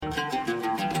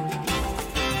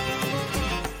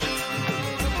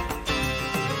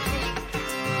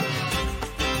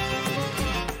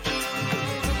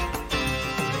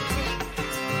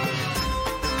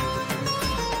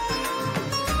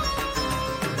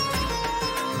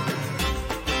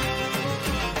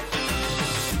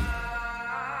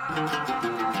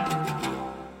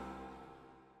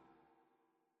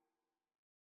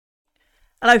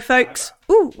Hello, folks.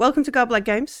 Ooh, welcome to Godblood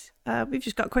Games. We've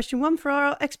just got question 1 for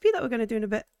our XP that we're going to do in a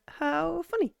bit. How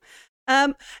funny.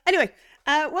 Anyway,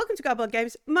 welcome to Godblood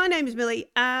Games. My name is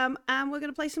Millie, and we're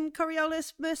going to play some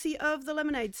Coriolis Mercy of the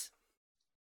Lemonades.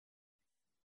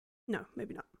 No,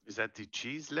 maybe not. Is that the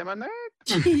cheese lemonade?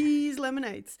 Cheese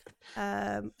lemonades.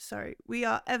 Sorry, we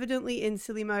are evidently in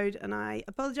silly mode, and I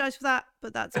apologise for that,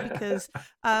 but that's because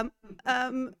I'm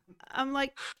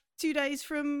like 2 days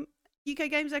from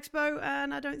UK Games Expo,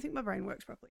 and I don't think my brain works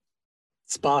properly.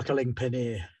 Sparkling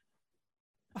paneer.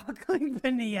 Sparkling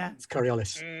vanilla. It's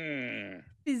Coriolis.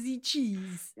 Fizzy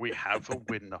cheese. We have a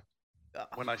winner.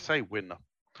 When I say winner.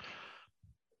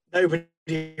 Nobody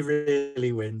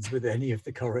really wins with any of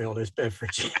the Coriolis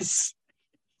beverages.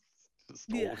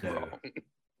 Yeah.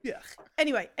 Yeah.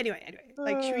 Anyway.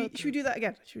 Like, should we do that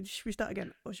again? Should we start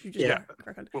again, or should we just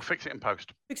crack on? We'll fix it in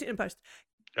post. Fix it in post.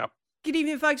 Yep. Good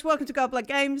evening, folks. Welcome to Godblood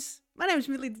Games. My name is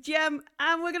Millie the GM,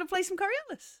 and we're going to play some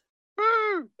Coriolis.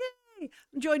 Woo! Yay!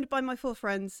 I'm joined by my 4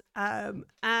 friends. Where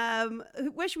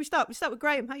should we start? We start with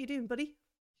Graham. How you doing, buddy?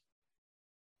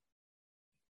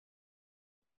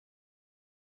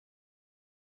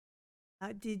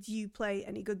 Did you play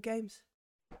any good games?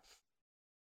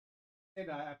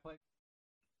 I played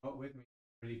not with me.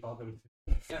 Really bothered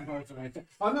to get motivated.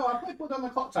 Oh no, I played Blood on the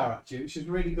Clock Tower actually, which is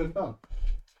really good fun.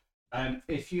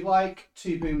 If you like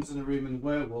Two Booms in a Room and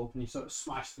Werewolf and you sort of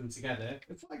smash them together,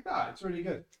 it's like that. It's really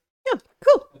good. Yeah,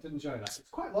 cool. I did enjoy that. It's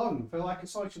quite long for like a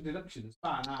social deduction. It's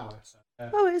about an hour. So,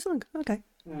 Oh, it is long. Okay.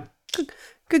 yeah.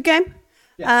 Good game.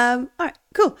 Yeah. All right,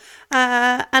 cool.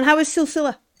 And how is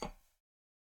Silsilla?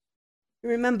 You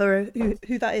remember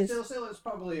who that is? Still, it's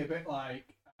probably a bit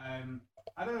like I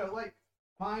don't know, like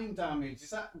mind damage.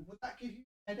 Would that give you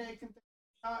a headache and things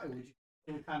like that, or would you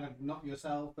still kind of knock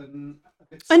yourself and a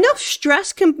bit Enough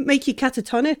stress can make you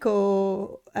catatonic,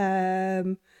 or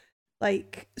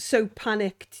like so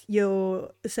panicked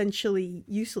you're essentially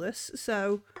useless.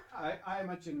 So I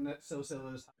imagine that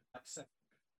Silsilla's like set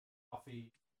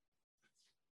coffee.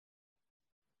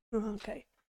 okay.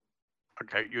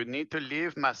 Okay, you need to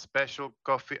leave my special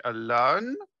coffee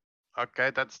alone. Okay,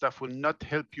 that stuff will not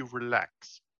help you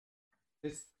relax.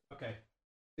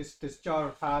 This jar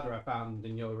of powder I found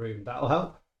in your room, that'll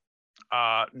help.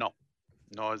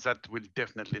 No, that will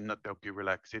definitely not help you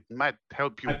relax. It might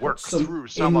help you I put work some through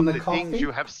some in of the the things coffee? you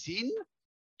have seen.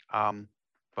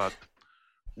 But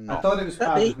no. I thought it was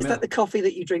powdered Is that milk. the coffee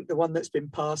that you drink, the one that's been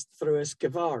passed through a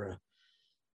Skavara?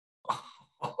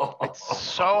 It's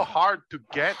so hard to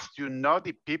get. You know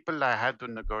the people I had to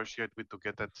negotiate with to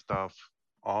get that stuff.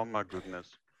 Oh my goodness.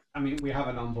 I mean, we have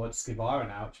an onboard Skivara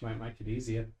now, which might make it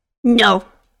easier. No,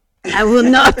 I will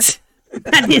not.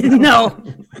 That is no.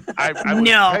 I will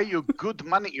No. pay you good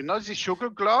money. You know the sugar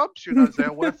globes? You know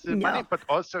they're worth the money, No. but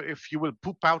also if you will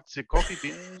poop out the coffee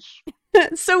beans.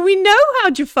 So we know how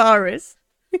Jafar is.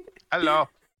 Hello.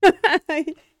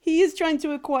 He is trying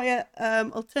to acquire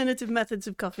alternative methods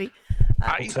of coffee.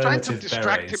 He's trying to Alternative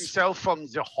distract berries. himself from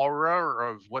the horror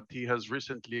of what he has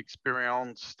recently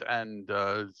experienced and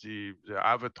the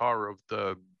avatar of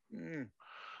the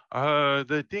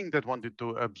thing that wanted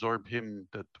to absorb him,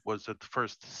 that was at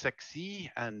first sexy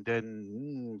and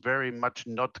then very much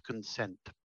not consent.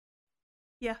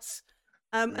 Yes.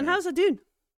 And how's Adun?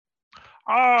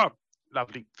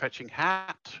 Lovely fetching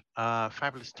hat,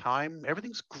 fabulous time.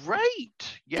 Everything's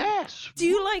great. Yes. Do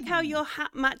you like how your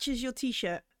hat matches your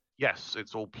t-shirt? Yes,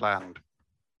 it's all planned.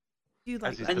 Do you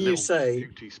like As is that? And the you little say,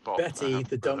 beauty spot I Betty, have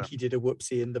the for donkey, did a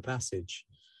whoopsie in the passage.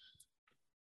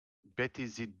 Betty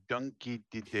the donkey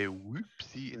did a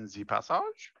whoopsie in the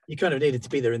passage. You kind of needed to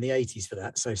be there in the 80s for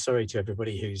that, so sorry to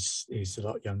everybody who's a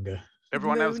lot younger.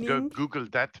 Everyone else go moaning. Google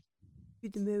that.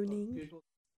 Good morning.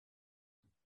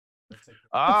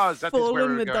 That is where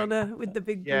Fallen we're going. Madonna with the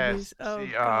big Yes. boobies. Oh,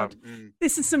 see, God.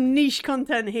 This is some niche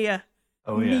content here.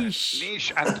 Oh yeah. Niche.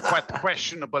 niche and quite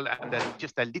questionable and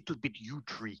just a little bit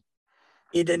U-tree.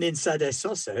 Hidden inside a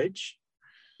sausage.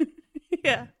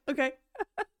 Yeah, okay.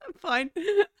 Fine.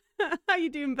 How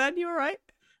you doing, Ben? You all right?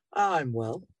 I'm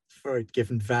well, for a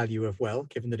given value of well,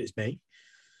 given that it's me.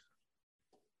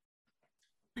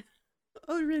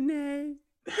 Oh, Renee.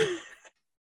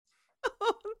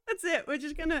 Oh, that's it. We're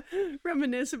just going to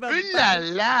reminisce about the Ooh la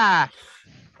la!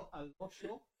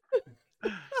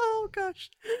 Oh,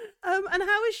 gosh. And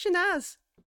how is Shanaz?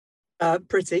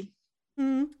 Pretty.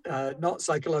 Hmm. Not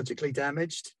psychologically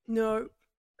damaged. No.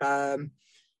 Like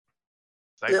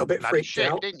Little bit bloody freaked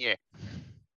shit, out. didn't you?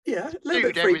 Yeah, a little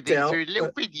Dude, bit freaked everything out. through a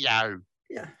little But, video.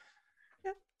 yeah.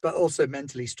 Yeah. But also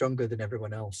mentally stronger than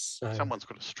everyone else. So, Someone's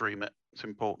got to stream it. It's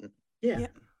important. yeah. Yeah.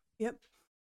 Yep.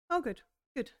 Oh, good.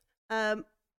 Good.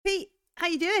 Pete, how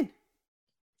you doing?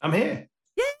 I'm here.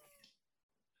 Yeah.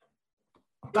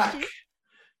 I'm back.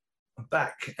 I'm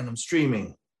back and I'm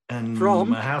streaming and From?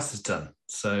 my house is done.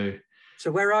 So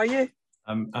where are you?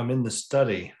 I'm in the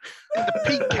study. In the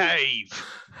peak cave.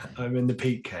 I'm in the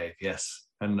peak cave, yes.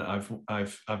 And I've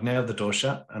nailed the door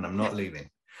shut and I'm not leaving.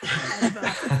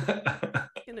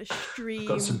 Gonna stream. I've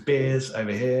got some beers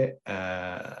over here.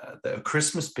 That are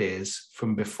Christmas beers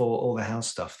from before all the house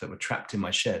stuff that were trapped in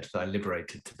my shed that I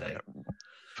liberated today.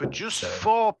 For just So-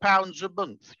 £4 a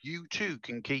month, you too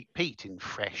can keep Pete in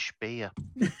fresh beer.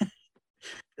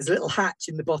 There's a little hatch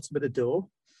in the bottom of the door.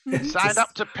 Sign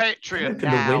up to Open Patreon the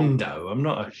now. window. I'm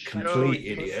not a Show complete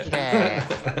you idiot. care.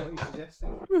 What are you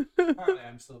suggesting? Apparently,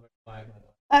 I'm still very quiet.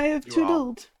 I have You are.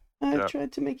 twiddled. I've Yeah.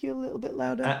 tried to make you a little bit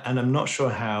louder. And I'm not sure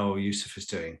how Yusuf is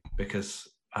doing because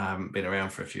I haven't been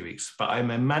around for a few weeks. But I'm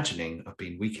imagining I've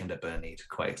been weekend at Burnley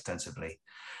quite extensively.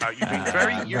 You've been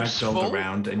very Ragdolled useful.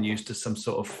 around and used as some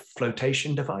sort of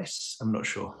flotation device. I'm not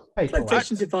sure.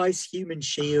 Flotation device, human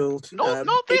shield, Not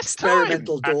this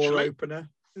experimental time, door actually. opener.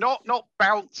 Not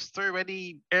bounced through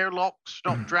any airlocks,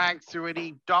 not dragged through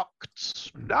any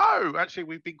ducts. No, actually,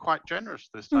 we've been quite generous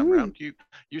this time Mhm. round.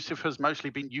 Yusuf has mostly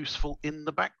been useful in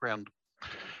the background.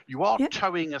 You are Yeah.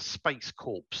 towing a space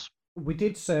corpse. We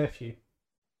did surf you.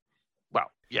 Well,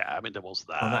 yeah, I mean, there was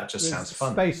that. Well, that just There's sounds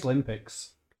fun. Space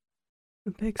Olympics.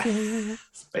 Olympics, yeah.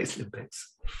 Space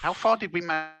Olympics. How far did we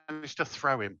manage to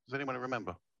throw him? Does anyone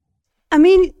remember? I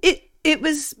mean, it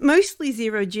was mostly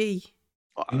 0G.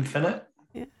 Infinite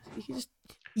Yeah, you can just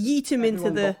yeet him into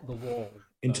Everyone the. got the wall.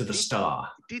 into the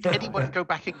star. Did anyone go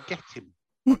back and get him?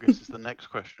 I guess is the next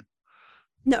question.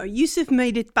 No, Yusuf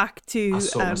made it back to I'll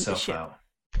sort the myself ship. out.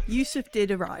 Yusuf did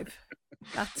arrive.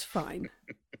 That's fine.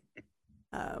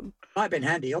 Might have been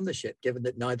handy on the ship, given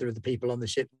that neither of the people on the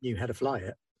ship knew how to fly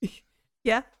it.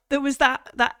 Yeah, there was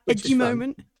that Which edgy is fun.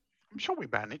 moment. I'm sure we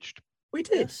managed. We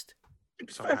did. Just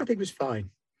Everything was fine.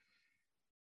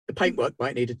 The paintwork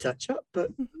might need a touch up,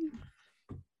 but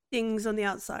things on the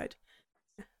outside.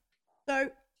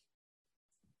 So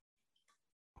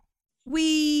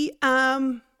we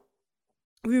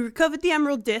recovered the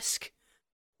emerald disc.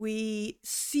 We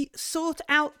sought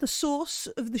out the source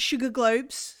of the sugar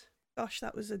globes. Gosh,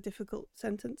 that was a difficult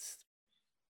sentence.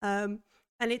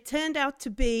 And it turned out to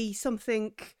be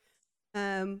something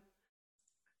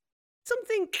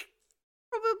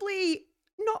probably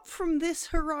not from this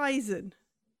horizon.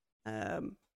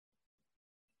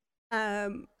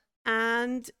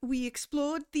 And we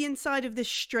explored the inside of this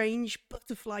strange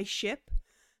butterfly ship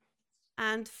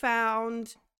and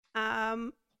found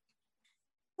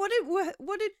what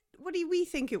do we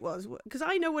think it was? Because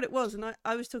I know what it was, and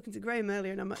I was talking to Graham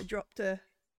earlier, and I might have dropped a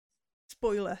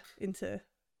spoiler into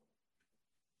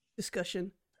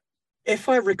discussion. if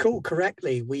I recall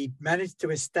correctly, we managed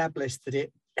to establish that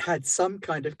it had some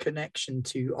kind of connection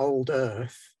to old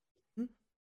Earth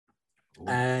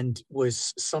and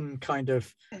was some kind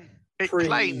of It Pre-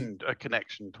 claimed a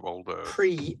connection to old Earth.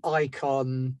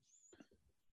 pre-icon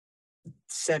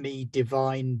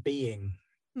semi-divine being.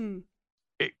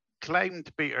 It claimed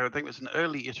to be, I think it was an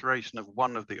early iteration of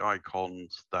one of the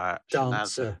icons that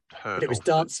Dancer. Shanaza heard But it was of.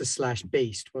 Dancer /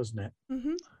 Beast, wasn't it?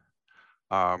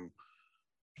 Mm-hmm.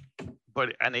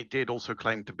 And it did also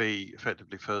claim to be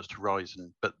effectively First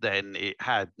Horizon, but then it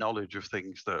had knowledge of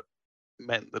things that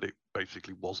meant that it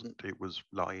basically wasn't. It was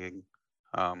lying,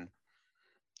 and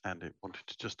it wanted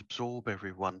to just absorb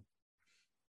everyone.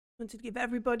 Wanted to give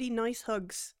everybody nice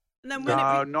hugs. And then when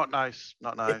No, it not nice,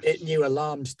 not nice. It knew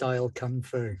alarm style kung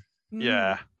fu.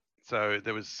 Yeah. So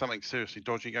there was something seriously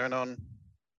dodgy going on.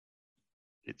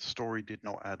 Its story did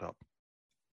not add up.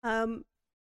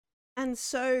 And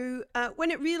so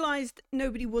when it realised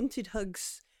nobody wanted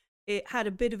hugs, it had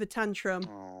a bit of a tantrum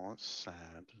Oh, that's sad.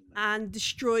 Isn't it? and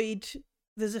destroyed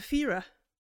the Zafira.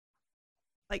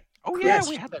 Like, Oh yeah, Yes,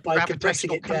 we had a by compressing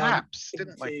gravitational it down collapse,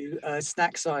 didn't we? into a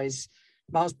snack size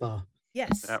Mars bar.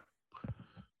 yes. Yep.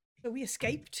 So we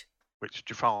escaped. Which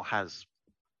Jafar has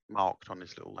marked on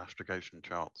his little astrogation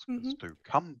charts as to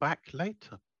come back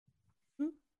later.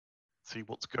 Mhm. See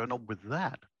what's going on with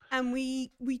that. And we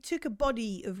took a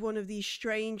body of one of these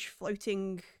strange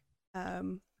floating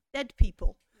dead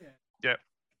people. Yeah,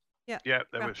 they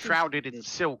were Wrapped in- shrouded in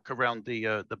silk around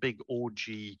the big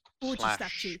orgy slash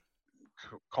statue.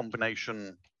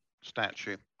 combination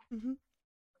statue, Mhm.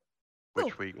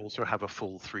 which we also have a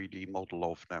full 3D model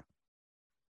of now.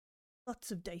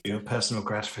 Lots of data. Your personal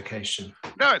gratification.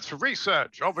 No, it's for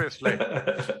research, obviously.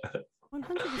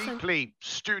 100%. Deeply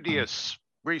studious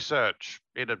research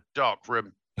in a dark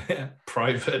room.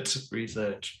 Private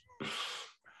research.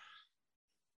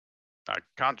 I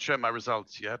can't share my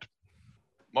results yet.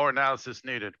 More analysis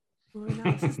needed. More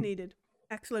analysis needed.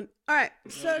 Excellent. All right.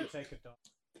 So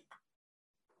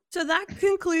that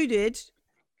concluded,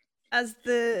 as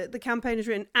the campaign is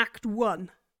written, Act 1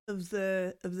 of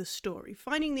the story.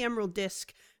 Finding the Emerald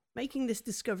Disc, making this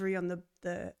discovery on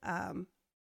the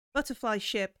butterfly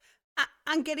ship,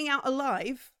 and getting out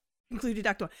alive included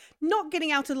Act 1. Not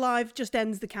getting out alive just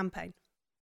ends the campaign.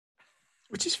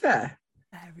 Which is fair.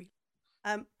 Very.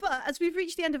 But as we've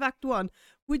reached the end of Act 1,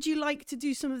 would you like to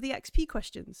do some of the XP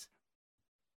questions?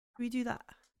 Do we do that?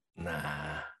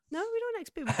 Nah. No, we don't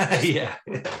XP.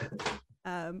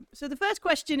 Yeah. So the first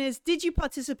question is, did you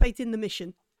participate in the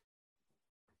mission?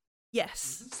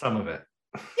 Yes. Some of it.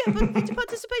 Yeah, but you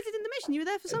participated in the mission. You were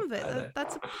there for some of it. I know.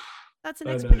 That's an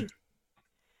I XP. know.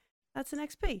 That's an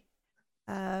XP.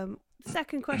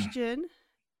 Second question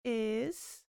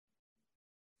is,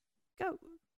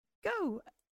 go.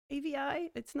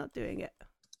 AVI, it's not doing it.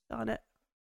 Darn it.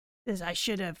 As I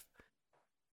should have.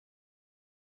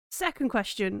 Second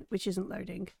question, which isn't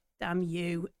loading. Damn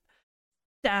you,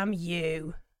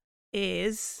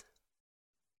 is...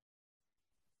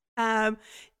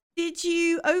 did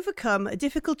you overcome a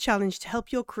difficult challenge to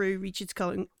help your crew reach its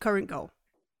current goal?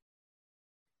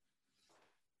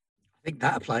 I think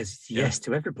that applies yes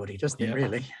to everybody, doesn't it, Yeah.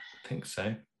 really? I think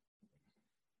so.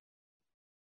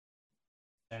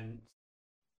 And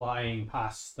flying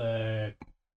past the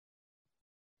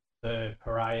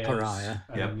pariahs.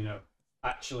 And, Yep.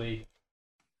 actually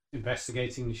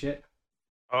investigating the ship.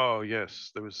 Oh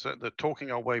yes, there was the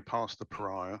talking our way past the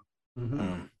pariah.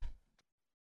 Mm.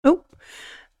 Oh,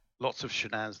 Lots of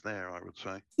shenanigans there, I would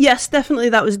say. yes, definitely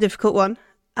that was a difficult one.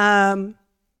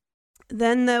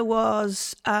 Then there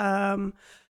was, I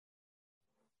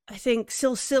think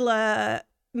Silsilla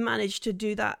managed to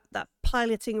do that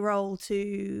piloting role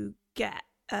to get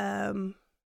over,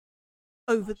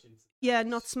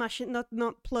 not smash it,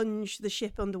 not plunge the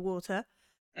ship underwater.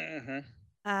 Mm-hmm.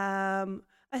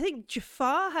 I think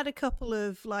Jafar had a couple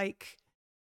of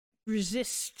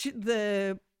resist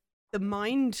the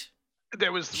mind.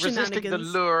 There was resisting the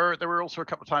Shenanigans. lure. There were also a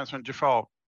couple of times when Jafar,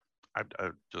 I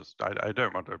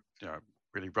don't want to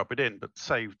really rub it in, but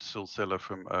saved Silsilla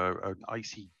from an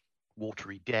icy,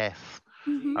 watery death.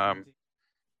 Mhm.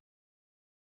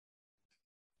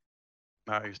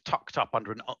 He was tucked up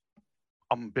under an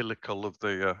umbilical of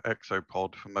the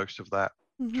exopod for most of that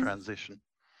Mhm. transition.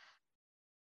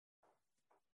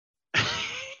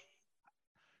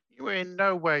 You were in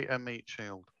no way a meat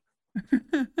shield.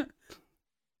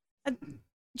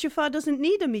 Jafar doesn't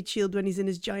need a meat shield when he's in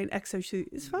his giant exosuit.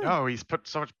 It's fine. No, he's put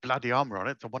so much bloody armor on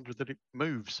it. It's a wonder that it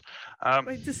moves.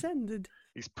 It descended.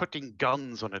 He's putting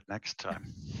guns on it next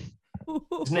time.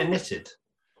 Isn't it knitted?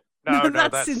 No,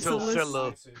 That's that's Silsilla's.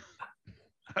 Silsilla.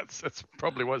 That's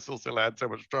probably why Silsilla had so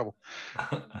much trouble.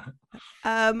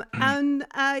 And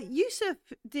Yusuf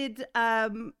did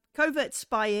covert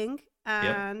spying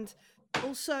and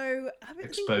also I think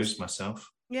Exposed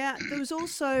myself. Yeah, there was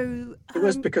also It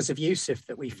was because of Yusuf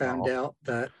that we found out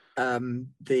that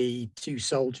the two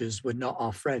soldiers were not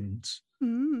our friends.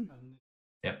 mm,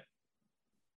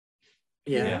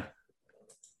 Yeah.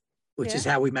 Which is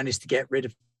how we managed to get rid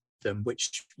of them,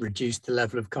 which reduced the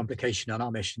level of complication on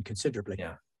our mission considerably.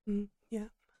 Yeah.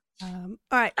 all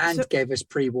right. And So, gave us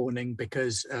pre-warning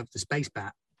because of the space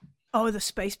bat, the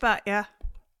space bat, yeah.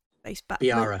 Space bat.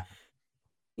 Biara.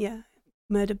 Yeah.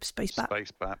 Murdered space bat.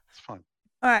 Space bat. It's fine.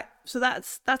 All right, so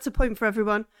that's a point for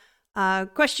everyone.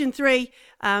 Question 3: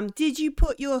 did you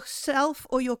put yourself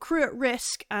or your crew at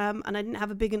risk? And I didn't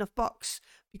have a big enough box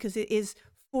because it is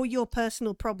for your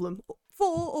personal problem,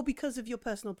 or because of your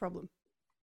personal problem.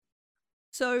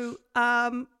 So,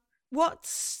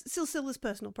 what's Silsilla's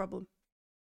personal problem?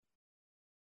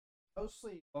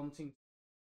 Mostly wanting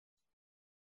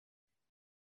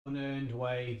unearned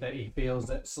way that he feels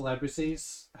that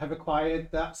celebrities have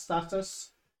acquired that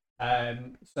status.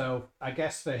 So I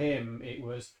guess for him it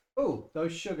was,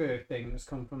 those sugar things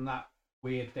come from that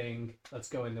weird thing. Let's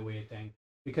go in the weird thing.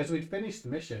 Because we'd finished the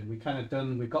mission, we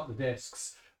got the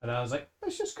discs, and I was like,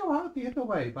 let's just go out the other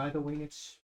way by the weird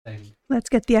thing. Let's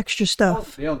get the extra I stuff.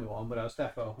 wasn't the only one, but I was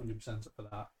definitely 100% up for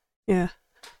that. Yeah.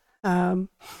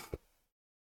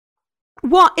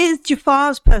 What is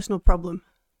Jafar's personal problem?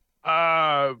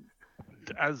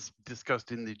 As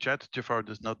discussed in the chat, Jafar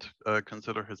does not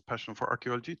consider his passion for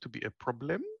archaeology to be a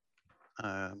problem.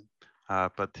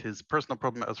 But his personal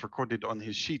problem, as recorded on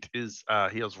his sheet, is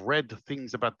he has read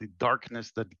things about the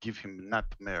darkness that give him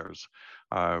nightmares,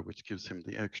 which gives him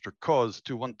the extra cause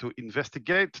to want to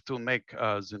investigate to make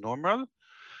the normal.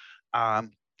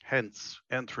 Hence,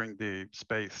 entering the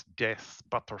space death,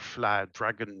 butterfly,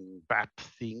 dragon, bat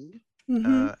thing.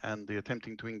 and the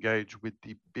attempting to engage with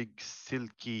the big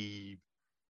silky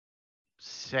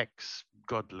sex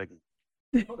godling.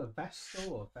 What a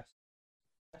Vestal or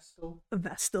Vestal? A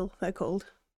Vestal, they're called.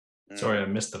 Sorry, I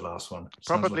missed the last one. Sounds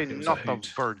Probably like it was not a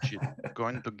hoot. virgin.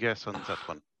 Going to guess on that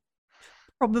one.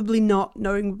 Probably not,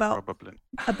 knowing about Probably.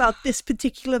 this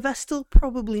particular Vestal.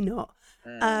 Probably not.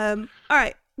 Mm. All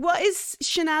right. What is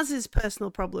Shanaz's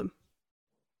personal problem?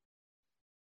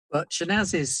 But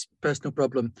Shanaz's personal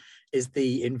problem is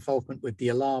the involvement with the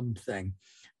alarm thing,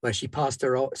 where she passed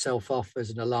herself off as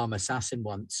an alarm assassin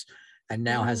once and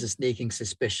now has a sneaking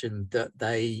suspicion that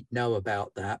they know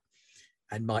about that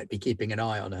and might be keeping an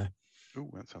eye on her. Ooh,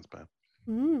 that sounds bad.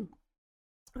 All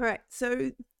right.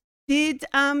 So did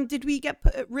we get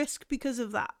put at risk because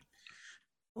of that?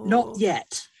 Not Or-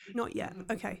 yet, Not yet.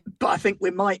 Okay. but I think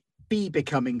we might be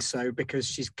becoming so because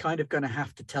she's kind of going to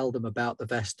have to tell them about the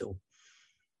Vestal.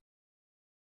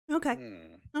 Okay.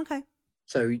 Hmm. Okay.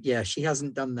 So yeah, she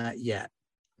hasn't done that yet.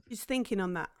 She's thinking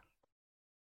on that.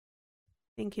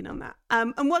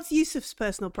 And what's Yusuf's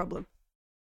personal problem?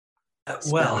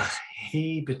 Well, Spells.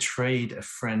 he betrayed a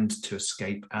friend to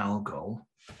escape Algol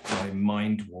by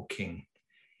mind walking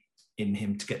in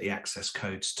him to get the access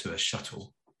codes to a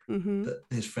shuttle Mm-hmm. that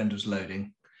his friend was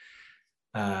loading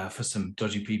for some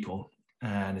dodgy people,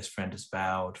 and his friend has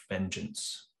vowed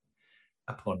vengeance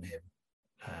upon him.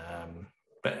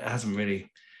 But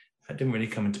it didn't really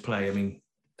come into play. I mean,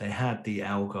 they had the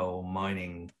Algol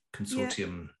mining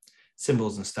consortium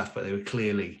symbols and stuff, but they were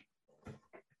clearly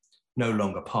no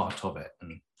longer part of it,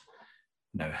 and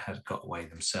had got away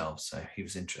themselves. So he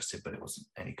was interested, but there wasn't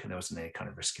any kind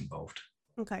of risk involved.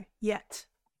 Okay. Yet.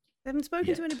 They haven't spoken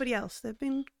to Yet. anybody else. They've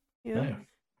been, No.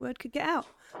 word could get out.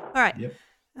 All right. Yep.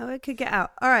 Word could get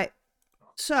out. All right.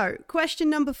 So,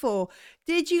 question number 4.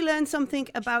 Did you learn something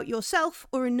about yourself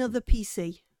or another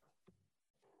PC?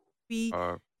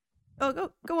 Go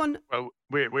on. Well,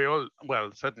 we all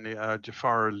certainly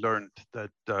Jafar learned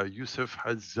that Yusuf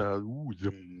has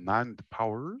the mind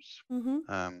powers.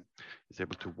 Mm-hmm. Is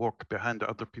able to walk behind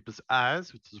other people's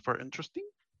eyes, which is very interesting.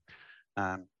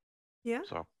 Yeah.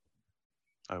 So,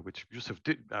 which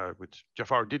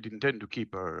Jafar did intend to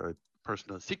keep a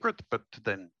personal secret, but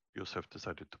then Yusuf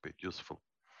decided to be useful.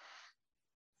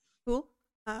 Cool.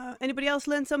 Anybody else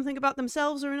learn something about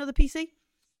themselves or another PC?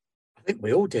 I think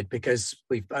we all did because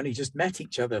we've only just met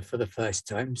each other for the first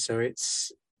time. So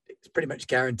it's pretty much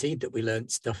guaranteed that we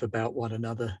learned stuff about one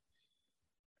another.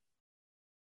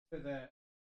 At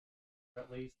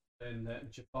least, then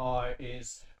that Jafar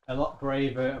is a lot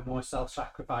braver and more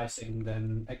self-sacrificing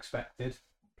than expected.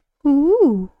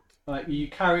 Ooh. Like, you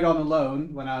carried on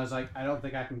alone when I was like, I don't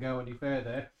think I can go any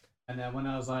further. And then when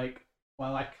I was like,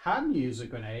 well, I can use a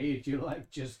grenade, you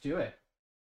just do it.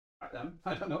 All right, then.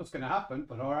 I don't know what's going to happen,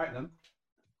 but all right then.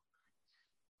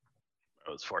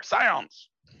 It was for science.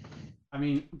 I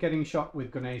mean, getting shot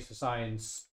with grenades for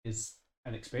science is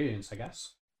an experience, I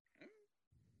guess.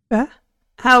 Yeah.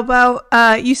 How about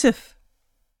Yusuf?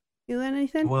 You learn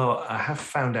anything? Well, I have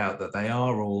found out that they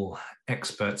are all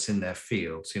experts in their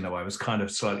fields. I was kind of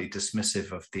slightly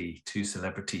dismissive of the 2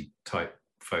 celebrity type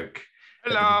folk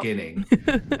at the beginning,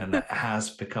 and it has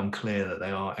become clear that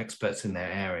they are experts in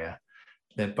their area.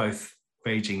 They're both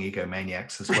raging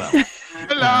egomaniacs as well.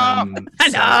 Hello.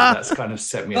 So that's kind of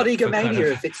set me Not up for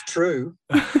egomania if it's true.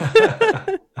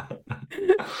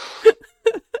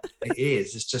 It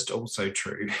is. It's just also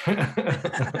true.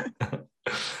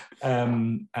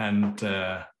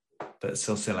 But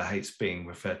Silsila hates being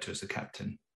referred to as a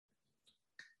captain.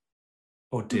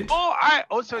 Or did. Oh, I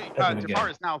also Ever again. Jafar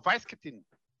is now vice captain.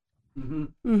 Mm-hmm.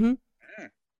 Mm-hmm. Yeah.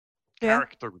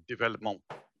 Character development.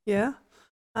 Yeah.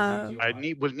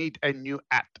 We'll need a new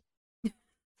hat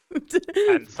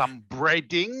and some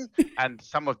braiding and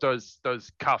some of those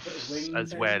cuffs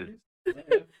as well.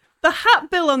 The hat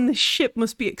bill on this ship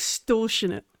must be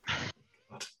extortionate. I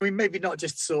mean, maybe not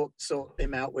just sort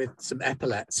him out with some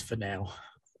epaulets for now.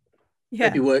 Yeah.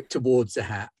 Maybe work towards a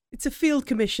hat. It's a field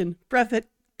commission. Brevet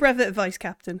vice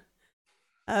captain.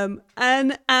 And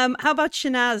how about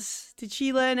Shanaz? Did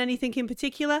she learn anything in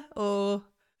particular, or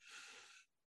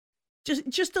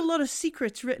just a lot of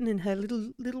secrets written in her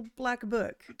little black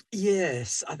book?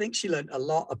 Yes, I think she learned a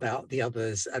lot about the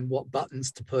others and what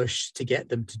buttons to push to get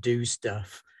them to do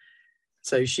stuff.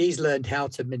 So she's learned how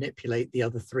to manipulate the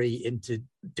other 3 into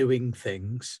doing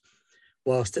things,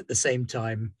 whilst at the same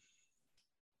time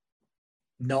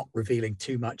not revealing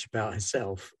too much about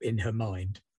herself in her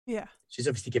mind. Yeah. She's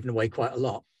obviously given away quite a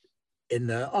lot in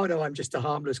the, oh no, I'm just a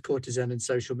harmless courtesan and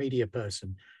social media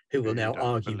person who will now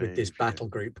argue with this battle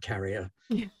group carrier.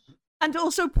 Yeah. And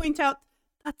also point out,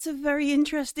 that's a very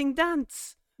interesting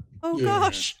dance. Oh Yeah.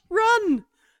 gosh, run!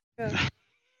 Yeah.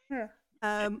 Yeah.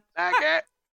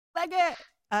 Like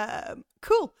it.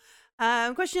 Cool.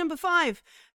 Question number 5.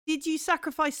 Did you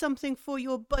sacrifice something for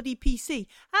your buddy PC?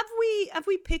 Have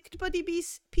we picked buddy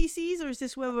PCs, or is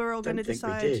this where we're all going Don't to think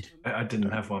we decide? did. I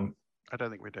didn't have one I don't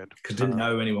think we did. because I didn't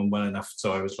know anyone well enough.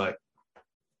 So I was like,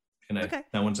 Okay.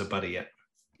 no one's a buddy yet.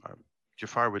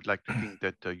 Jafar would like to think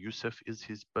that Yusuf is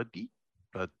his buddy,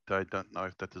 but I don't know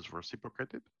if that is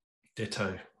reciprocated.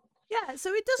 Ditto. Yeah,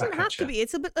 so it doesn't Back have at to ya. be.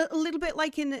 It's a little bit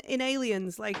like in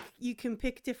Aliens, like you can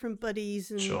pick different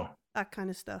buddies and Sure. that kind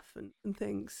of stuff and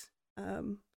things.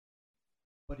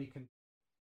 But he can.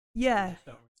 Yeah, Just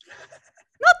don't-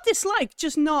 not dislike,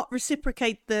 just not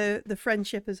reciprocate the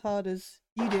friendship as hard as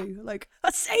you do. Like, I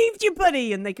saved you,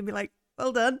 buddy, and they can be like,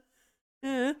 well done.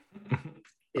 Yeah.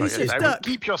 Oh, He's yes, just I will stuck.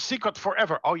 keep your secret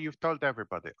forever. Oh, you've told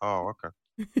everybody. Oh, okay.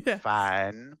 Yeah.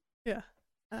 Fine.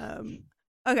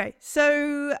 Okay,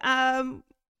 so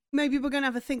maybe we're gonna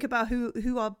have a think about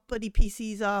who our buddy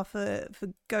PCs are for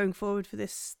going forward for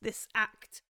this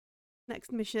act,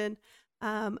 next mission.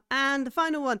 And the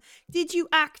final one: did you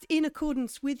act in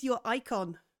accordance with your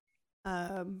icon?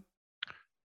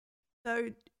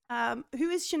 So, who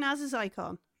is Shanaz's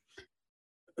icon?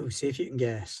 Oh, see if you can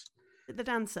guess. The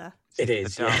dancer. It The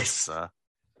is, yes. dancer.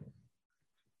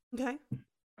 Okay.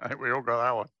 I think we all got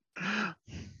that one.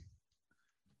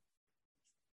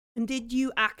 And did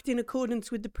you act in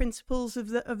accordance with the principles of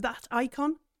that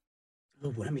icon?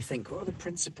 Oh, let me think. What are the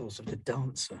principles of the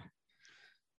dancer?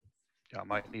 Yeah, I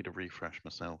might need a refresh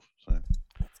myself. So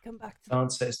Let's come back to that.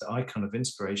 Dancer is the icon of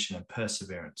inspiration and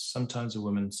perseverance. Sometimes a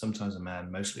woman, sometimes a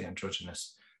man, mostly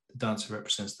androgynous. The dancer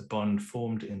represents the bond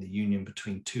formed in the union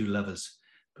between two lovers,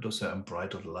 but also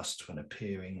unbridled lust when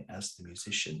appearing as the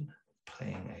musician,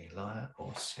 playing a lyre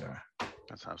or sierra.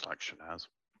 that sounds like Shanaz.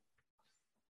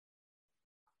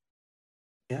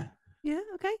 Yeah. Yeah.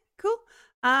 Okay. Cool.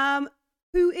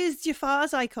 Who is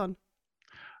Jafar's icon?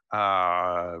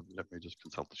 Let me just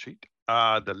consult the sheet.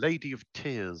 The Lady of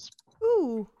Tears.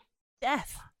 Ooh,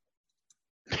 death.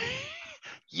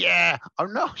 Yeah,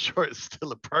 I'm not sure it's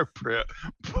still appropriate,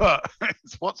 but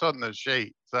it's what's on the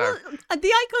sheet. So Well, the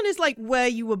icon is like where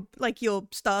you were, like your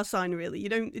star sign. Really, you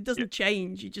don't. It doesn't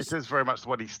change. You just. this is very much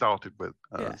what he started with.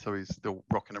 Yeah. So he's still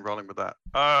rocking and rolling with that.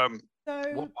 So,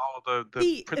 What are the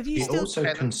Pete, have you He still- also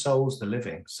tenants? consoles the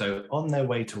living. So, on their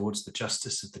way towards the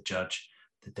justice of the judge,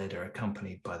 the dead are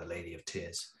accompanied by the Lady of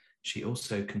Tears. She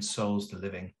also consoles the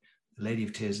living. The Lady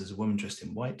of Tears is a woman dressed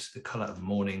in white, the colour of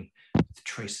mourning, with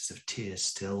traces of tears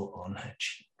still on her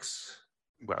cheeks.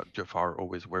 Well, Jafar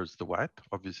always wears the white,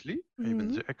 obviously.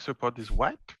 Even Mhm. the exopod is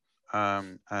white.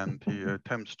 And he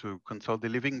attempts to console the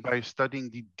living by studying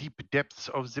the deep depths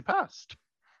of the past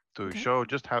to Okay. show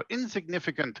just how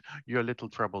insignificant your little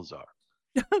troubles are.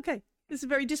 okay, it's a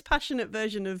very dispassionate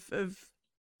version of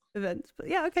events, but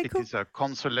yeah, okay, It cool. is a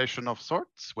consolation of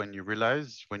sorts when you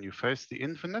realize, when you face the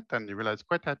infinite and you realize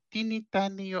quite how teeny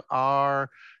tiny you are,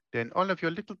 then all of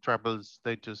your little troubles,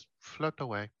 they just float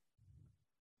away.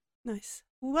 Nice.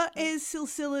 What is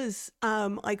Silsila's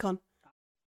icon?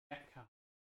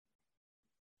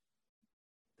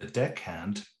 The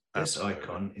deckhand, this Absolutely.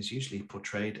 icon, is usually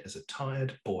portrayed as a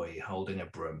tired boy holding a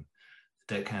broom.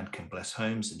 The deckhand can bless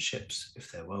homes and ships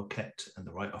if they're well kept and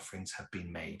the right offerings have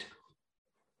been made.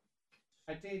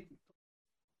 I did.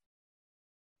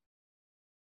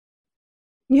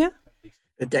 Yeah.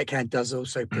 The deckhand does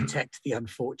also protect the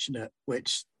unfortunate,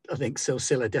 which I think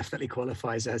Silsila definitely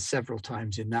qualifies as several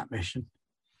times in that mission.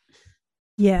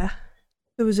 Yeah.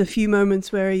 There was a few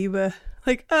moments where you were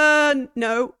like,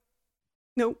 no.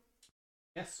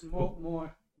 Yes,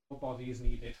 more bodies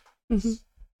needed. Mhm.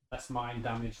 Less mind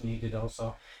damage needed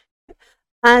also.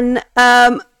 And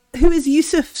who is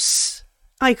Yusuf's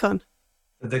icon?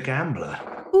 The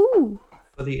gambler. Ooh.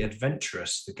 For the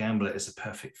adventurous, the gambler is a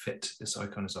perfect fit. This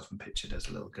icon is often pictured as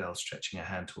a little girl stretching her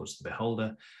hand towards the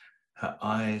beholder, her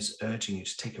eyes urging you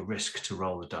to take a risk to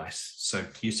roll the dice. So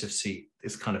Yusuf C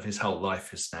is kind of his whole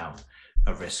life is now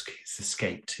a risk. He's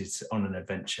escaped. He's on an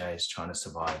adventure. He's trying to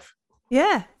survive.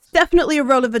 Yeah, it's definitely a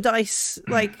roll of a dice,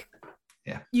 like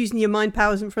Yeah. using your mind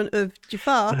powers in front of And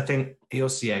Jafar. I think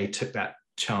Eosia took that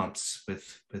chance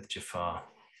with Jafar.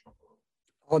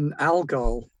 On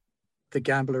Algol, the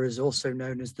gambler is also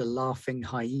known as the laughing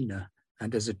hyena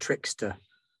and as a trickster,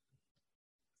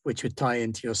 which would tie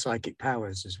into your psychic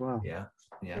powers as well. Yeah.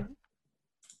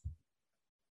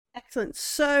 Excellent.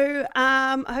 So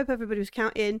I hope everybody was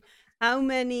counting. How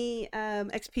many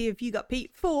XP have you got,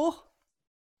 Pete? 4.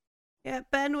 Yeah,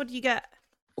 Ben, what do you get?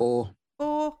 Or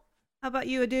 4. How about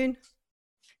you, Adun?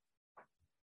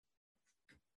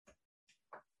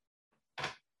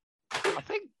 I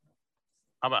think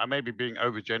I may be being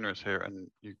over generous here, and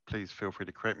you please feel free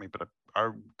to correct me, but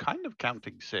I'm kind of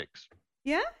counting 6,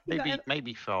 Yeah? You got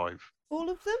maybe 5. all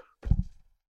of them?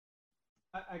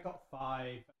 I got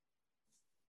 5.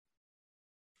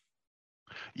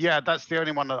 Yeah, that's the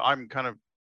only one that I'm kind of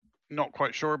not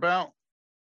quite sure about.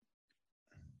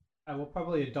 I will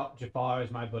probably adopt Jafar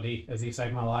as my buddy, as he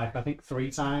saved my life. I think 3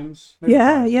 times. maybe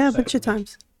Yeah, 5 yeah, a saved bunch of me.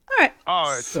 times. All right.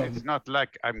 Oh, it's Some. not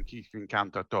like I'm keeping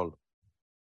count at all.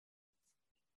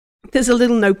 There's a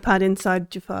little notepad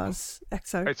inside Jafar's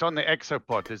exo. It's on the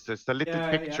exopod. There's the little Yeah,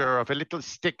 picture of a little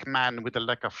stick man with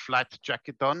like a flat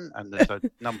jacket on, and there's a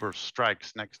number of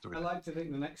strikes next to I it. like to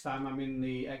think the next time I'm in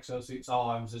the exosuit's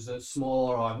arms, there's a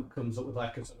smaller arm that comes up with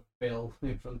like a sort of bill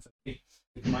in front of me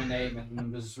with my name and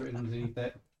numbers written underneath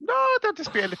it. No, there'll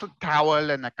just be a little towel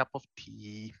and a cup of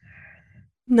tea.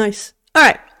 Nice. All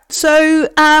right. So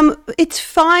it's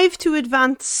 5 to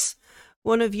advance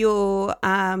one of your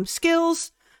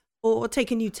skills or take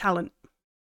a new talent.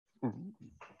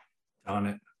 Darn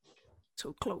it.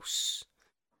 So close.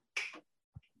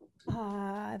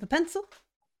 I have a pencil.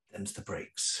 Them's the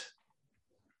breaks.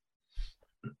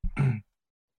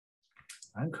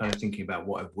 I'm kind of thinking about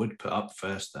what I would put up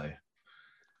first, though,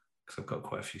 because I've got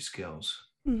quite a few skills.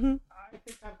 Mm-hmm. I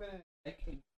think I'm going to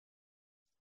take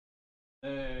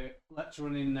let's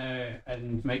run in there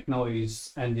and make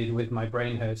noise ended with my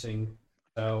brain hurting.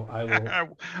 So I will.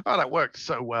 Oh, that worked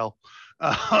so well.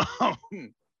 I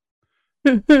mean,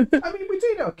 we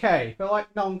did okay. For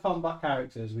like non-combat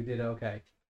characters, we did okay.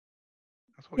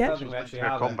 That's what Yeah. it was We meant to actually be, a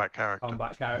have a combat character.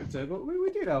 Combat character, but we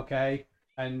did okay.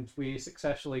 And we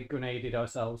successfully grenaded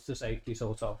ourselves to safety,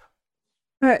 sort of.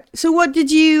 All right. So what did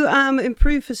you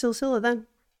improve for Silsila then?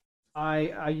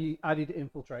 I added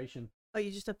infiltration. Oh,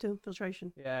 you just up to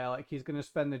infiltration. Yeah, like he's going to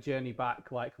spend the journey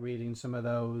back, like reading some of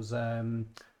those.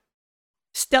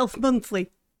 Stealth monthly.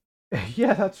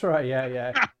 Yeah, that's right.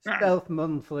 Yeah. Stealth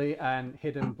monthly and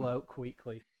hidden bloke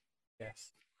weekly.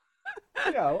 Yes.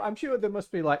 You know, I'm sure there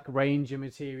must be like ranger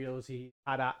materials he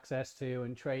had access to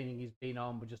and training he's been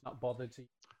on, but just not bothered to.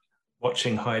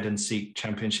 Watching hide and seek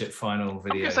championship final I was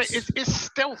gonna videos. say, is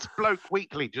Stealth Bloke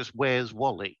Weekly just Where's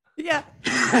Wally? Yeah.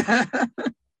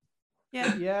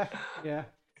 Yeah. Yeah.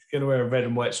 He's gonna wear a red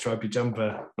and white stripy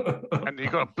jumper. And you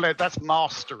got to blend. That's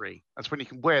mastery. That's when you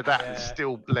can wear that and Yeah.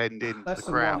 still blend into That's the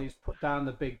the one crowd. who's put down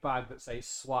the big bag that says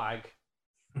swag.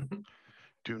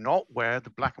 Do not wear the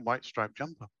black and white striped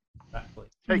jumper. Exactly.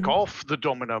 Take Mhm. off the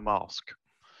domino mask.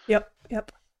 Yep. All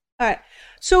right.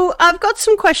 So I've got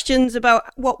some questions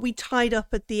about what we tied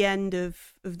up at the end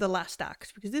of the last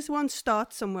act, because this one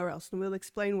starts somewhere else, and we'll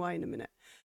explain why in a minute.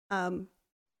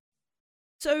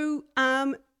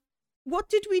 What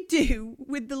did we do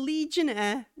with the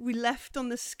Legionnaire we left on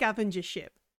the scavenger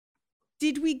ship?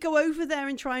 Did we go over there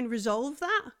and try and resolve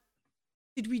that?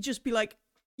 Did we just be like,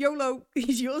 YOLO,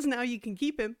 he's yours now, you can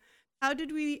keep him? How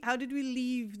did we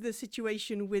leave the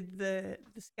situation with the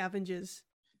scavengers?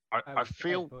 I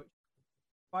feel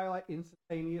By like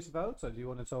instantaneous votes, or do you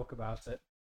want to talk about it?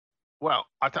 well.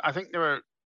 I think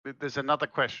there's another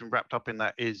question wrapped up in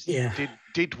that. Is Yeah.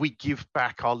 did we give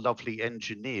back our lovely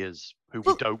engineers who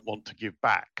Well, we don't want to give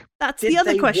back? That's Did the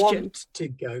other they question. want to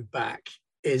go back?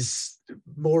 Is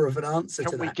more of an answer to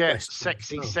Can we that get question.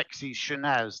 sexy as well. sexy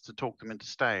Shanaz to talk them into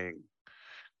staying?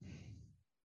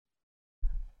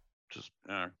 Just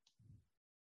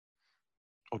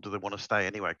or do they want to stay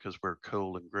anyway because we're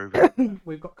cool and groovy?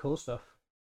 We've got cool stuff.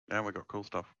 Yeah, we got cool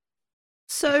stuff.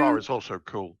 Jafar So, is also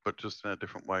cool, but just in a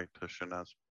different way to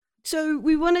Shanaz. so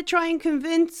we want to try and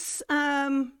convince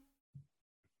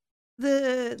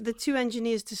the two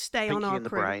engineers to stay on Pinky our in the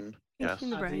crew. brain. Pinky Yes, in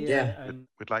the brain. Yeah. And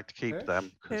we'd like to keep Hirsch?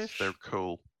 them because Hirsch. they're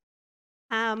cool.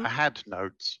 I Um, had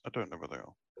notes. I don't know where they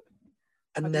are.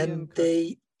 And Paddy then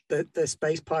and the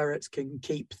space pirates can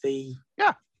keep the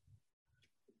Yeah.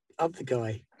 other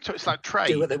guy, So it's like trade.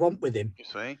 do what they want with him. You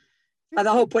see? And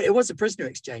the whole point, it was a prisoner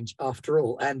exchange after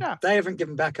all, and Yeah. they haven't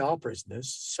given back our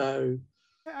prisoners, so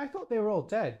I thought they were all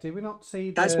dead. Did we not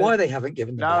see? that's why they haven't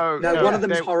given them No, back. No, no, one of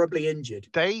them's they- horribly injured.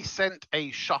 They sent a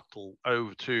shuttle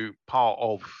over to part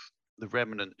of the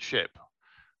remnant ship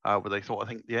where they thought, I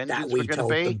think, the That engines we were going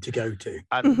told to be. them to go to.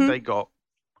 And Mhm. they got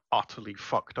utterly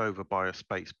fucked over by a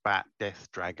space bat death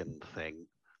dragon thing.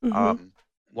 mhm.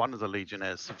 One of the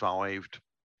Legionnaires survived.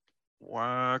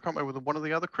 I can't remember whether one of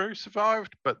the other crew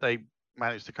survived, but they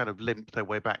managed to kind of limp their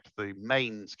way back to the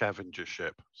main scavenger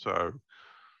ship. So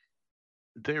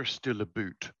they're still a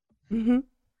boot, Mhm.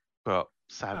 but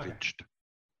savaged.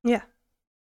 Yeah.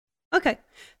 Okay.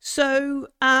 So,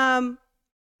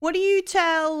 what do you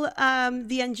tell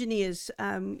the engineers,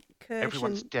 Kirsch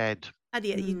Everyone's and dead.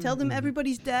 Adia? You tell them Mm.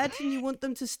 everybody's dead and you want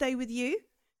them to stay with you?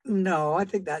 No, I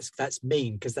think that's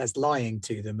mean because that's lying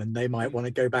to them, and they might want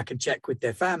to go back and check with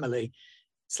their family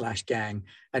 / gang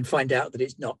and find out that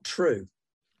it's not true.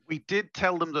 We did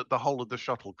tell them that the whole of the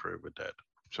shuttle crew were dead,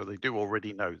 so they do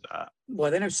already know that. Well,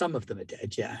 they know some of them are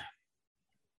dead, yeah.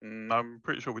 I'm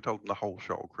pretty sure we told them the whole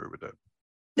shuttle crew were dead.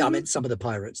 Yeah, I meant some of the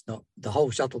pirates, not the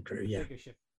whole shuttle crew, yeah. Bigger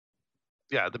ship.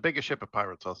 Yeah, the bigger ship of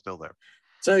pirates are still there.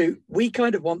 So we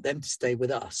kind of want them to stay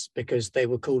with us because they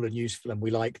were cool and useful and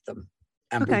we like them.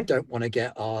 And we Okay. don't want to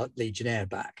get our Legionnaire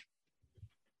back.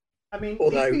 I mean,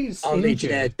 Although if he's our injured,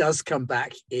 Legionnaire does come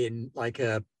back in like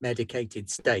a medicated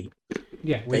state.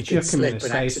 yeah, They we could chuck him in a slip and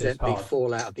stasis accidentally pod.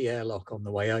 fall out of the airlock on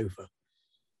the way over.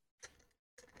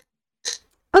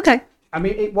 Okay. I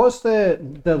mean, it was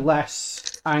the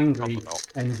less angry Not at all.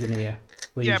 engineer.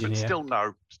 Yeah, Legionnaire. but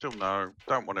still no.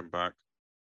 Don't want him back.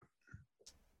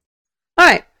 All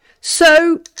right.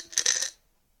 So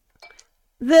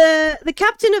the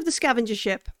captain of the scavenger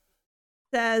ship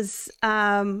says,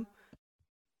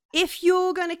 if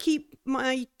you're going to keep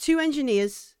my 2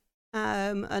 engineers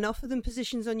and offer them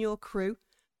positions on your crew,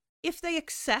 if they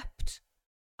accept,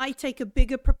 I take a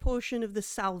bigger proportion of the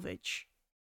salvage.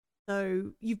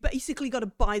 So you've basically got to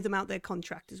buy them out their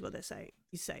contract, is what they're saying.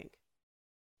 He's saying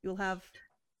you'll have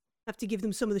to give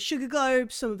them some of the sugar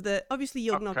globes, some of the. Obviously,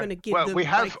 you're not Okay. going to give Well, them. we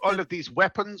have like, all the- of these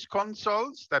weapons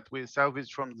consoles that we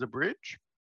salvaged from the bridge.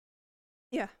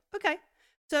 Yeah. Okay.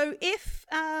 So if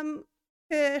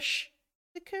Kirsch,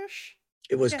 the Kirsch,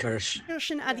 It was Yeah. Kirsch. Kirsch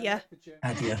and Adia,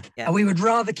 Adia. Yeah. And we would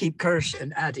rather keep Kirsch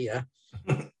and Adia.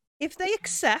 if they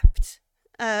accept,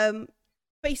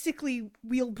 basically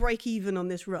we'll break even on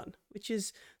this run, which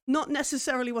is not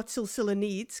necessarily what Silsila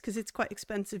needs because it's quite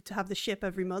expensive to have the ship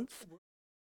every month.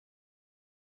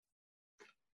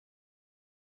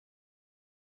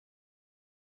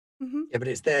 Mm-hmm. Yeah, but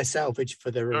it's their salvage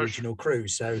for their Kirsch. original crew.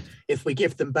 So if we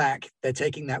give them back, they're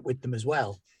taking that with them as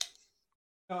well.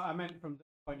 No, I meant from the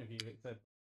point of view. It said,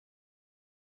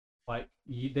 like,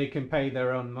 they can pay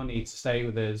their own money to stay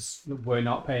with us. We're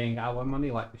not paying our money,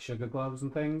 like the sugar globes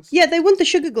and things. Yeah, they want the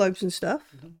sugar globes and stuff.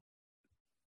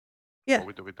 Yeah.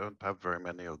 Well, we don't have very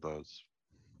many of those.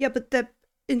 Yeah, but they're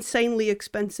insanely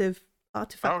expensive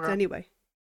artifacts Okay. anyway.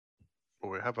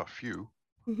 Well, we have a few.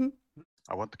 Mm-hmm.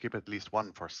 I want to keep at least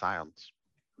one for science.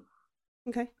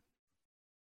 Okay.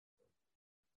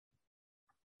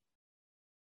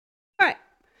 All right.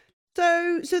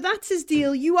 So that's his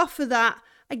deal. You offer that.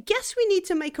 I guess we need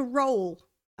to make a roll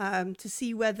to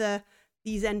see whether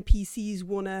these NPCs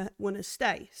wanna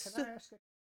stay. Can So, I ask a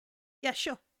yeah,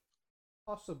 sure.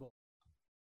 possible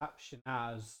option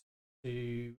as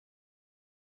to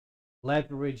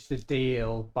leverage the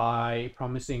deal by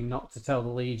promising not to tell the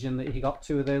Legion that he got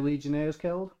 2 of their Legionnaires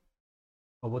killed?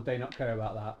 Or would they not care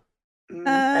about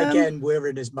that? Again, we're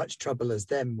in as much trouble as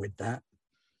them with that.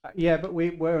 Yeah, but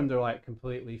we're under like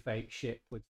completely fake ship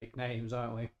with fake names,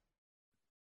 aren't we?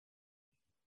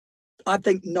 I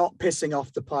think not pissing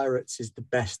off the pirates is the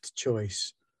best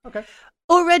choice. Okay.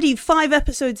 Already 5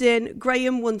 episodes in,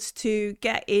 Graham wants to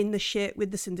get in the shit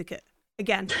with the Syndicate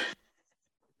again.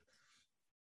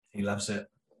 He loves it.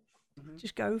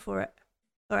 Just go for it.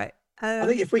 All right. I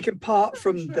think if we can part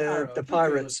from Sure, the Arrow, the if you're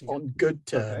pirates looking at- on good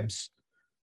terms,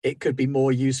 it could be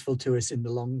more useful to us in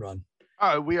the long run.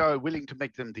 We are willing to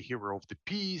make them the hero of the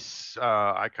piece.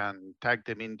 I can tag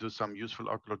them into some useful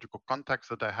archaeological contacts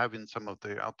that I have in some of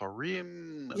the Outer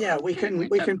Rim. Yeah, we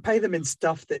can pay them in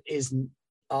stuff that isn't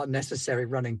our necessary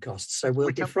running costs. So we'll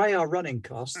We can- defray our running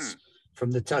costs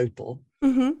from the total.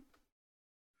 Mm-hmm.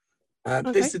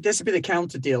 This would be the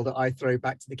counter deal that I throw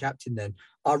back to the captain then.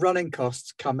 Our running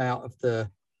costs come out of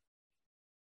the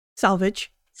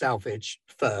Salvage. salvage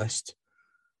first.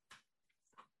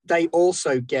 They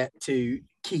also get to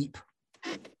keep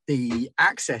the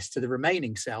access to the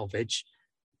remaining salvage,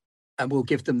 and we'll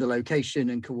give them the location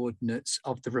and coordinates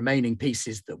of the remaining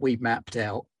pieces that we mapped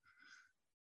out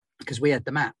because we had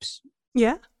the maps,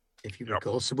 Yeah. if you Yep.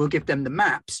 recall. So we'll give them the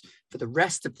maps for the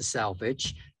rest of the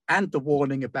salvage and the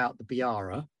warning about the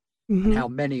Biara and Mm-hmm. how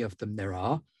many of them there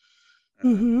are.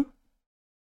 Mm-hmm.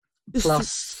 There's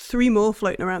Plus- 3 more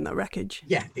floating around that wreckage.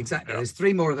 Yeah, exactly. Yeah. There's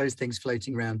 3 more of those things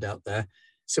floating around out there.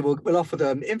 So we'll offer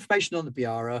them information on the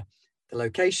Biara, the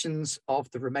locations of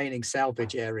the remaining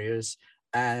salvage areas,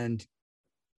 and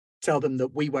tell them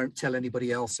that we won't tell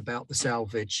anybody else about the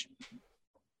salvage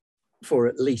for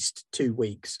at least 2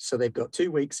 weeks. So they've got 2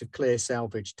 weeks of clear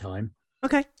salvage time.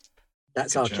 Okay.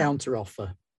 That's Good our job. counter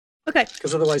offer, Okay.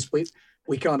 because otherwise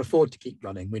we can't afford to keep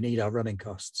running. We need our running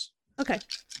costs. Okay.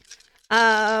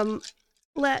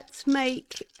 Let's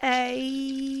make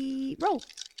a roll.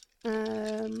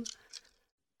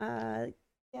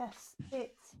 Yes,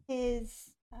 it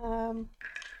is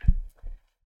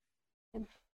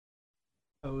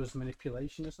Pose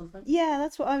manipulation or something? Yeah,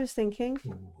 that's what I was thinking.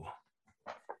 Ooh.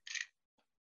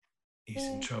 He's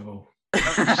in trouble.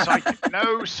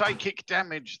 No psychic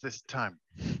damage this time.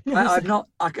 I'm not.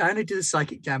 I only do the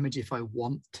psychic damage if I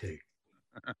want to.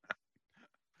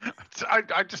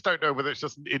 I just don't know whether it's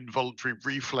just an involuntary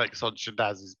reflex on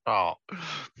Shanaz's part.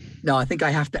 No, I think I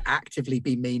have to actively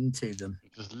be mean to them.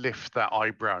 Just lift that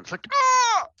eyebrow. It's like,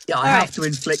 ah! Yeah, I have to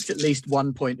inflict at least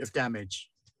 1 point of damage.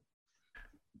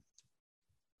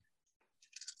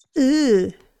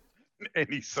 Ugh.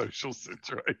 Any social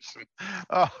situation.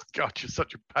 Oh God, you're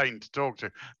such a pain to talk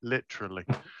to. Literally.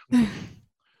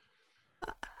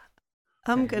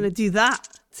 I'm going to do that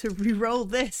to re-roll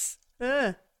this.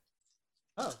 Ugh.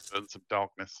 Oh. Burn some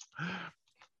darkness.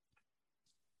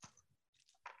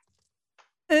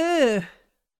 Ugh.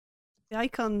 The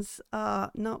icons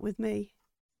are not with me.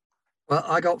 Well,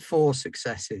 I got 4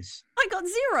 successes. I got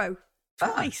 0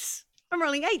 twice. I'm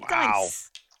rolling 8 dice.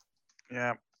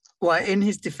 Yeah. Well, in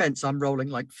his defense, I'm rolling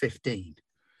like 15.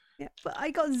 Yeah, but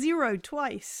I got 0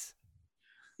 twice.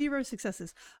 0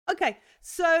 successes. Okay,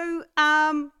 so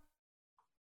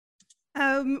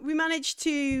we managed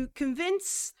to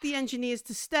convince the engineers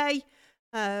to stay.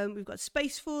 We've got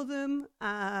space for them.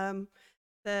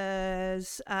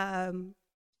 There's a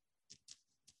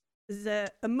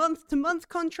month-to-month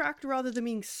contract rather than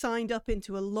being signed up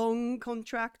into a long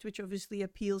contract, which obviously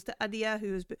appeals to Adia,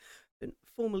 who has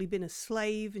formerly been a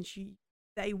slave, and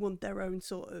they want their own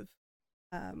sort of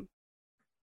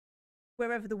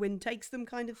wherever the wind takes them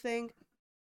kind of thing.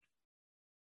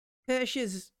 Kirsch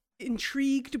is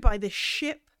intrigued by this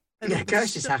ship. Yeah,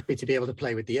 Kirsch is happy to be able to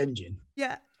play with the engine.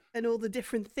 Yeah, and all the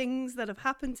different things that have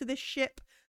happened to this ship,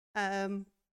 and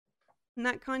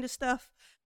that kind of stuff.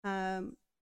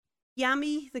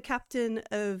 Yami, the captain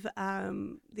of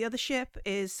the other ship,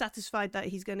 is satisfied that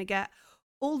he's going to get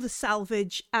all the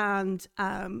salvage and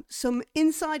some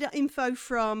insider info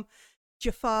from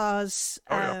Jafar's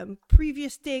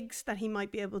previous digs that he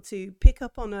might be able to pick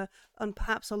up on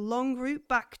perhaps a long route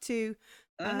back to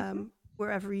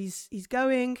wherever he's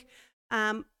going.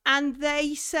 And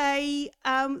they say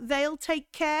they'll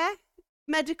take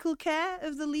medical care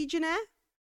of the Legionnaire.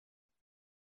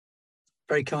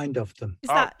 Very kind of them. Is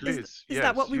that please. Is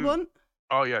that what we want?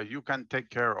 Oh yeah, you can take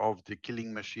care of the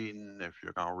killing machine. If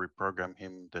you're gonna reprogram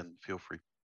him, then feel free.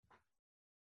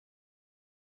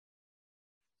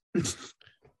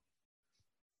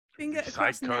 Finger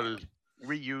across Recycle, neck.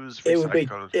 reuse, It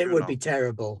recycle. would be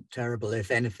terrible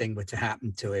if anything were to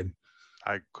happen to him.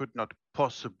 I could not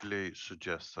possibly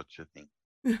suggest such a thing.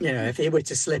 You know, if he were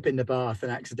to slip in the bath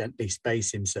and accidentally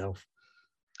space himself.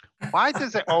 Why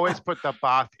does it always put the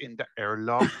bath in the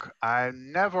airlock? I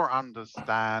never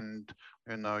understand.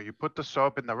 You know, you put the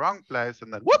soap in the wrong place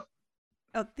and then whoop!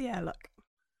 Oh, the airlock.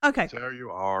 Okay. There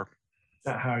you are. Is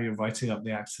that how you're writing up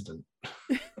the accident?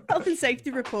 Health and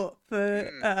safety report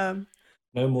for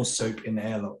No more soap in It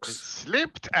airlocks.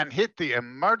 slipped and hit the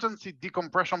emergency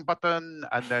decompression button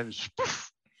and then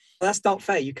spoof. Well, that's not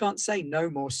fair. You can't say no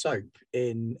more soap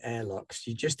in airlocks.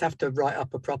 You just have to write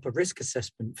up a proper risk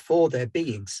assessment for there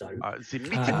being soap. The And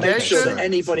make mitigation. sure that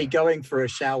anybody going for a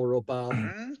shower or bath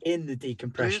Mhm. in the Please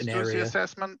decompression do the area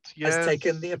assessment. has Yes.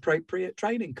 taken the appropriate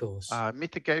training course.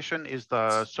 Mitigation is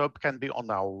the soap can be on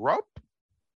a rope.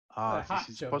 A This hatch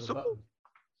is over the possible.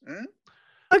 button.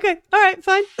 Okay, all right,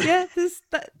 fine. Yeah,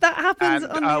 that happens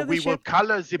And on the other we will ship.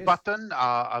 color the Yes. button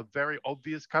a very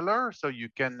obvious color, so you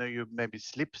can you maybe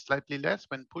slip slightly less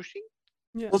when pushing.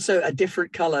 Yeah. Also, a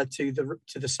different color to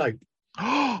the soap.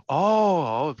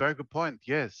 Oh, very good point.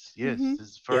 Yes, yes. Mhm. This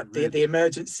is Yeah, very the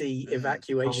emergency Well,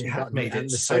 evacuation we have button made and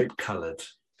it the soap soap coloured.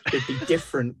 should be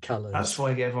different colors. That's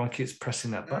why everyone keeps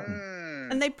pressing that button. Mm.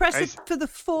 And they press Nice. it for the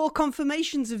 4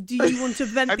 confirmations of do you want to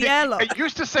vent And the airlock? it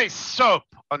used to say soap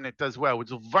on it as well,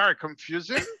 which was very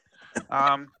confusing.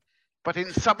 But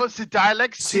in some of the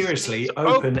dialects, this Seriously, means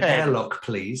open airlock,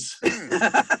 please.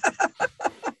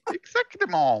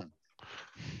 Exactement.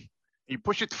 You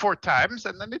push it 4 times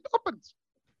and then it opens.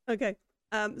 Okay.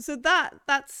 So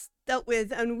that's dealt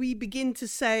with, and we begin to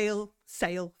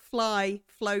fly,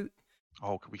 float,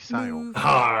 Oh, can we sail? move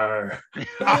Arr.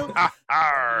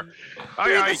 Arr. through Aye,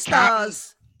 the aye,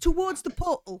 stars towards the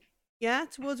portal. Yeah,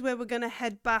 towards where we're going to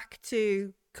head back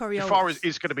to Coriolis. Jafar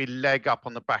is going to be leg up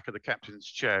on the back of the captain's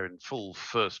chair in full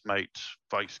first mate,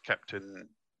 vice captain.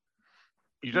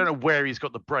 You don't know where he's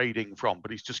got the braiding from, but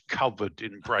he's just covered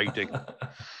in braiding.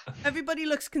 Everybody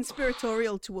looks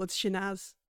conspiratorial towards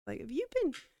Shanaz. Like, have you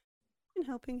been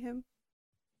helping him?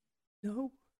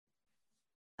 No.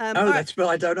 Oh, all right. that's what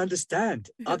I don't understand.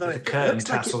 Although The it curtain looks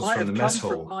like it tassels might from have the come mess from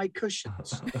hall. my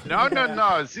cushions. No,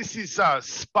 no. This is a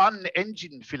spun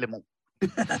engine filament.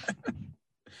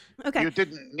 Okay. You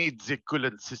didn't need the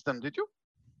coolant system, did you?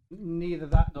 Neither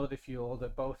that nor the fuel. They're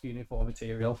both uniform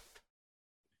material.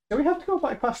 Do we have to go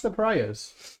back past the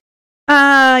priors?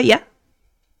 Yeah.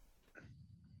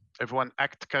 Everyone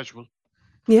act casual.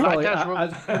 Yeah. Like Well, casual. I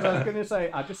was going to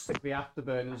say, I just stick the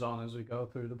afterburners on as we go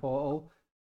through the portal.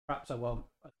 Perhaps I won't.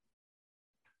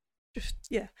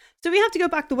 Yeah. So we have to go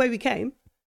back the way we came.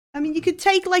 I mean, you could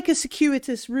take like a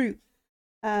circuitous route,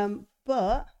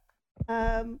 but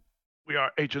We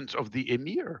are agents of the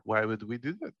Emir. Why would we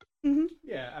do that? mhm.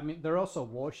 Yeah, I mean, they're also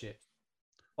warships.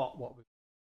 Spot what we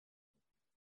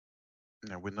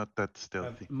No, we're not that have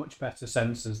stealthy. much better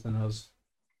sensors than us.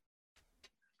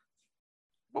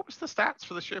 What was the stats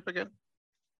for the ship again?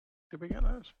 Did we get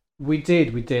those? We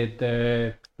did.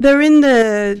 The They're in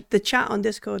the chat on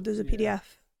Discord. There's a Yeah.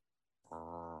 PDF.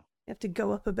 You have to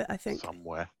go up a bit, I think.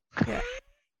 Somewhere. Yeah. I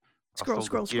Scroll,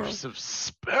 stole the scroll, gifts of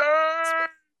space.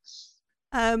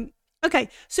 Okay,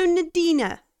 so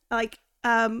Nadina,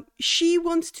 she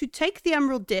wants to take the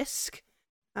Emerald Disc,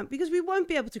 because we won't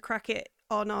be able to crack it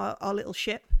on our little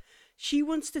ship. She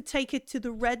wants to take it to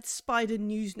the Red Spider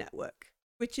News Network,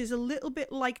 which is a little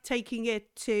bit like taking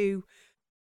it to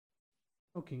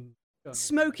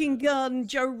Smoking Gun,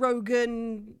 Joe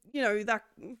Rogan, that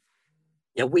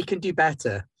Yeah, we can do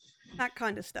better.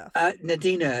 kind of stuff.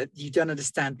 Nadina, you don't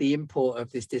understand the import of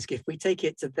this disc. If we take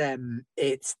it to them,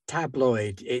 it's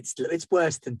tabloid. It's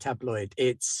worse than tabloid.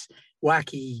 It's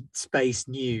wacky space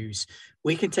news.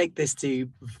 We can take this to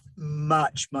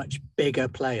much, much bigger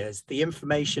players. The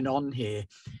information on here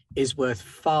is worth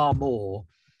far more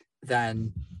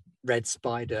than Red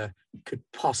Spider could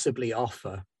possibly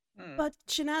offer. But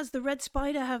Shanaz, the Red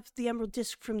Spider have the Emerald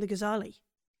Disc from the Ghazali.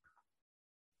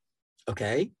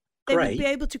 Okay, They great. would be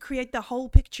able to create the whole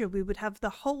picture. We would have the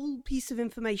whole piece of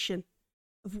information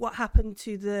of what happened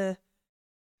to the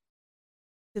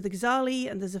Ghazali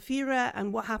and the Zafira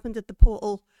and what happened at the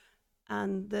portal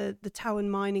and the Tawan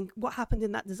mining, what happened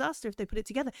in that disaster if they put it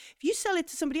together. If you sell it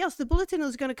to somebody else, the bulletin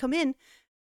is going to come in,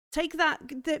 take that,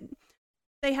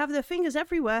 they have their fingers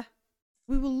everywhere.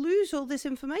 We will lose all this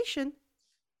information.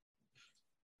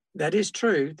 That is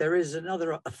true. There is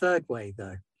a third way,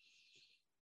 though.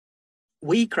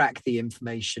 We crack the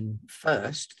information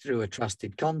first through a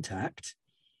trusted contact,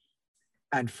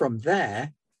 and from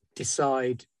there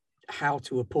decide how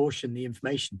to apportion the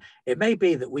information. It may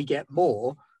be that we get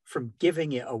more from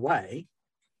giving it away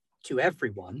to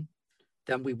everyone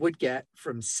than we would get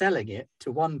from selling it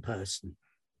to one person.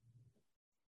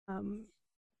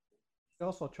 We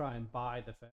also try and buy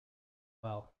the thing.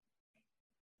 Well,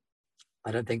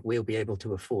 I don't think we'll be able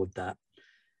to afford that.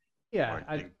 yeah,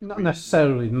 I think not we-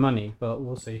 necessarily money, but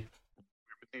we'll see.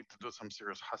 We would need to do some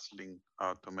serious hustling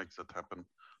to make that happen.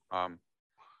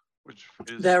 Which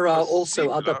is There are a also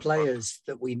similar, other but- players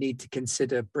that we need to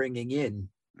consider bringing in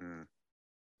Mm.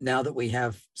 now that we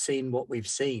have seen what we've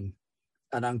seen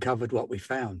and uncovered what we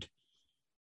found.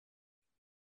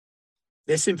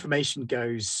 This information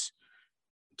goes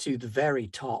to the very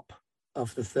top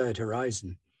of the third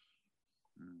horizon.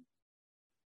 Mm.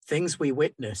 Things we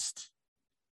witnessed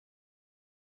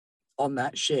on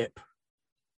that ship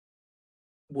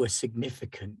were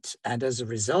significant, and as a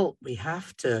result, we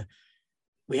have to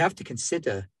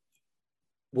consider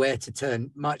where to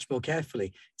turn much more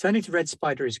carefully. Turning to Red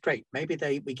Spider is great. Maybe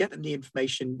we get them the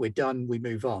information, we're done, we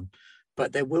move on.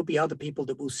 But there will be other people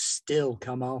that will still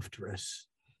come after us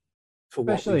for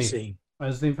what we've Especially seen.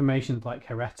 as the information's like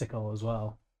heretical as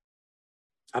well.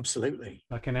 Absolutely.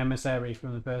 Like an emissary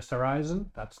from the First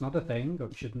Horizon, that's not a thing, or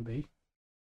it shouldn't be.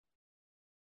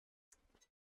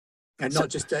 And So- not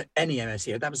just any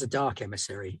emissary. That was a dark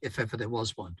emissary, if ever there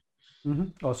was one.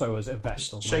 Mm-hmm. Also, it was a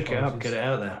Vestal. Shake it up, get it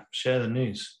out there, share the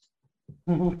news.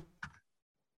 I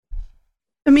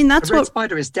mean, that's The Red what.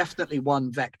 Spider is definitely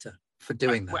one vector for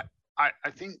doing that. Well,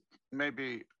 I think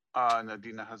maybe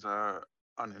Nadina has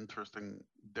an interesting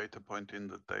data point in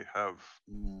that they have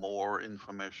more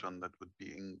information that would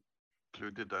be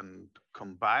included and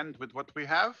combined with what we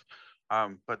have.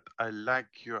 But I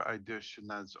like your idea,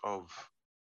 Shanaz, of,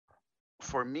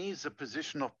 for me, the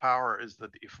position of power is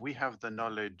that if we have the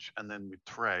knowledge and then we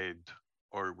trade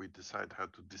or we decide how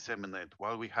to disseminate,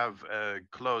 while we have a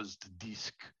closed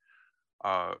disk,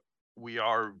 we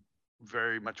are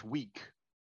very much weak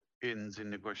in the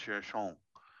negotiation.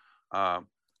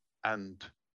 And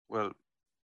well,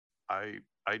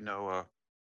 I know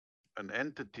an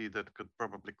entity that could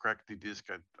probably crack the disk.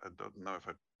 I don't know if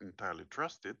I entirely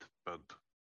trust it, but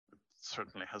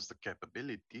certainly has the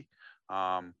capability.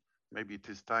 Maybe it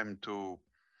is time to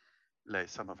lay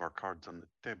some of our cards on the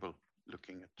table,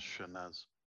 looking at Shanaz.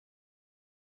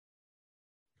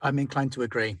 I'm inclined to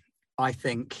agree. I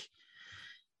think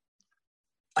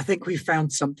we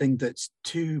found something that's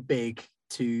too big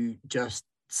to just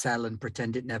sell and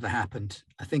pretend it never happened.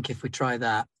 I think if we try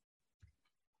that,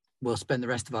 we'll spend the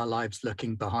rest of our lives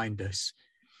looking behind us.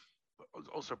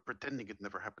 Also, pretending it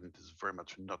never happened is very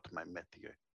much not my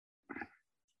métier.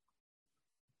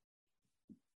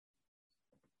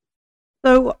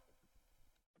 So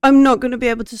I'm not going to be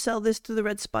able to sell this to the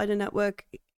Red Spider Network,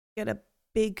 get a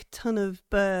big ton of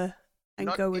burr, and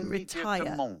Not go and retire.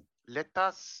 immédiatement. Let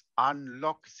us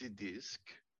unlock the disk,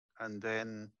 and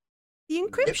then The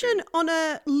encryption on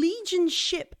a Legion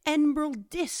ship Emerald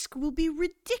disk will be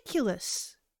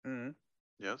ridiculous.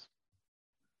 Yes.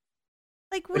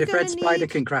 Like, But we're if Red going to Spider need...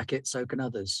 can crack it, so can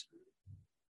others.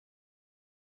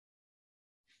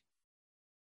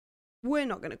 We're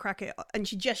not going to crack it. And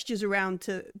she gestures around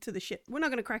to the ship. We're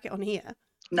not going to crack it on here.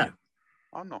 No.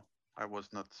 Oh no, I was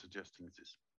not suggesting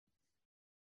this.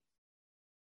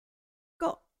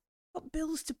 Got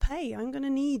bills to pay. I'm going to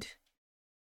need...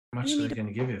 How much are they going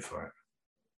to give you for it?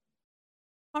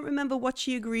 I can't remember what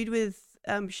she agreed with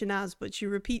Shanaz, but she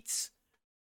repeats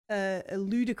a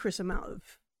ludicrous amount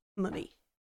of money.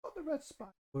 But the Red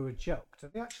Spider were a joke. Do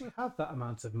they actually have that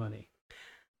amount of money?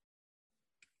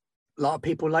 A lot of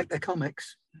people like their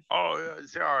comics. Oh,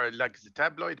 they are like the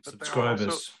tabloid, but they are also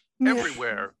Subscribers.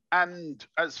 everywhere. And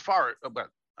as far,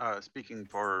 speaking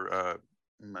for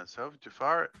myself,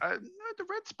 Jafar, the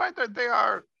Red Spider,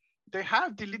 they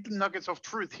have the little nuggets of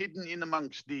truth hidden in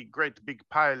amongst the great big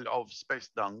pile of space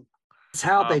dung. It's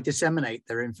how they disseminate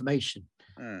their information.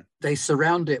 They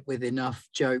surround it with enough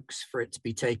jokes for it to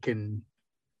be taken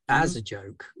as a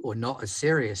joke or not as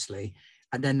seriously.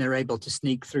 And then they're able to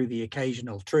sneak through the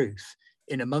occasional truth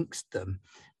in amongst them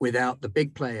without the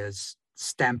big players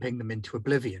stamping them into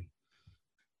oblivion.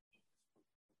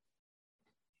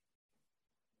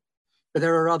 But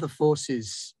there are other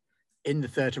forces in the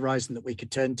Third Horizon that we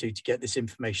could turn to get this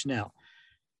information out.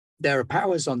 There are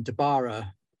powers on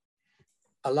Dabara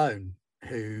alone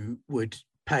who would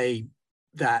pay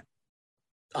that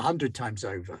 100 times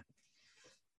over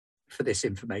for this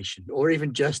information, or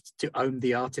even just to own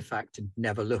the artifact and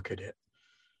never look at it.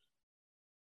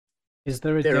 Is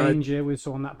there a danger with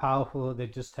someone that powerful that they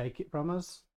just take it from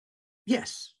us?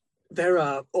 Yes. There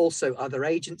are also other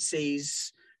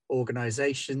agencies,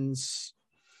 organizations,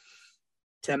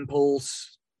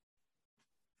 temples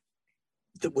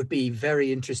that would be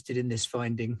very interested in this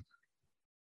finding.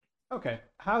 Okay,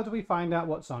 how do we find out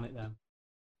what's on it then?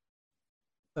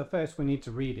 So first we need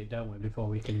to read it, don't we, before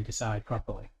we can decide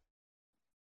properly?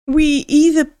 We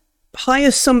either hire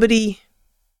somebody,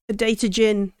 a data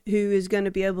djinn, who is going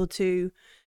to be able to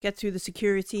get through the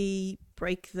security,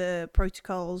 break the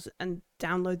protocols, and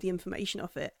download the information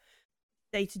off it.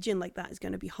 Data djinn like that is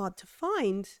going to be hard to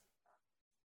find,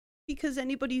 because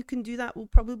anybody who can do that will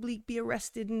probably be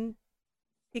arrested and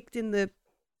kicked in the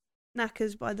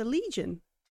knackers by the Legion.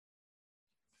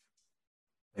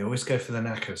 They always go for the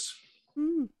knackers.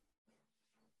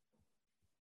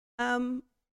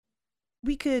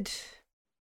 We could,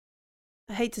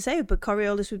 I hate to say it, but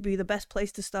Coriolis would be the best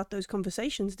place to start those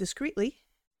conversations discreetly.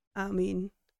 I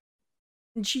mean,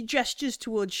 and she gestures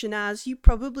towards Shanaz. You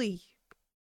probably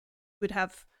would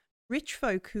have rich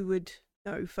folk who would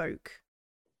know folk.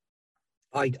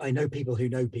 I know people who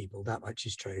know people, that much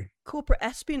is true. Corporate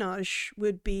espionage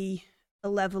would be a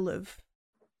level of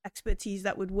expertise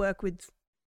that would work with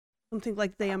something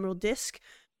like the Emerald Disk.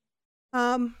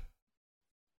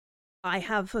 I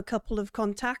have a couple of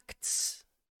contacts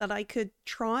that I could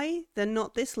try. They're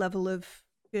not this level of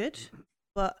good,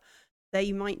 but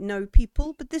they might know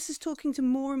people. But this is talking to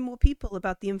more and more people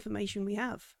about the information we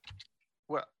have.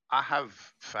 Well, I have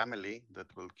family that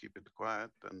will keep it quiet,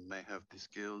 and may have the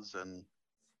skills, and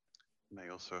may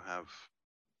also have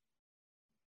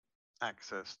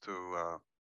access to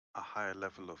a higher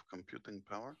level of computing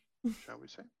power, shall we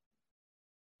say?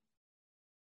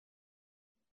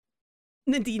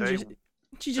 Nadine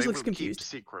she just looks will confused. Keep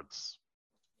secrets,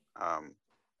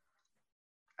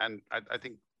 and I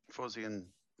think Fozzie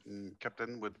and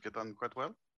Captain would get on quite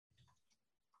well.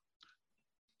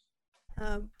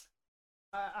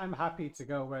 I'm happy to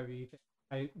go wherever you think.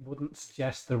 I wouldn't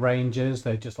suggest the Rangers.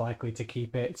 They're just likely to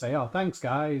keep it. Say, "Oh, thanks,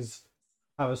 guys.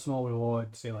 Have a small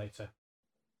reward. See you later."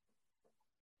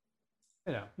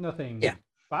 You know, nothing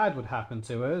bad would happen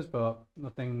to us, but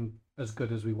nothing as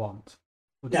good as we want.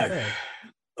 Would you say?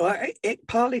 Well, it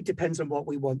partly depends on what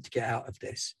we want to get out of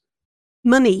this.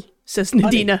 Money, says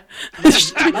Money. Nadina.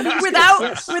 Money.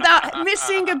 without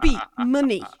missing a beat.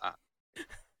 Money.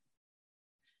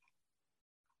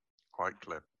 Quite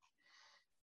clear.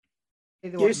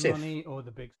 Either want Yusuf. money or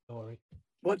the big story.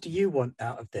 What do you want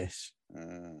out of this?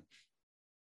 Mm.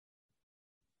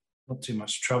 Not too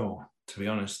much trouble, to be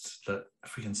honest. That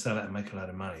if we can sell it and make a lot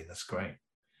of money, that's great.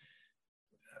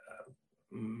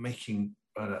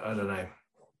 I don't know,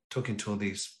 talking to all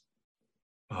these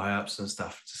high ups and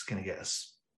stuff, just going to get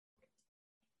us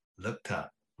looked at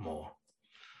more.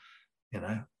 You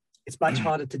know, It's much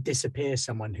harder to disappear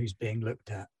someone who's being looked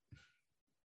at.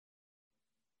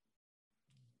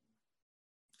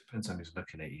 depends on who's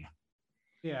looking at you.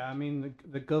 Yeah, I mean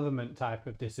the government type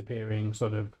of disappearing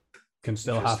sort of can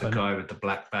still If it's happen. the guy with the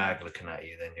black bag looking at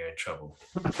you, then you're in trouble.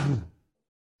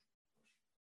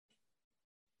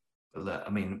 But look, I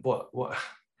mean, what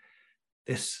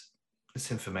this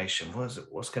information,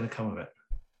 what's going to come of it?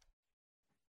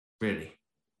 Really?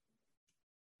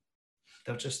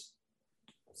 They'll just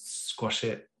squash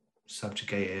it,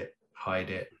 subjugate it, hide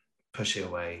it, push it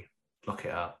away, lock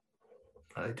it up,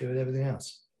 like they do with everything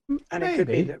else. And it could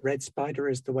be Maybe. that Red Spider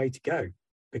is the way to go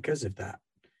because of that.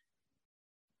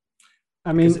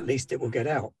 I Because mean, at least it will get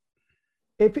out.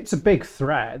 if it's a big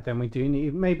threat, then we do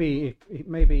need maybe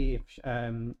if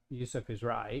Yusuf is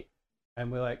right,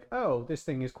 and we're like, oh, this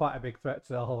thing is quite a big threat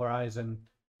to the whole horizon,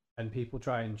 and people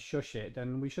try and shush it,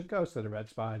 then we should go to the Red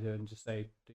Spider and just say,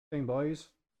 "Do your thing, boys."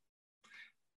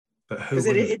 But who Because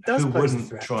wouldn't, it does who pose a wouldn't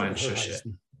threat try to and the shush it?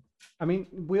 horizon. I mean,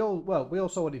 we all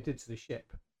saw what it did to the ship.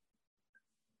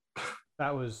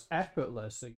 That was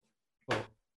effortless, but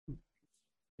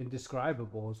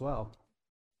indescribable as well.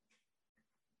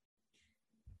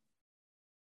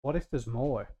 What if there's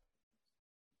more?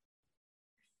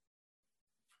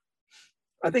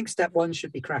 I think step one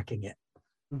should be cracking it.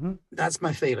 Mm-hmm. That's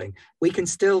my feeling. We can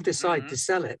still decide Mhm. to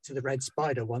sell it to the Red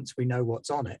Spider once we know what's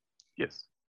on it. Yes.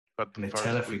 But Can they first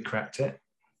tell if we cracked it?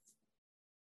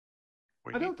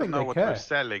 we I don't need to think know they what care. we're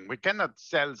selling. We cannot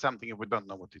sell something if we don't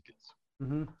know what it is.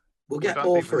 Mm-hmm. We'll We get don't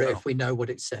more even for it know. if we know what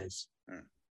it says.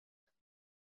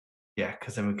 Yeah,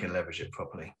 because then we can leverage it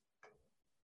properly.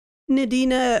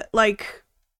 Nadina, like,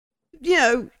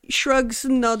 shrugs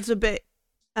and nods a bit.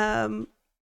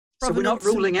 So we're not Provenance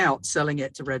and- ruling out selling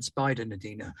it to Red Spider,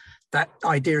 Nadina. That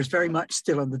idea is very much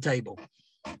still on the table.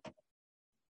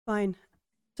 Fine.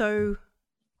 So,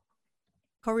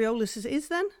 Coriolis is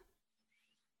then?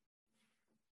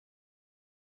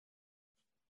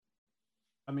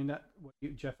 I mean,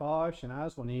 Jafar,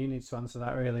 Shanaz, one of you needs to answer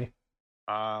that, really.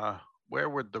 Where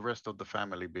would the rest of the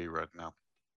family be right now?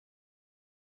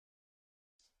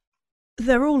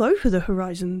 They're all over the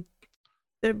horizon.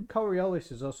 They're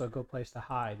Coriolis is also a good place to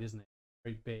hide, isn't it?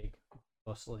 Very big,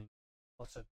 bustling,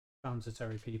 lots of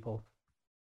transitory people.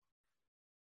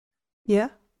 yeah.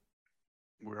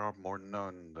 We are more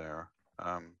known there,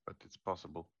 but it's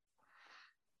possible.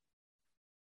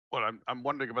 Well, I'm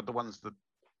wondering about the ones that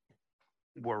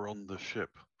were on the ship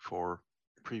for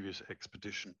previous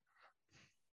expedition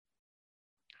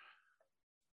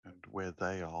and where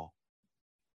they are.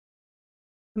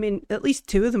 I mean, at least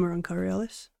 2 of them are on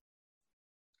Coriolis.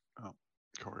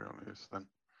 Coriolis, then.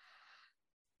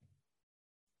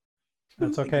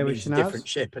 That's I think okay it with means a Shanaz? different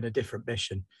ship and a different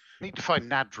mission. Need to find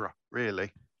Nadra,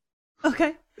 really.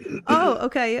 Okay. Oh,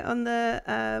 okay. On the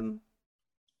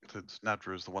Since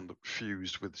Nadra is the one that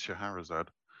fused with Shahrazad.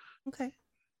 okay.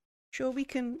 Sure, we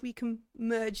can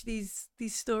merge these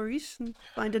stories and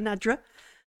find a Nadra.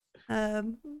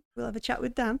 We'll have a chat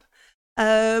with Dan.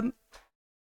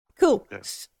 Cool.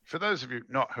 Yes. For those of you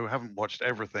who haven't watched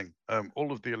everything,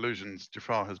 all of the allusions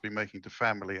Jafar has been making to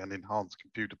family and enhanced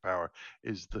computer power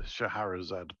is the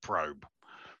Shahrazad probe.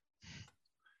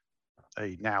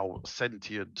 A now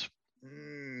sentient,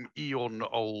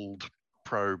 eon-old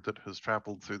probe that has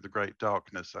traveled through the great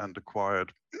darkness and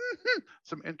acquired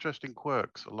some interesting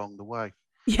quirks along the way.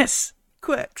 Yes,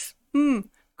 quirks.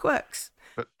 Quirks.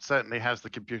 But certainly has the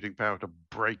computing power to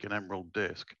break an emerald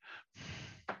disk.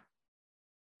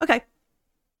 Okay.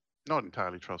 Not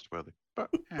entirely trustworthy, but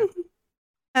yeah.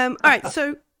 All right.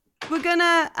 So we're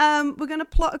gonna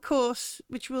plot a course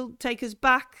which will take us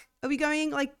back. Are we going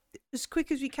like as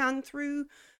quick as we can through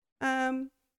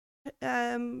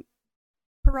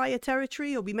pariah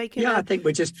territory, or be making? Yeah, I think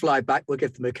we'll just fly back. We'll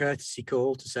give them a courtesy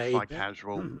call to say, Like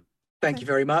casual. thank you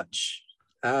very much.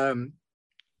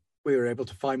 We were able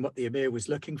to find what the Emir was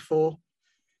looking for.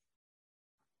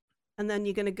 And then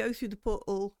you're going to go through the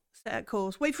portal, set a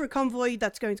course, wait for a convoy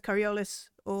that's going to Coriolis,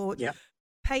 or Yeah.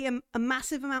 pay a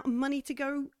massive amount of money to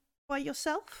go by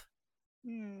yourself.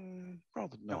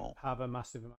 Rather not. Have a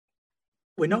massive amount.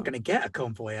 we're not going to get a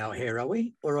convoy out here, are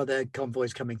we? Or are there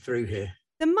convoys coming through here?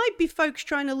 There might be folks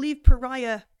trying to leave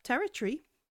pariah territory.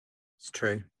 It's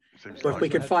true. Seems Well, if we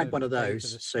like could Had find to one of pay for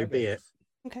those, the so be it.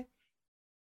 Steggers. Okay.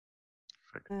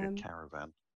 a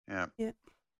caravan. Yeah.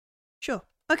 Sure.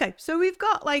 Okay, so we've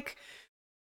got like,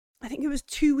 I think it was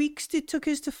 2 weeks it took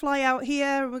us to fly out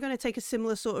here. We're going to take a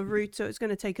similar sort of route, so it's going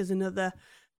to take us another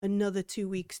 2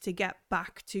 weeks to get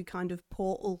back to kind of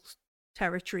portal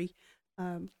territory.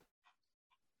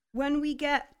 When we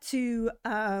get to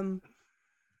the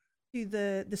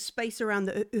space around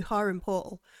the Uharan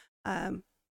portal,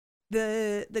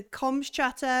 the comms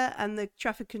chatter and the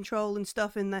traffic control and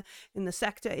stuff in the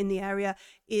sector, in the area,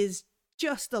 is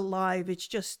just alive. It's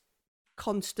just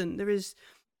constant. There is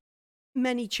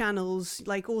many channels,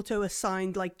 like auto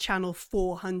assigned, like channel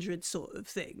 400 sort of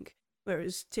thing,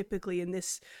 whereas typically in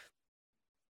this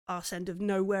arse end of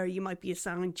nowhere you might be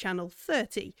assigned channel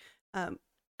 30.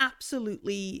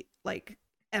 Absolutely, like,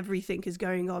 everything is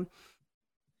going on.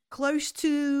 Close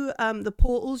to the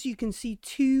portals, you can see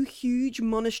two huge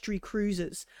monastery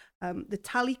cruisers, the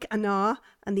Talik Anar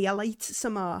and the Alait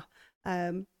Samar,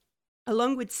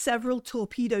 along with several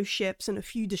torpedo ships and a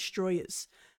few destroyers.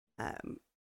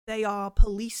 They are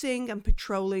policing and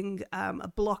patrolling a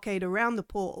blockade around the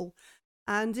portal,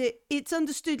 and it's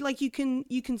understood, like, you can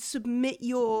submit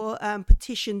your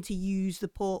petition to use the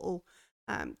portal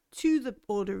to the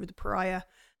Order of the Pariah.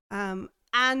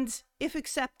 And if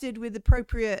accepted with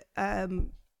appropriate,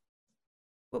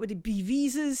 what would it be,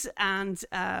 visas and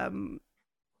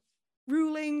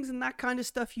rulings and that kind of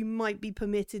stuff, you might be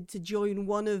permitted to join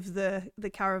one of the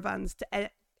caravans to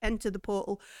enter the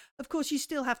portal. Of course, you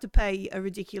still have to pay a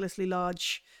ridiculously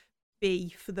large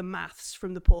fee for the maths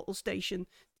from the portal station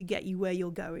to get you where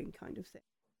you're going, kind of thing.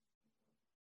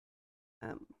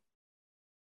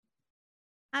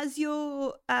 As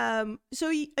you're, so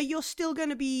you're still going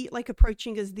to be, like,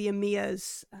 approaching as the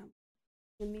Emirs.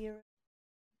 Emir.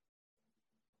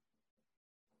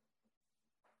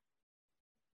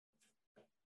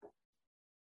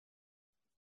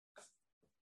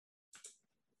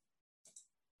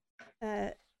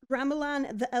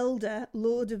 Ramalan the Elder,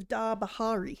 Lord of Dar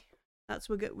Bahari. That's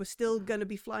we're still going to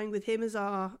be flying with him as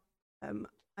our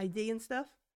ID and stuff.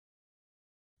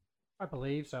 I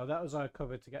believe so. That was our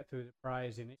cover to get through the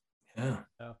prize in it. Yeah.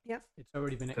 So Yeah. it's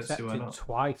already been Let's see why accepted not.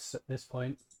 twice at this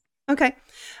point. Okay.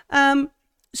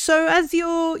 So as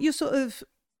you're sort of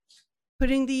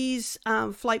putting these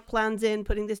flight plans in,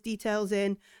 putting these details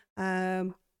in,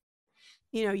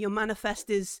 your manifest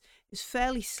is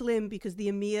fairly slim because the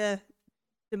Emir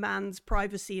demands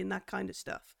privacy and that kind of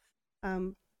stuff.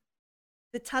 The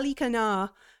Talik Anar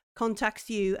contacts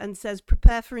you and says,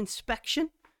 prepare for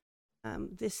inspection.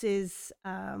 This is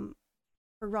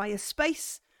Pariah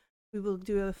space. We will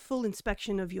do a full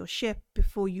inspection of your ship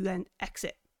before you then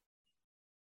exit.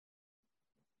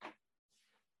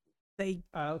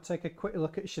 I'll take a quick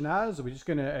look at Shanaz. Are we just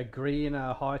going to agree in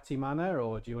a hearty manner,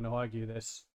 or do you want to argue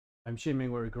this? I'm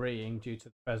assuming we're agreeing due to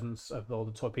the presence of all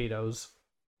the torpedoes.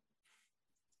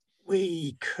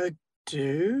 We could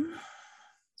do.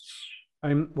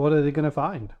 What are they going to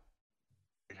find?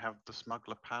 We have the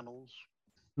smuggler panels.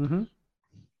 Mm-hmm.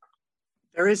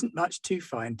 There isn't much to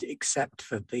find except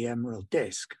for the emerald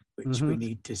disc, which we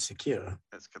need to secure.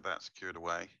 Let's get that secured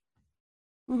away.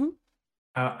 Mm-hmm.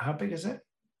 How big is it?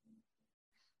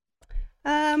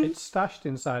 It's stashed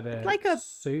inside a like a-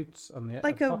 suit on the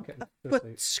like pocket a of the foot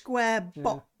suit. square Yeah.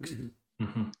 box.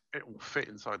 Mm-hmm. It will fit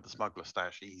inside the smuggler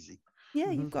stash easy.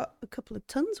 Yeah, you've got a couple of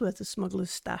tons worth of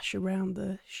smuggler's stash around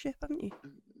the ship, haven't you?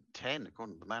 10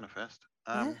 according to the manifest.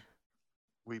 Yeah.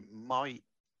 We might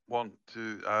want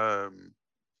to,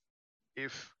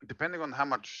 if depending on how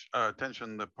much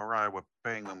attention the Pariah were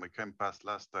paying when we came past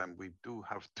last time, we do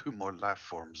have 2 more life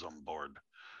forms on board.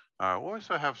 We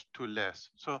also have 2 less,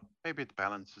 so maybe it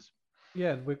balances.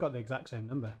 Yeah, we've got the exact same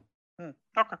number.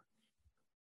 Okay.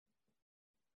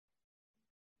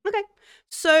 Okay,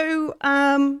 so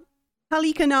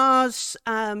Talik Anar's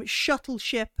shuttle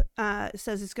ship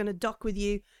says it's going to dock with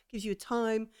you, gives you a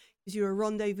time, gives you a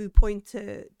rendezvous point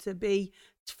to be.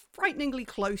 It's frighteningly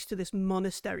close to this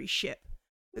monastery ship.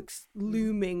 Looks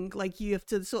looming, like you have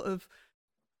to sort of.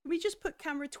 Can we just put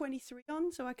camera 23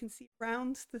 on so I can see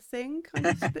around the thing, kind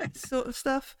of sort of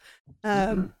stuff?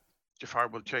 Jafar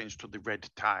will change to the red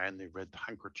tie and the red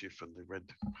handkerchief and the red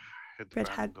headband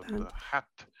and headband. the hat,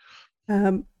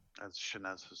 Um, as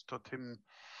Shanaz has taught him.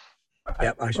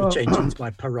 Yep, I shall change into my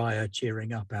pariah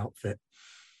cheering up outfit.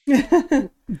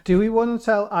 Do we want to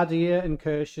tell Adia and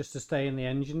Kershus to stay in the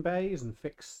engine bays and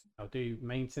do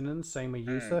maintenance? Same with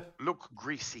Yusuf. Look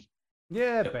greasy.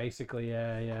 Yeah, basically,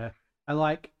 yeah. And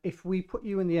like, if we put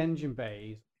you in the engine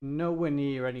bays, nowhere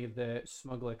near any of the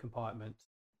smuggler compartments,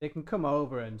 they can come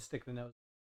over and stick their nose.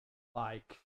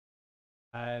 Like,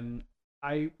 I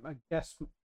guess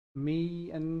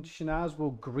me and Shanaz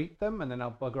will greet them, and then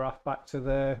I'll bugger off back to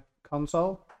the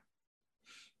console.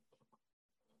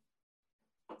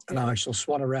 And I shall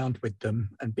swan around with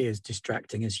them and be as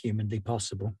distracting as humanly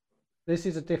possible. This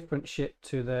is a different ship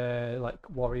to the like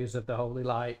Warriors of the Holy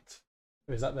Light.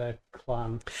 Or is that their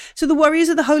clan? So the Warriors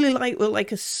of the Holy Light were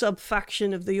like a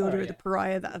sub-faction of the Order Oh, of the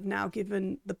Pariah that have now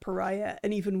given the Pariah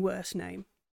an even worse name.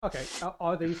 Okay,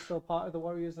 are these still part of the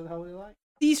Warriors of the Holy Light?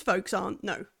 These folks aren't.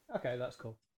 No, Okay, that's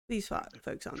cool. these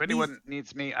folks aren't. If anyone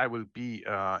needs me, I will be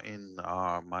in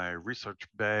my research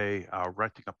bay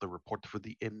writing up the report for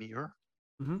the Emir.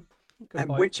 Mm-hmm. And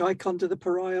which icon do the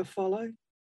pariah follow?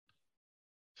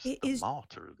 It The is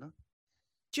martyr, isn't it?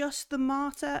 just the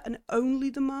Martyr and only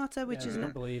the Martyr, which I is don't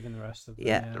not. believe in the rest of them.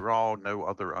 Yeah. There are no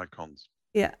other icons.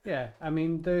 Yeah. Yeah, I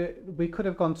mean, we could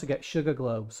have gone to get sugar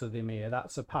globes for the Emir.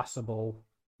 That's a passable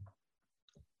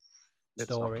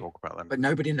Let's story. not talk about them. But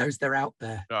nobody knows they're out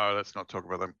there. No, let's not talk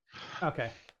about them.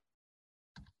 Okay.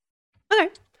 Okay.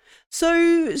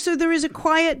 So there is a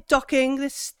quiet docking.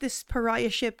 This Pariah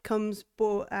ship comes,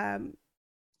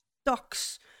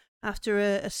 docks after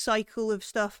a cycle of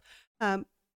stuff.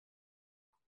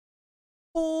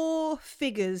 4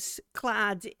 figures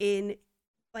clad in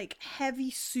like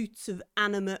heavy suits of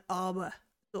animate armor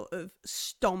sort of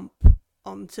stomp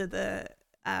onto the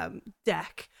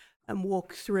deck and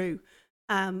walk through.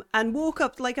 And walk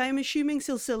up, like I'm assuming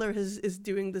Silsilla is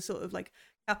doing the sort of like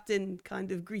captain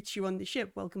kind of greets you on the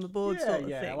ship, welcome aboard sort of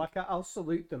thing. Like I'll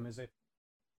salute them as if.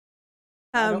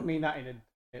 I don't Um, mean that in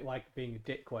a like being a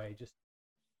dick way, just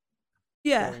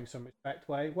yeah. showing some respect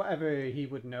way. Whatever he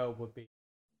would know would be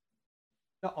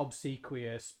not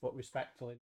obsequious, but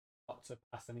respectful, not to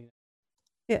pass any.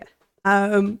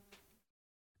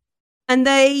 And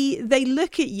they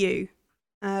look at you,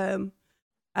 and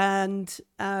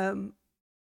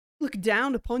look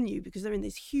down upon you because they're in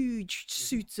these huge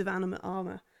suits of animate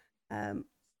armor. And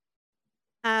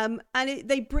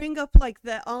they bring up like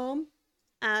their arm,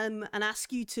 and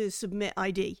ask you to submit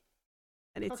ID,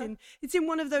 and it's in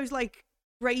one of those like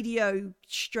radio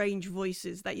strange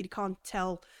voices that you can't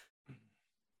tell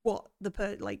what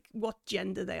what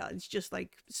gender they are. It's just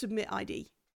like submit ID.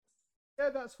 Yeah,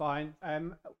 that's fine.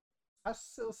 I'm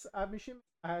assuming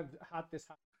I have had this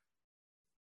happen.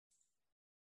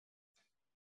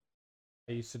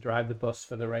 I used to drive the bus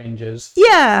for the Rangers.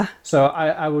 Yeah. So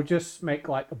I would just make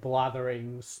like a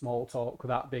blathering small talk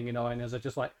without being annoying as I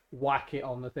just like whack it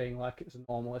on the thing like it's the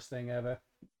normalest thing ever.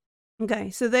 Okay,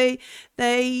 so they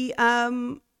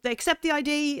accept the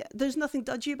ID. There's nothing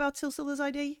dodgy about Silsilla's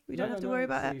ID. We don't have to worry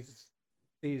about it.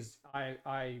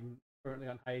 I'm currently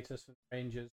on hiatus for the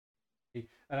Rangers,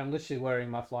 and I'm literally wearing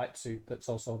my flight suit that's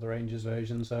also the Rangers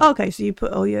version. So Okay, so you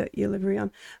put all your livery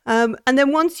on. And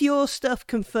then once your stuff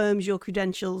confirms your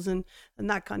credentials and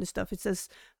that kind of stuff, it says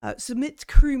submit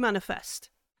crew manifest.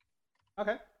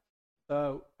 okay.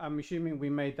 So I'm assuming we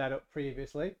made that up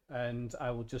previously, and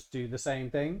I will just do the same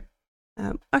thing.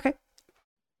 Okay.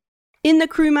 In the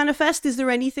crew manifest, is there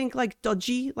anything like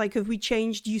dodgy? Like, have we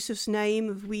changed Yusuf's name?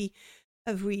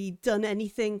 Have we done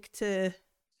anything to?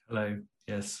 Hello.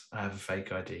 Yes, I have a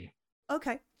fake ID.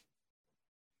 Okay.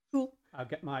 Cool. I'll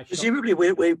get my. Presumably,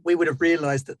 we would have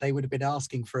realised that they would have been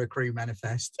asking for a crew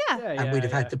manifest, Yeah. and we'd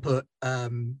have had to put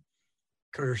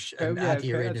Kirsch and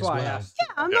Adia in as well. Yeah,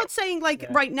 I'm not saying like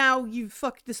right now you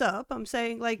fucked this up. I'm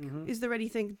saying like, is there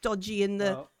anything dodgy in the?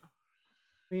 Well,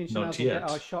 me and Not Chanel will yet.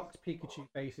 get our shocked Pikachu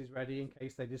faces ready in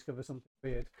case they discover something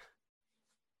weird.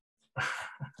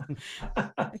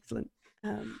 Excellent.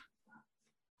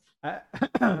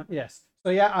 Yes. So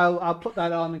yeah, I'll put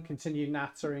that on and continue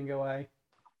nattering away.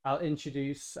 I'll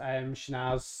introduce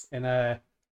Shanaz in a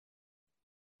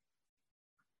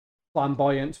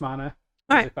flamboyant manner.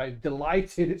 All As right. if I'm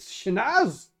delighted it's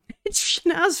Shanaz. It's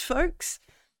Shanaz, folks.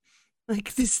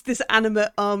 Like this animate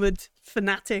armored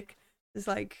fanatic is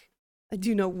like, I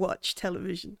do not watch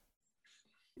television.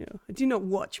 You know, I do not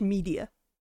watch media.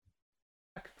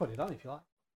 I could put it on if you like.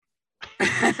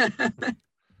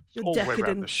 Your All the way around the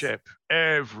decadence, ship,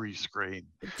 every screen.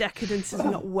 decadence is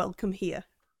not welcome here.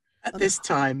 At this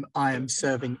time, I am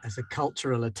serving as a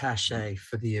cultural attaché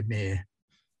for the Emir.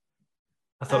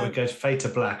 I thought we'd go fade to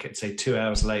black. It'd say 2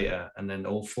 hours later, and then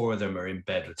all 4 of them are in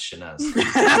bed with Shanaz.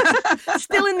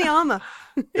 Still in the armor.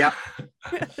 Yeah.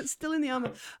 Still in the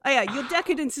armor. Oh yeah, your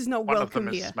decadence is not One of welcome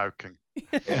them is here. smoking.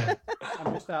 Yeah.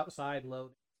 I'm just outside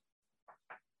loading.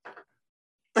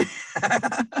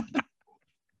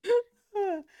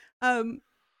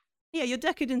 Yeah, your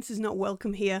decadence is not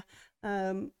welcome here.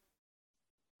 I will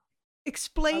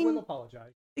Explain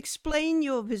apologise.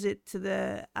 your visit to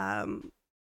the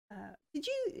did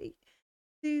you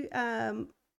do the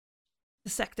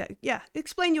sector? Yeah,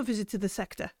 explain your visit to the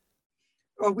sector.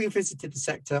 Well, we visited the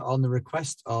sector on the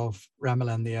request of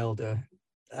Ramalan the Elder,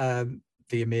 the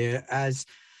Emir, as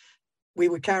we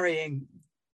were carrying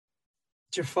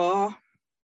Jafar,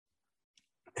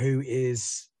 who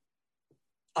is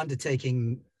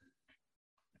undertaking,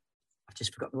 I've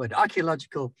just forgotten the word,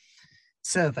 archaeological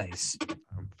surveys,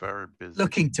 I'm very busy.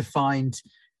 looking to find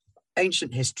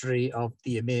ancient history of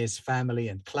the Emir's family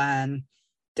and clan,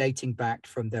 dating back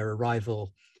from their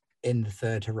arrival in the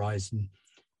Third Horizon,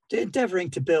 endeavoring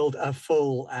to build a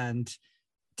full and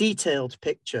detailed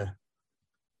picture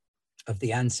of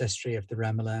the ancestry of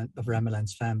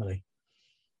Ramalan's family.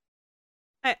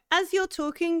 As you're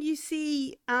talking, you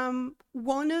see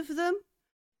one of them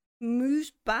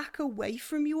moves back away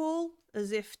from you all,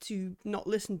 as if to not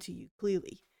listen to you,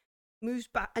 clearly. Moves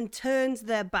back and turns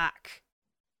their back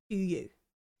to you.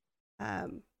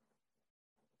 And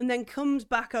then comes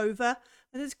back over,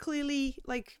 and there's clearly,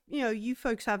 like, you know, you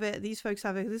folks have it, these folks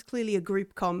have it, there's clearly a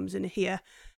group comms in here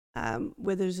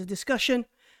where there's a discussion.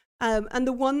 And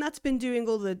the one that's been doing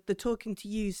all the talking to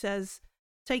you says,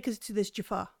 take us to this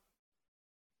Jafar.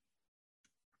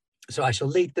 So I shall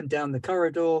lead them down the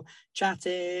corridor,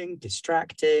 chatting,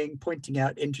 distracting, pointing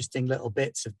out interesting little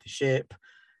bits of the ship,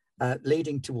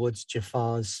 leading towards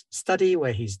Jafar's study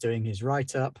where he's doing his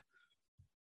write-up.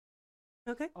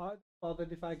 Okay. Are they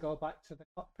bothered if I go back to the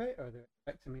cockpit, or are they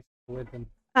expecting me to go with them?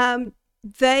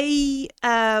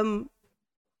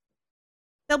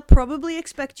 They'll probably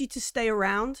expect you to stay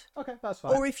around. Okay, that's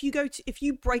fine. Or if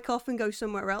you break off and go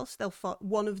somewhere else,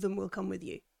 one of them will come with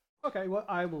you. Okay, well,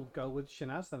 I will go with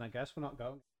Shanaz then, I guess. We're not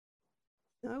going.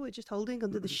 No, we're just holding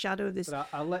under the shadow of this. But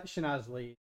I'll let Shanaz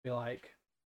lead, be like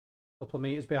a couple of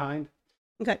meters behind.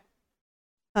 Okay.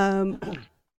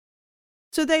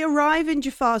 So they arrive in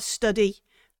Jafar's study.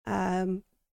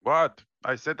 What?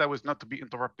 I said I was not to be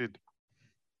interrupted.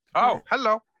 Oh,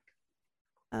 hello.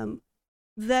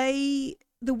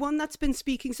 The one that's been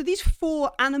speaking. So these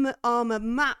 4 animate armor,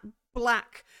 matte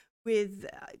black with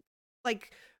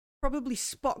like probably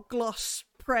spot gloss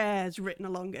prayers written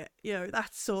along it. You know,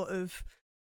 that sort of.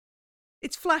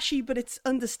 It's flashy, but it's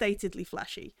understatedly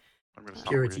flashy.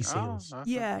 Purity seals.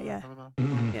 Yeah. Yeah. That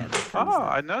kind of Oh,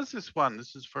 stuff. I know this one.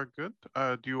 This is very good.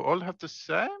 Do you all have the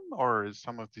same, or is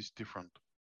some of these different?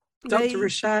 Dr. They-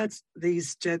 Rashad,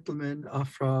 these gentlemen are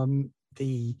from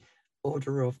the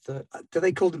Order of the... Do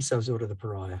they call themselves Order of the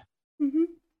Pariah? Mhm.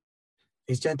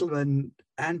 These gentlemen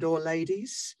and or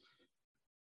ladies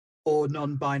or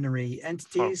non-binary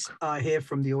entities Folk. are here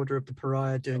from the Order of the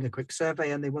Pariah doing a quick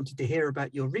survey, and they wanted to hear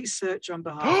about your research on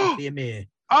behalf of the Emir.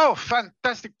 Oh,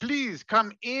 fantastic. Please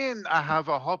come in. I have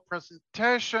a whole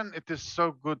presentation. It is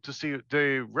so good to see you.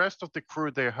 The rest of the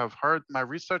crew, they have heard my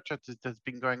research as it has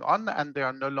been going on, and they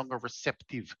are no longer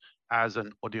receptive as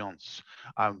an audience.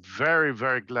 I'm very,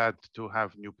 very glad to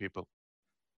have new people.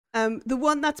 The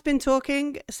one that's been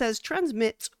talking says,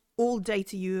 transmit all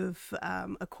data you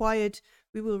have acquired.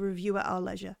 We will review at our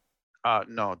leisure.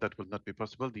 No, that would not be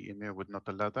possible. The email would not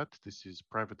allow that. This is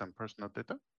private and personal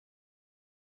data.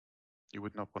 You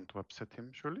would not want to upset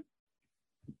him, surely?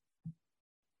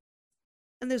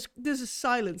 And there's a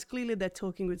silence. Clearly they're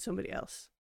talking with somebody else.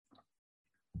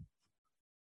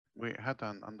 We had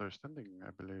an understanding,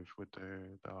 I believe, with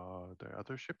the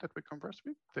other ship that we conversed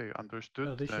with. They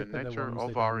understood this the ship are the nature ones they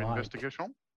of don't our like.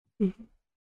 investigation.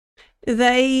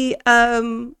 They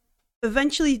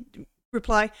eventually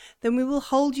reply, then we will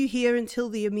hold you here until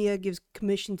the Emir gives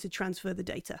permission to transfer the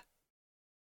data.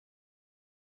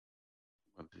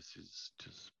 Well, this is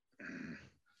just...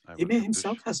 I The would Emir have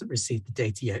himself to hasn't received the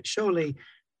data yet. Surely,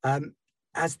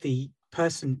 as the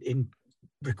person in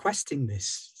requesting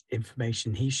this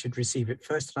information, he should receive it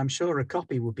first. And I'm sure a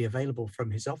copy will be available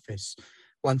from his office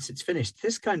once it's finished.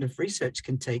 This kind of research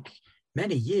can take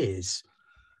many years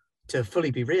to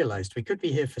fully be realized. We could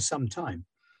be here for some time.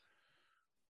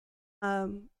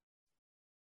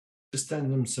 Just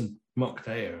send them some mock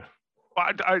data.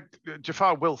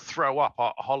 Jafar will throw up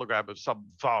a hologram of some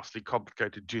vastly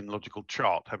complicated genealogical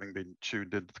chart, having been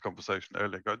tuned into the conversation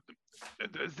earlier.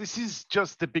 This is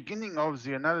just the beginning of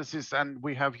the analysis, and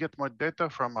we have yet more data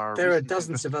from our. There are recent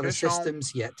dozens of other investigation.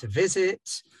 systems yet to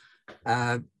visit,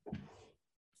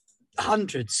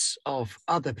 hundreds of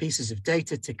other pieces of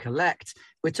data to collect.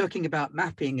 We're talking about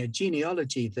mapping a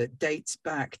genealogy that dates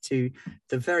back to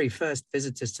the very first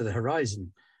visitors to the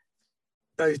horizon,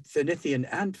 both the Nithian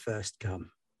and First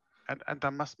Come. And I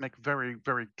must make very,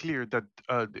 very clear that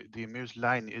the Emir's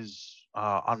line is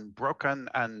unbroken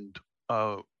and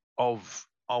of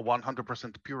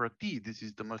 100% purity. This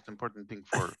is the most important thing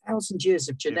for 1,000 years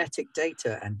of genetic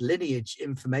data and lineage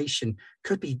information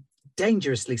could be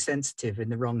dangerously sensitive in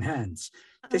the wrong hands.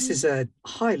 This is a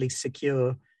highly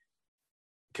secure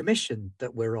commission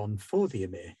that we're on for the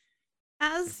Emir.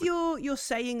 As you're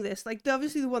saying this, like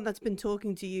obviously the one that's been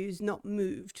talking to you is not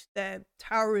moved. They're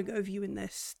towering over you in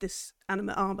this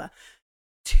animate armor.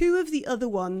 Two of the other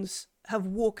ones have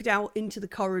walked out into the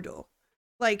corridor.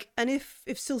 Like, and if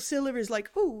Silsilla is like,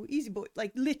 oh, easy boy,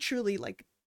 like literally like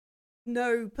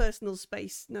no personal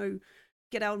space, no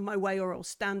get out of my way or I'll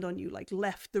stand on you, like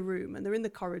left the room and they're in the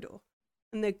corridor.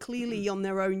 And they're clearly on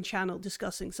their own channel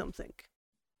discussing something.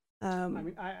 I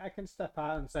mean, I can step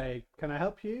out and say, "Can I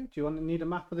help you? Do you need a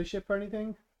map of the ship or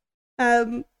anything?"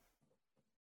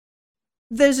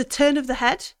 There's a turn of the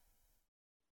head,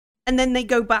 and then they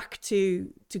go back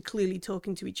to clearly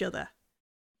talking to each other.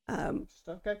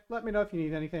 Okay, let me know if you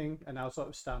need anything, and I'll sort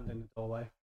of stand in the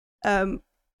doorway. Are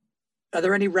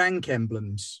there any rank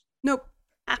emblems? Nope,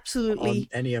 absolutely. On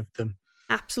any of them?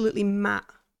 Absolutely matte.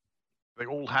 They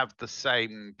all have the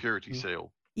same purity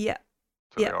seal. Yeah.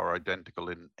 So they are identical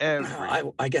in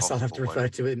every. I guess I'll have to refer way.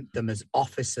 to them as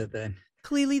officer then.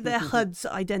 Clearly, their HUDs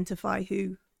identify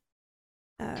who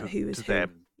is to who.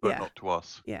 them, but Yeah. not to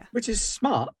us. Yeah. Which is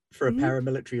smart for a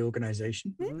paramilitary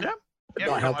organization. Yeah. But Yeah, not you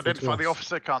can't helpful to identify the us.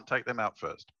 officer, can't take them out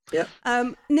first. Yeah.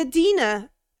 Nadina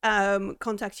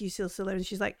contacts you, Silsilla, and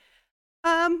she's like,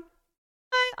 I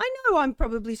know I'm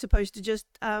probably supposed to just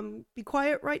be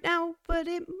quiet right now, but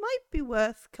it might be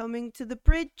worth coming to the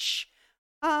bridge.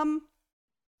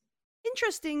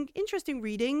 Interesting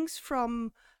readings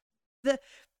from the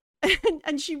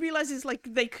and she realizes like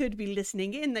they could be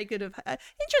listening in. They could have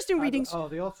interesting readings. Oh,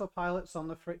 the autopilot's on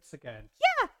the fritz again.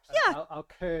 Yeah. I'll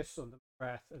curse under my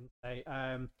breath and say,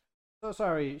 so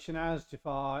sorry, Shanaz,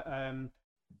 Jafar.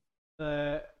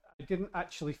 I didn't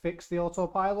actually fix the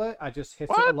autopilot. I just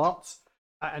hit it a lot.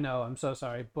 I know. I'm so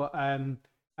sorry, but and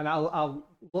I'll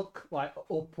look like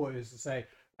upwards and say,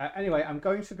 anyway, I'm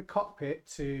going to the cockpit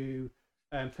to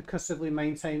percussively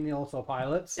maintain the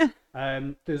autopilot.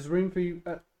 There's room for you,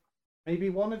 maybe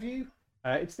one of you.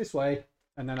 It's this way,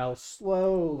 and then I'll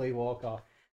slowly walk off.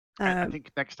 I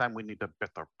think next time we need a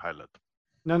better pilot.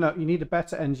 No, you need a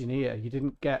better engineer. You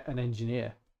didn't get an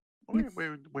engineer.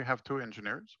 We have two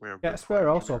engineers. We have Get a spare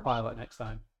autopilot next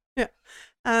time. Yeah.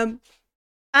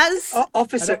 As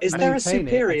officer, is there a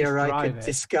superior I drive could it.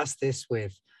 discuss this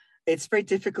with? It's very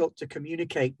difficult to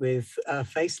communicate with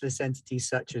faceless entities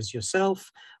such as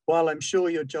yourself. While I'm sure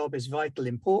your job is vital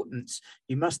importance,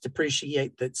 you must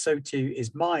appreciate that so too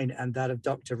is mine and that of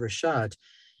Dr. Rashad.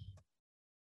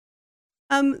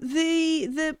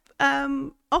 The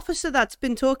officer that's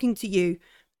been talking to you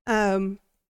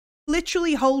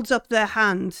literally holds up their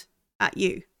hand at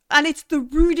you, and it's the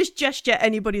rudest gesture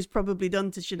anybody's probably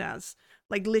done to Shanaz.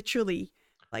 Like literally,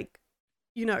 like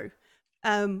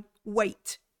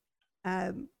wait.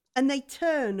 And they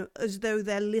turn as though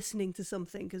they're listening to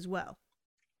something as well.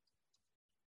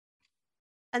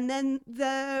 And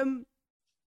then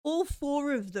all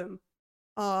four of them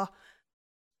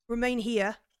remain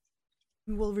here.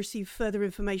 We will receive further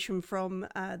information from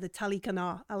the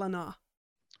Talikanar Alanar.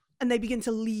 And they begin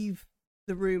to leave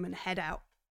the room and head out.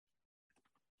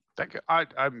 Thank you.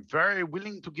 I'm very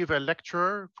willing to give a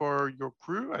lecture for your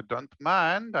crew. I don't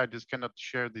mind. I just cannot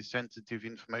share the sensitive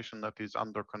information that is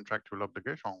under contractual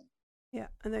obligation. Yeah,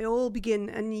 and they all begin,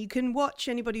 and you can watch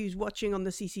anybody who's watching on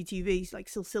the CCTVs, like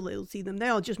Silsilla will see them. They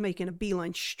are just making a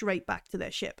beeline straight back to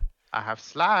their ship. I have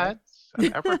slides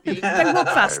and everything. They walk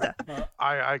faster.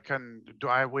 I can do.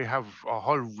 We have a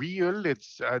whole reel.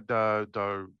 It's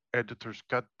the editor's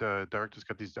cut. The director's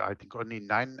cut is I think only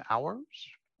 9 hours.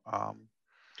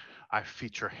 I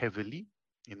feature heavily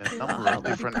in a number of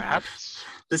different hats.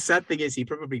 The sad thing is he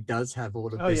probably does have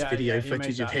all of this video he made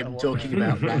footage of that him at one talking point.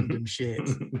 about random shit.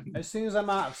 As soon as I'm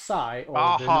out of sight or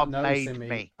they're Baha not noticing made me,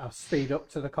 me. I'll speed up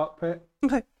to the cockpit.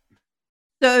 Okay.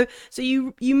 So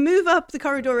you move up the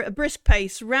corridor at a brisk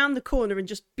pace, round the corner, and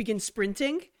just begin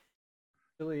sprinting.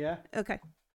 Really, yeah. Okay.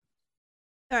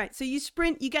 All right. So you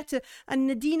sprint. You get to, and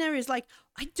Nadina is like,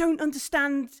 I don't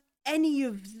understand any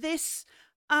of this.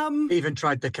 Even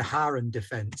tried the Kaharan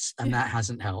defense, and that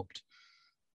hasn't helped.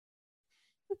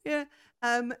 Yeah.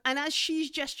 And as she's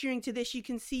gesturing to this, you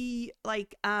can see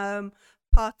like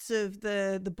parts of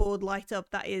the board light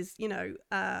up. That is,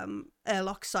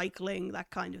 airlock cycling, that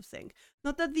kind of thing.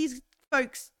 Not that these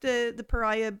folks, the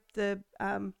pariah, the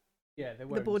Yeah,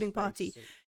 boarding party,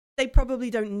 they probably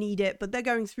don't need it, but they're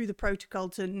going through the protocol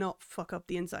to not fuck up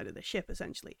the inside of the ship,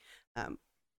 essentially. So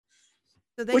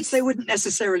Which they wouldn't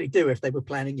necessarily do if they were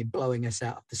planning in blowing us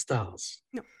out of the stars.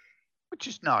 No. Which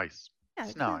is nice. Yeah,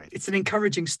 It's nice. It's an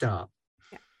encouraging start.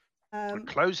 We're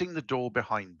closing the door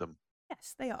behind them.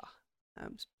 Yes, they are.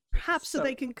 Perhaps so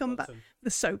they can come back. The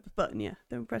soap button, yeah.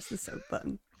 Don't press the soap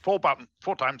button. 4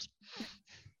 times.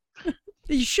 Are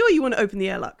you sure you want to open the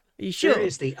airlock? Are you sure?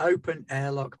 Seriously, open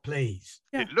airlock, please.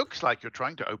 Yeah. It looks like you're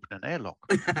trying to open an airlock.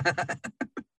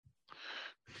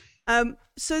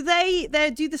 So they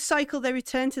do the cycle. They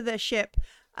return to their ship,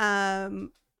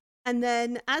 and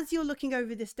then as you're looking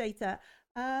over this data,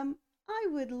 I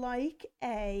would like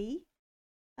a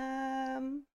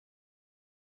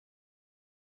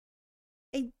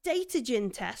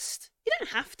datagen test. You don't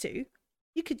have to.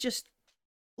 You could just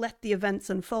let the events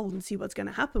unfold and see what's going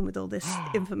to happen with all this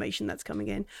information that's coming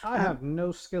in. I have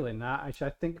no skill in that, which I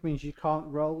think means you can't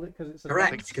roll it because it's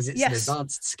Correct, because it's an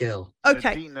advanced skill.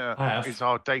 Okay. Adina is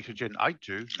our datagen. I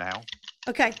do now.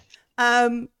 Okay.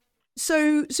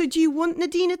 So do you want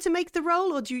Nadina to make the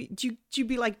roll, or do you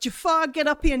be like, Jafar, get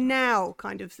up here now,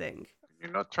 kind of thing? Can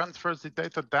you not transfer the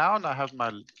data down? I have my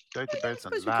I database suppose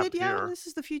and we lab could, yeah. here. This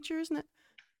is the future, isn't it?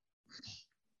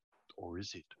 Or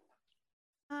is it?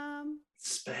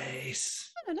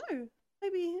 Space. I don't know.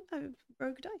 Maybe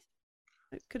rogue dice.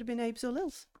 It could have been Abe's or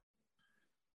Lil's.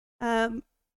 All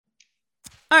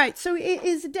right, so it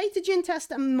is a datagen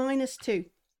test at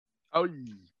 -2. Oh,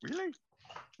 really?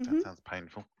 That sounds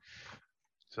painful.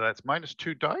 So that's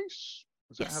 -2 dice?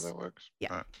 Is that how Yes. that works?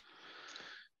 Yeah.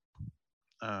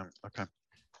 Okay.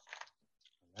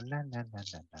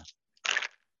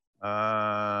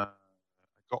 I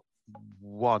got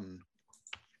 1.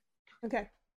 Okay.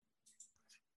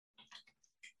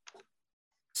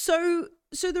 So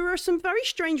there are some very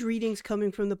strange readings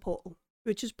coming from the portal,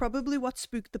 which is probably what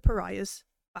spooked the pariahs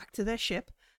back to their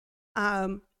ship.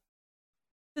 The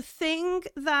thing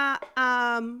that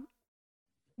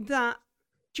that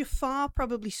Jafar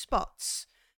probably spots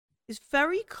is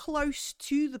very close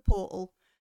to the portal.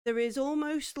 There is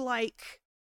almost like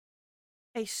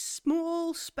a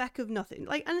small speck of nothing.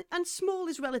 Like, and small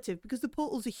is relative because the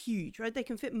portals are huge, right? They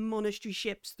can fit monastery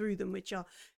ships through them, which are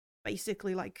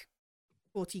basically like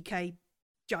 40k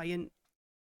giant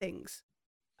things.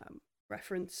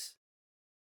 Reference.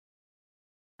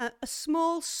 A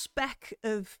small speck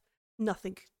of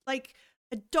nothing, like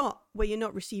a dot where you're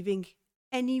not receiving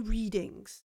any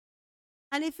readings.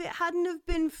 And if it hadn't have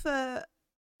been for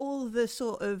all the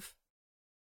sort of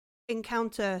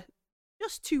encounter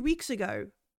just 2 weeks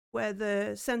ago, where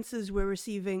the sensors were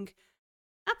receiving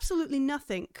absolutely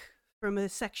nothing from a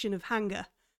section of hangar,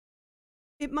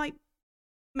 it might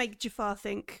make Jafar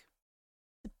think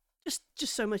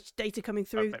just so much data coming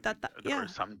through that there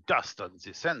is some dust on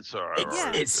the sensor.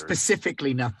 It's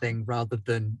specifically nothing rather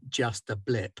than just a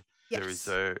blip. Yes.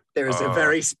 There is a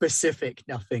very specific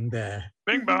nothing there.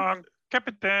 Bing bong,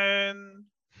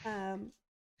 Captain.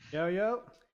 Yo.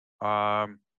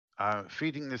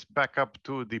 Feeding this back up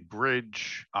to the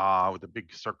bridge with a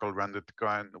big circle around it.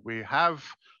 We have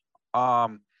a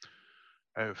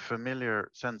familiar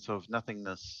sense of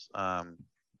nothingness.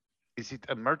 Is it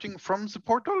emerging from the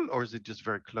portal, or is it just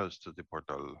very close to the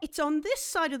portal? It's on this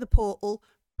side of the portal,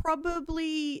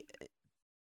 probably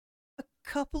a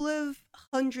couple of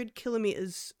 100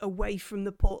 kilometers away from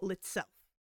the portal itself.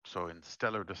 So in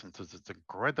stellar distances, it's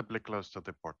incredibly close to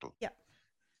the portal. Yeah.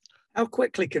 How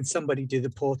quickly can somebody do the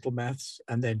portal maths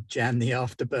and then jam the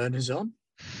afterburners on?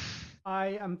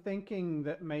 I am thinking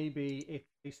that maybe if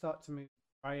they start to move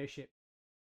the cryo ship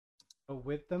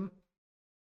with them,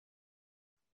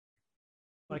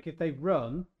 like if they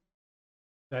run,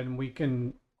 then we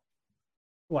can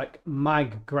like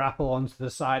mag grapple onto the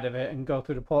side of it and go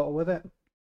through the portal with it.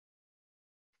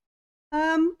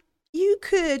 You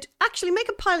could actually make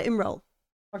a piloting roll.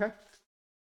 Okay.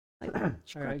 Like that.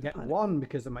 I get 1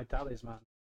 because of my talisman.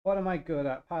 What am I good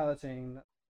at? Piloting.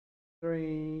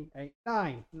 3, 8,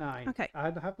 9. 9. Okay. I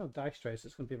have no dice trays, so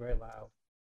it's going to be very loud.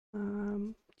 Do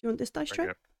you want this dice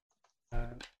tray?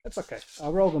 It's okay.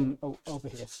 I'll roll them over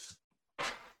here.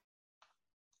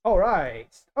 All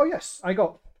right. Oh yes, I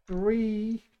got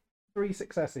 3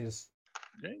 successes.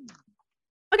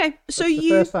 Okay, so That's the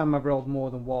first time I've rolled more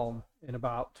than 1 in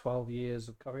about 12 years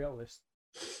of Coriolis.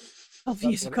 Of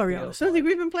use of Coriolis. I don't think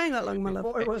we've been playing that long, my love.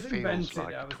 Before it was It feels invented,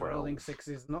 like I was 12. rolling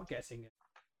 6s, not getting it.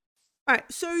 All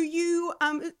right, so you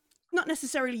not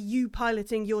necessarily you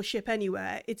piloting your ship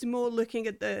anywhere. It's more looking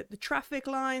at the traffic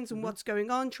lines and what's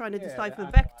going on, trying to decipher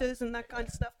the vectors and that kind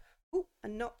of stuff. Ooh, a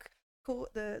knock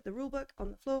caught the rule book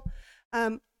on the floor.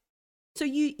 So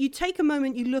you take a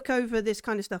moment, you look over this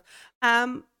kind of stuff.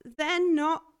 They're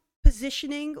not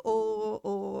positioning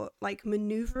or like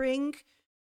maneuvering.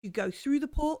 You go through the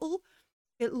portal.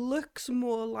 It looks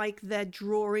more like they're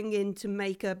drawing in to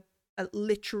make a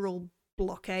literal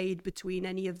blockade between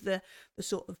any of the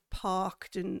sort of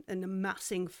parked and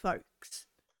amassing folks.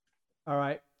 All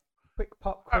right. Quick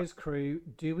pop quiz crew.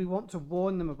 Do we want to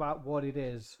warn them about what it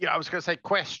is? Yeah, I was going to say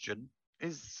question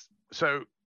is so.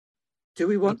 Do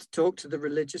we want to talk to the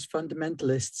religious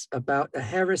fundamentalists about a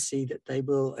heresy that they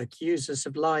will accuse us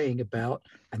of lying about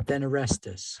and then arrest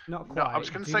us? Not quite. No, I was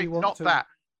going Do to say we want not to that.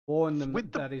 warn them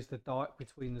With that is the dark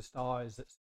between the stars.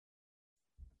 That's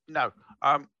No,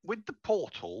 with the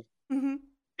portal, Mm-hmm.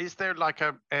 is there like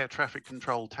a air traffic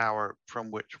control tower from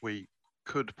which we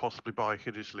could possibly buy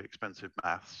hideously expensive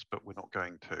maths, but we're not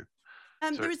going to?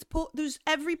 So- There's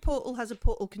every portal has a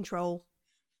portal control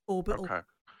orbital. Okay,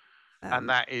 Um, and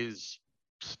that is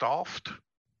staffed.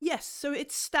 Yes, so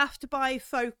it's staffed by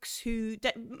folks who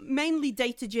mainly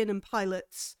data gin and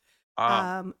pilots.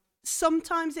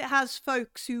 Sometimes it has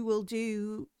folks who will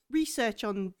do research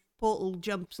on portal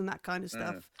jumps and that kind of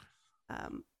stuff.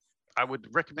 I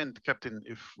would recommend, Captain,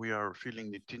 if we are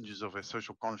feeling the tinges of a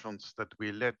social conscience, that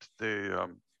we let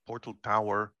the portal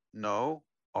tower know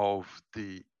of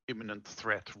the imminent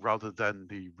threat rather than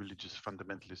the religious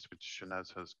fundamentalists, which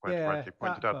Shanaz has quite rightly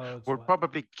pointed that out, bodes will well.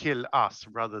 probably kill us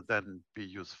rather than be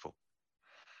useful.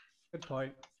 Good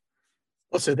point.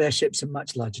 Also, their ships are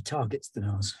much larger targets than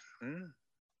ours. Mm.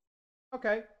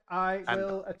 Okay, I And-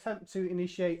 will attempt to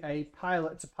initiate a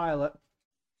pilot-to-pilot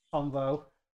convo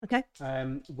Okay.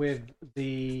 with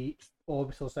the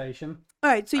orbital station. All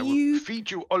right, so I will you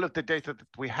feed you all of the data that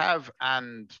we have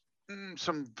and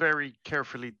some very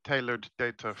carefully tailored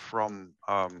data from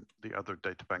the other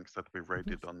data banks that we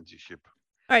raided on the ship.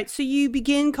 All right, so you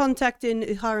begin contacting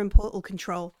Uharan Portal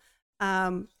Control.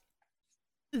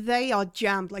 They are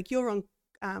jammed. Like you're on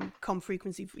comm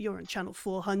frequency. You're on channel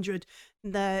 400.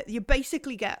 You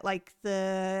basically get like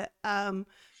the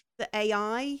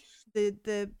AI,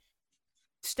 the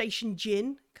station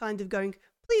Jin, kind of going.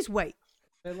 Please wait.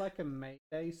 They're like a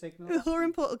Mayday signal.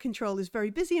 Uharan Portal Control is very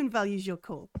busy and values your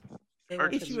call.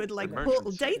 If you would like portal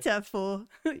Emergency. data for,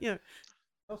 you know.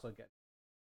 Also get.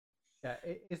 Yeah,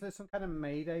 is there some kind of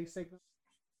Mayday signal?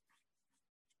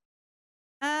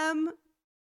 I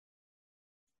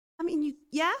mean,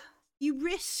 you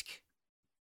risk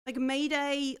like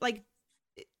Mayday, like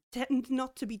tend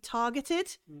not to be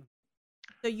targeted,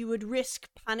 so you would risk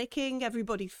panicking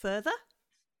everybody further.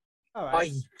 All I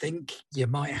right. think you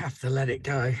might have to let it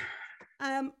go.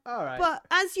 All right. But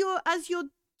as you're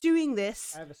doing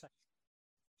this, I have a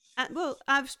second. well,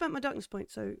 I've spent my darkness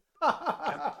point, so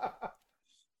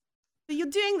you're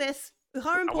doing this. Uharan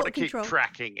I want Portal to keep Control.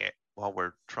 tracking it while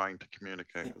we're trying to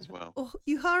communicate as well.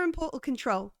 Uharan Portal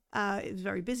Control is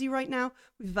very busy right now.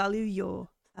 We value your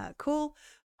call.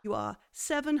 You are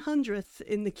 700th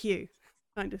in the queue,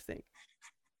 kind of thing.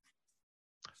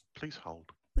 Please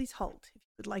hold. Please hold. If you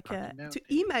would like Okay, now to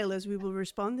then. email us, we will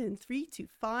respond in 3 to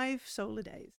 5 solar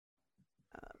days,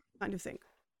 kind of thing.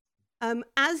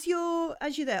 As you're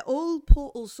there, all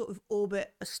portals sort of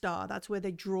orbit a star. That's where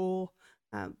they draw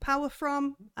power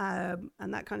from, and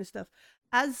that kind of stuff.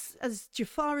 As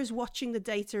Jafar is watching the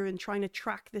data and trying to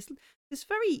track this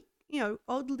very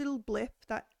odd little blip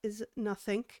that is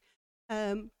nothing.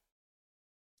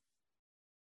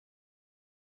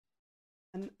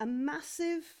 A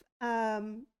massive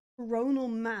coronal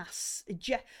mass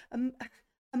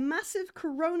a massive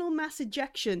coronal mass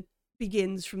ejection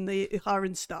begins from the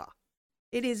Uharan star.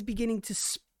 It is beginning to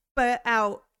spurt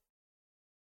out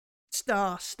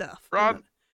star stuff. Run.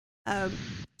 What's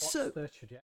So the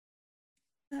trajectory?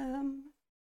 um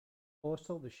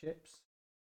Portal, the ships.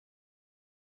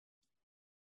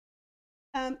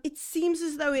 it seems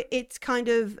as though it's kind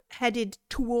of headed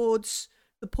towards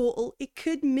the portal. It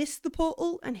could miss the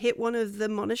portal and hit one of the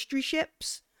monastery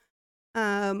ships,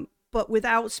 but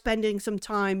without spending some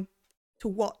time to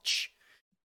watch.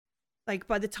 Like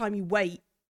by the time you wait,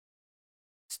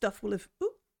 stuff will have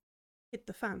hit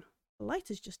the fan. The light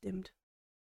has just dimmed.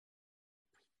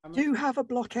 Do you have a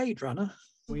blockade runner?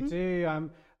 We Mhm. do.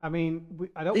 I mean,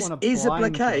 I don't This want to. is a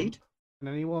blockade. Can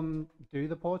anyone do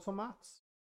the portal maths?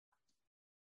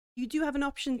 You do have an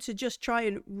option to just try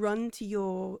and run to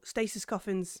your stasis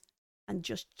coffins and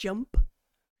just jump.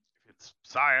 If it's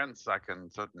science, I can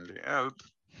certainly help.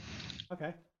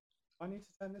 Okay. I need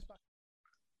to turn this back.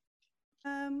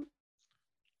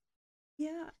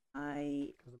 Yeah,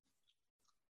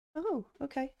 Oh,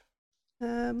 okay.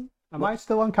 Am I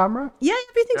still on camera? Yeah,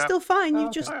 everything's Yeah. still fine. Oh, You've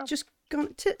okay. just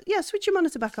gone to switch your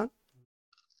monitor back on.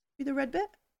 See the red bit?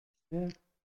 Yeah.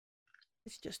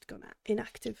 It's just gone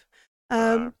inactive.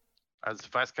 As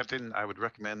Vice Captain, I would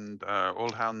recommend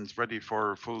all hands ready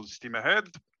for full steam ahead.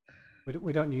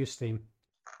 We don't use Steam.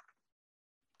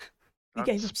 We Don't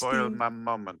gave up spoil Steam. my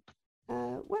moment.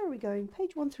 Where are we going?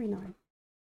 Page 139.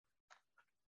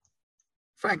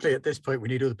 Frankly, at this point, we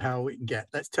need all the power we can get.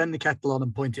 Let's turn the kettle on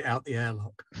and point it out the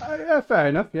airlock. Yeah, fair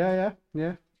enough. Yeah.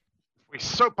 We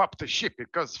soap up the ship.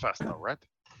 It goes faster, right?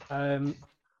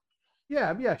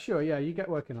 Yeah, sure. Yeah, you get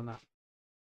working on that.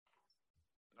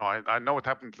 No, I know what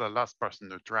happened to the last person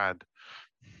who tried.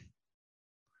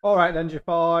 All right then,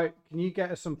 Jafar, can you get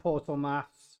us some portal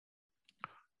maths?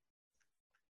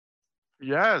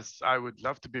 Yes, I would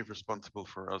love to be responsible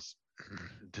for us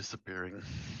disappearing.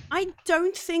 I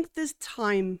don't think there's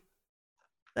time.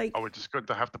 Like, Oh, we're just going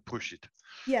to have to push it.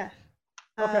 yeah.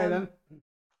 Okay then.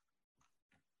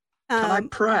 Can I Um,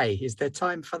 pray? Is there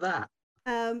time for that?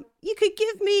 you could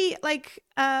give me like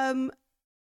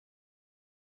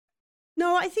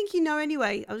no, I think you know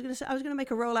anyway. I was gonna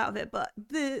make a roll out of it, but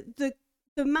the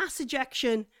mass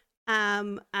ejection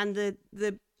and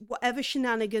the whatever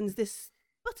shenanigans, this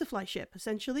butterfly ship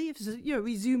essentially, if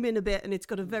we zoom in a bit and it's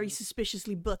got a very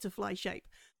suspiciously butterfly shape.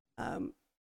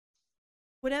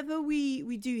 Whatever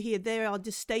we do here, they are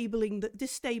destabilizing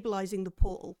the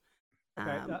portal.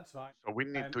 Okay, that's fine. So we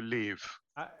need to leave.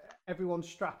 Everyone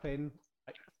strap in.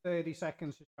 Like 30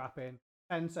 seconds to strap in.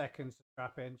 10 seconds to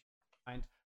strap in. And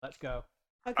let's go.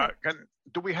 Okay.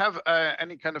 Do we have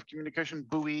any kind of communication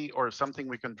buoy or something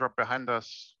we can drop behind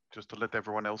us just to let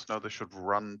everyone else know they should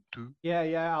run to?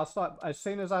 Yeah. I'll start as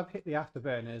soon as I've hit the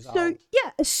afterburners. So I'll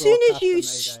yeah, as soon as broadcast you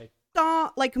the Mayday.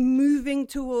 start like moving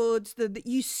towards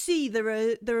you see there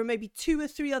are maybe 2 or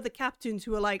 3 other captains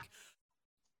who are like,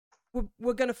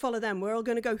 we're going to follow them. We're all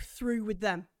going to go through with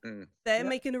them. They're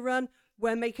making a run.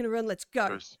 We're making a run. Let's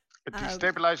go. A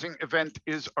destabilizing event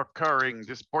is occurring.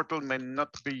 This portal may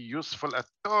not be useful at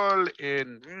all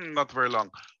in not very long.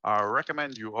 I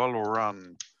recommend you all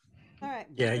run. All right.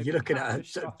 Yeah, you're looking at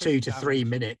 2 to 3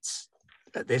 minutes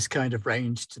at this kind of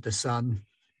range to the sun.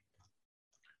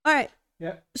 All right.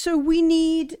 Yeah. So we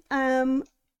need an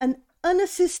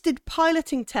unassisted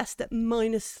piloting test at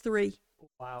 -3.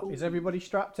 Wow. Is everybody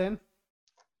strapped in?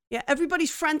 Yeah,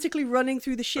 everybody's frantically running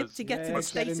through the ship to get to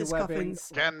the get in the status webbing.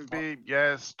 coffins. Can be,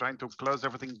 yes, trying to close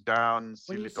everything down,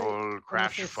 seal you it say all,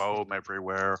 crash unassisted- foam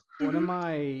everywhere. One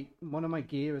of my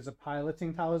gear is a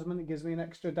piloting talisman that gives me an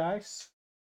extra dice.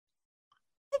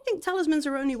 I think talismans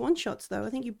are only one-shots, though. I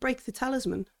think you break the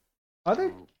talisman. Are they?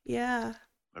 Oh, Yeah.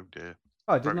 oh dear.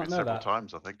 Oh, I did Broke not it know several that.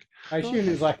 times, I think. I assume it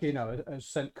was like, a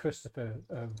St. Christopher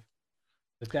of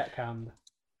the deckhand.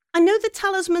 I know the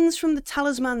talismans from the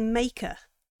Talisman Maker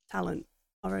talent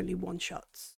are only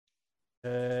one-shots.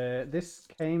 This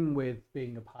came with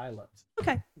being a pilot.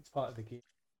 Okay. It's part of the gear.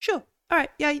 Sure. All right.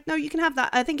 Yeah, no, you can have that.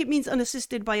 I think it means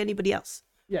unassisted by anybody else.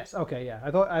 Yes, okay, yeah.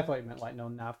 I thought you meant like no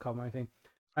navcom or anything.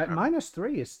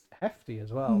 -3 is hefty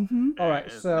as well. Mm-hmm. All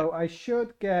right, so I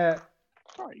should get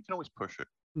Sorry, you can always push it.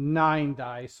 9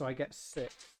 dice, so I get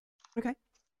 6. Okay.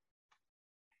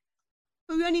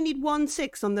 But we only need 1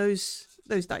 6 on those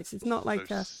dice. It's not like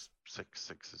So 6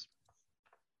 sixes.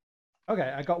 Okay,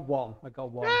 I got 1. I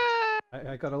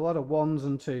got a lot of 1s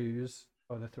and 2s,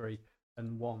 or the 3,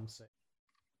 and 1 6.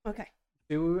 okay.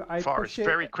 Do I Forrest push it?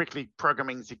 very quickly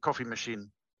programming the coffee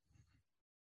machine.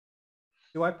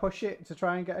 Do I push it to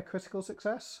try and get a critical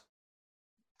success?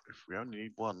 If we only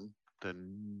need 1,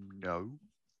 then no.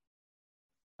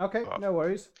 Okay, no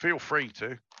worries. Feel free to.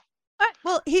 All right.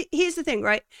 Well, here's the thing,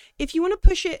 right? If you want to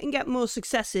push it and get more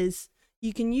successes,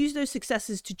 you can use those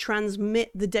successes to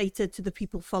transmit the data to the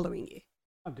people following you.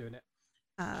 I'm doing it.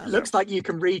 It looks like you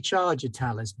can recharge a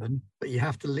talisman, but you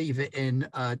have to leave it in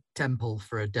a temple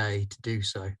for a day to do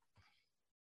so.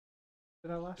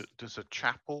 Did I last? Does a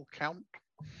chapel count?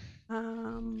 I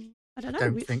don't know. I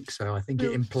don't think so. I think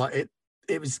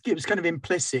it was kind of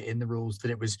implicit in the rules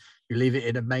that it was you leave it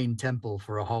in a main temple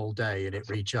for a whole day and it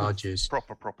recharges.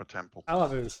 Proper temple. I'll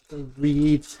have a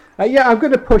read. Yeah, I'm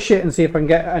going to push it and see if I can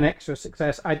get an extra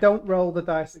success. I don't roll the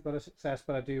dice that got a success,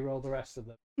 but I do roll the rest of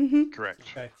them. Mm-hmm. Correct.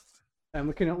 Okay. And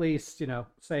we can at least,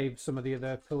 save some of the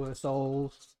other Pillar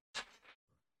Souls.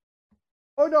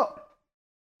 Oh, no!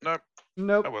 Nope.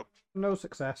 Nope. I will. No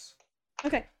success.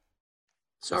 Okay.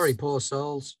 Sorry, poor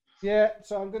souls. Yeah,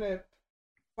 so I'm going to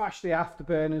smash the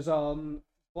afterburners on,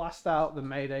 blast out the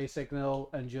Mayday signal,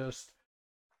 and just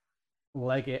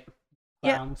leg it.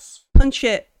 Yeah. Bounce. Punch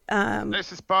it.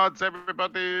 This is pods,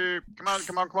 everybody. Come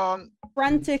on.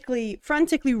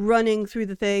 Frantically running through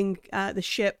the thing, the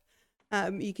ship.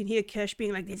 You can hear Kirsch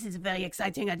being like, "This is very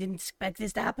exciting. I didn't expect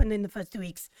this to happen in the first 2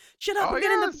 weeks. Shut up Oh, and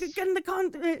yes. get in the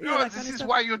con." No, this is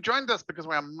why you joined us, because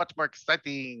we are much more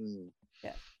exciting.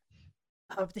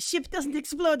 Oh, the ship doesn't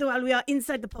explode while we are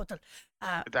inside the portal.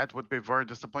 That would be very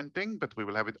disappointing, but we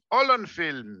will have it all on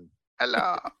film.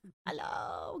 Hello.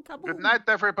 Hello, kaboom. Good night,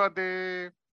 everybody.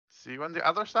 See you on the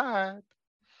other side.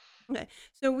 Okay,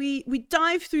 so we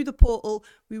dive through the portal.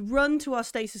 We run to our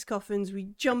stasis coffins. We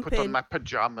jump Put in. on my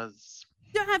pajamas.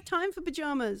 Don't have time for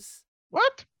pajamas.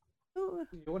 What? Oh,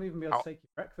 You won't even be able to take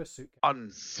your breakfast suit.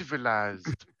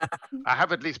 Uncivilized. I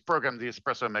have at least programmed the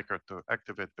espresso maker to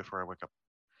activate before I wake up.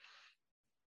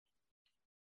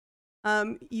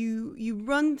 You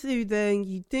run through there and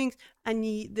you think, and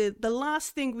the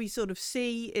last thing we sort of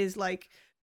see is like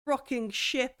rocking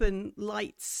ship and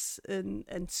lights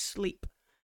and sleep.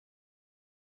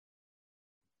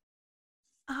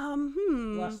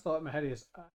 The last thought in my head is,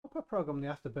 I hope I program the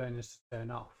afterburners to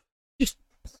turn off. Just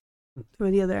to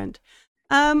the other end.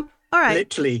 All right.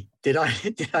 Literally, did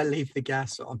I leave the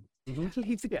gas on? Mm-hmm.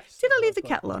 Leave the, Yes, did I leave the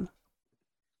that's kettle what- on?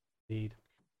 Indeed.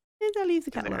 Did I leave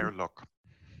the In the kettle on? airlock.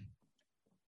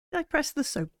 Did I press the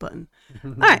soap button?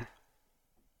 All right.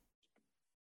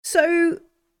 So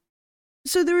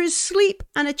there is sleep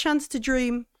and a chance to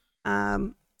dream,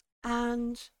 and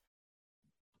I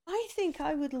think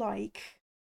I would like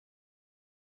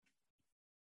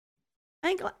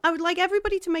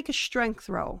everybody to make a strength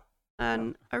roll,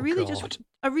 and I really just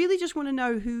want to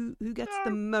know who gets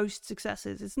the most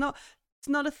successes. It's not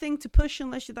a thing to push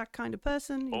unless you're that kind of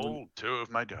person. All 2 of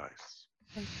my dice.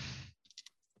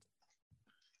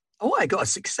 Oh, I got a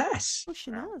success. Oh,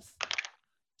 Shanaz.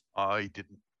 I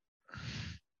didn't.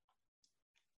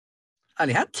 I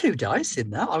only had 2 dice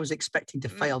in that. I was expecting to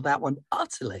Mm. fail that one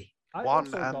utterly. I 1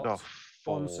 also and got a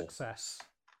 4. one success.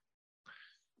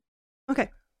 Okay.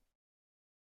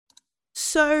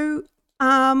 So,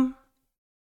 so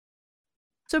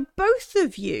both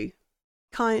of you,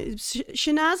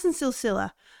 Shanaz and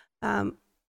Silsila,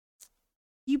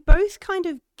 you both kind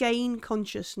of gain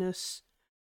consciousness,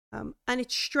 and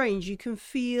it's strange. You can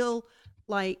feel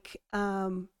like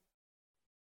a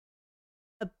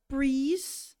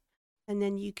breeze, and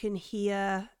then you can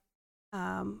hear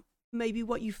maybe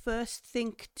what you first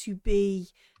think to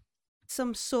be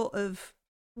some sort of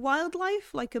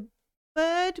wildlife, like a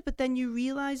bird, but then you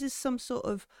realize it's some sort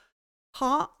of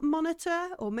heart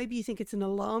monitor, or maybe you think it's an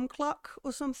alarm clock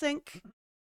or something.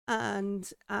 And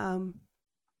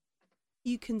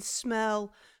you can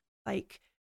smell like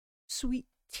sweet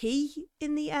tea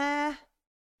in the air.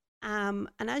 And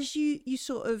as you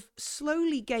sort of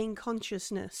slowly gain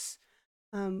consciousness,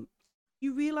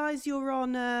 you realize you're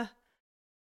on a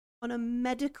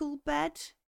medical bed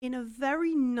in a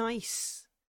very nice,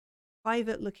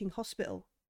 private-looking hospital.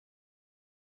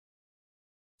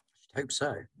 I hope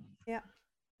so. Yeah.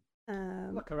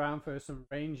 Look around for some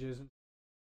rangers.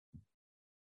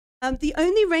 The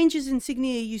only Ranger's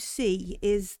insignia you see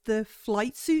is the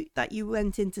flight suit that you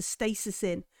went into stasis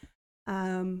in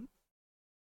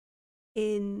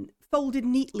folded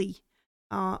neatly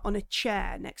on a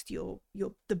chair next to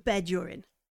the bed you're in.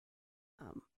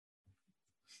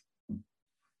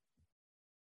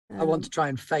 I want to try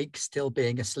and fake still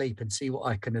being asleep and see what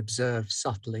I can observe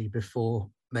subtly before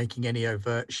making any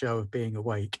overt show of being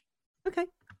awake. Okay.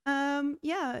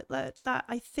 Yeah, that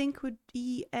I think would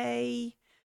be the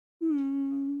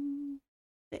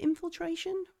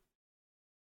infiltration.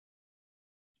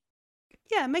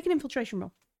 Yeah, make an infiltration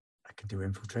roll. I can do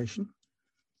infiltration.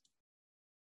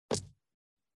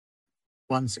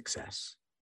 1 success.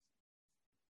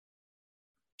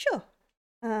 Sure.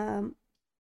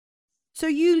 So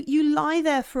you lie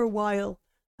there for a while,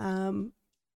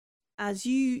 as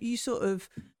you sort of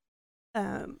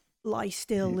lie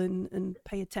still and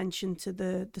pay attention to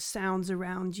the sounds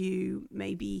around you.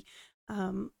 Maybe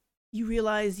you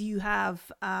realize you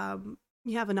have an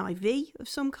IV of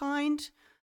some kind,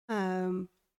 and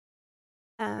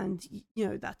you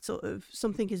know that sort of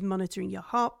something is monitoring your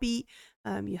heartbeat.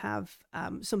 You have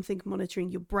something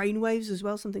monitoring your brainwaves as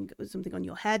well. Something on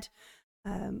your head.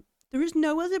 There is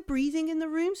no other breathing in the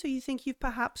room, so you think you've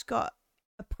perhaps got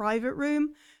a private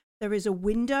room. There is a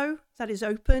window that is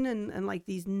open, and like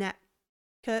these net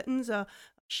curtains are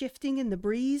shifting in the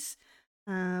breeze.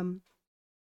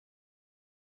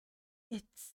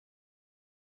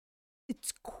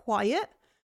 It's quiet,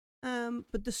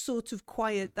 but the sort of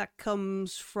quiet that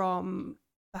comes from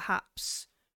perhaps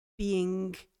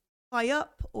being high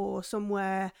up or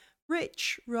somewhere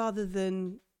rich, rather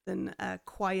than a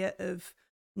quiet of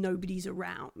nobody's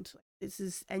around. This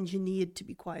is engineered to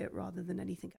be quiet rather than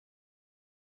anything.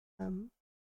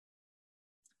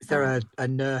 Is there a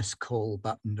nurse call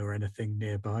button or anything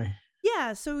nearby?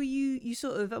 Yeah, so you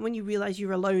sort of, when you realize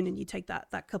you're alone and you take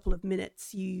that couple of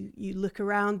minutes, you look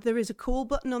around. There is a call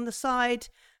button on the side,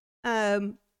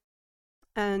 and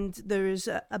there is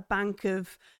a bank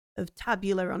of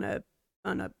tabula on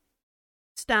a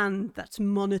stand that's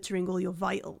monitoring all your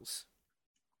vitals.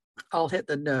 I'll hit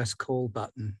the nurse call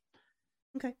button.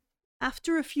 Okay.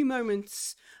 After a few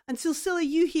moments, and Silsilla,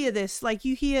 you hear this, like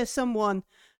you hear someone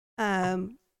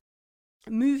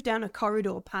move down a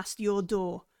corridor past your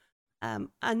door, and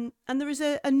there is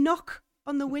a knock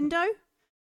on the window,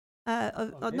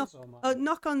 a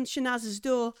knock on Shanaz's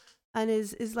door, and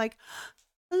is like,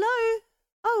 "Hello,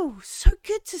 oh, so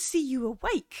good to see you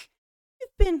awake.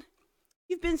 You've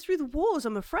been through the wars,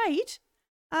 I'm afraid.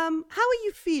 How are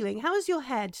you feeling? How is your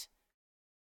head?"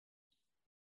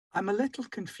 I'm a little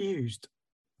confused.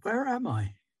 Where am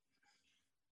I?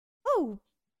 Oh,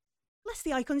 bless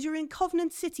the icons, you're in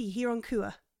Covenant City here on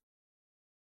Kua.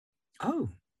 Oh,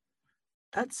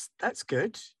 that's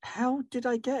good. How did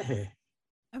I get here?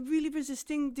 I'm really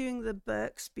resisting doing the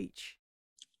Burke speech.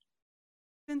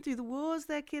 Been through the wars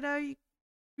there, kiddo. You're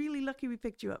really lucky we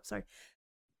picked you up. Sorry.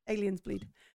 Aliens bleed.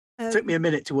 Took me a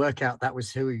minute to work out that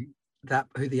was who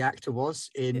the actor was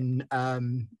in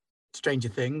Stranger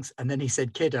Things, and then he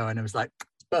said kiddo, and I was like,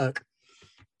 Burke.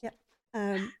 Yeah.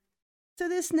 So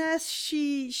this nurse,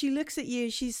 she looks at you.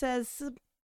 She says, "Do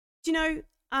you know?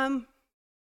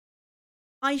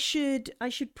 I should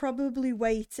probably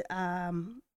wait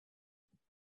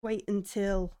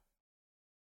until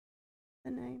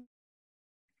the name."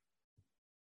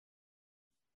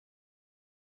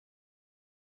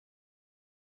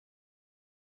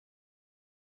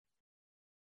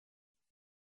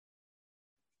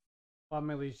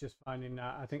 Emily's just finding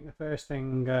that. I think the first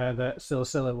thing that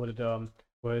Silsilla would have done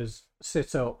was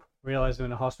sit up, realise they're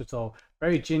in a hospital,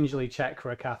 very gingerly check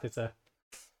for a catheter.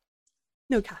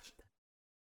 No catheter.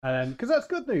 Because that's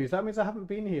good news. That means I haven't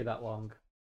been here that long.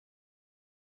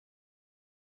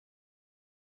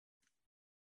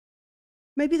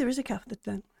 Maybe there is a catheter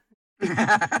then. It's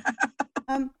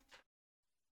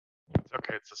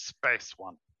okay. It's a space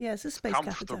one. Yeah, it's a space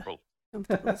Comfortable. catheter.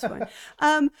 Comfortable. That's fine.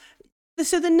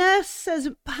 So the nurse says,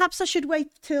 perhaps I should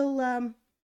wait till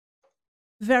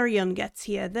Verion gets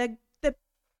here. They've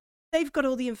got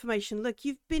all the information. Look,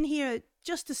 you've been here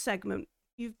just a segment.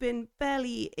 You've been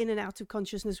barely in and out of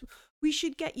consciousness. We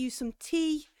should get you some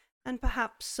tea and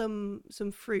perhaps some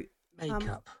fruit.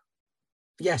 Makeup.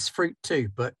 Yes, fruit too,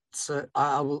 but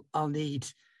I'll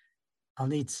need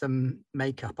some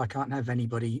makeup. I can't have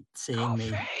anybody seeing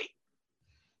me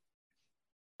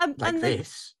like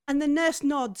this. And the nurse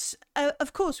nods.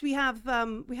 Of course, we have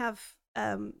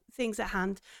things at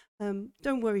hand.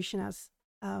 Don't worry, Shanaz.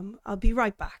 I'll be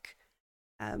right back.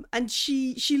 And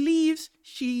she leaves.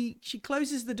 She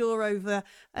closes the door over.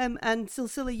 And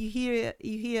Silsilla, you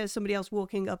hear somebody else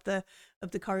walking up the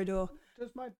corridor.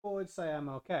 Does my board say I'm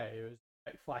okay? It was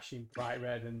like flashing bright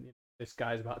red, and this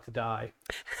guy's about to die.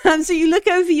 So you look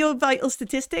over your vital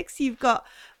statistics. You've got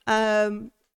a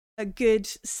good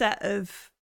set of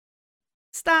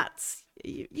stats.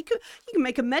 You can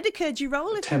make a Medicurgy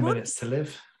roll if 10 you want. minutes to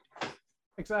live.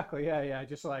 Exactly, yeah.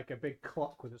 Just like a big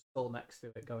clock with a skull next to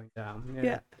it going down.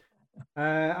 Yeah.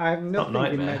 I have nothing in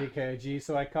Nightmare. Medicurgy,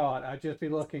 so I can't. I'd just be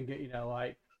looking at,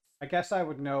 like, I guess I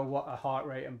would know what a heart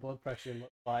rate and blood pressure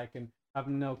looks like, and have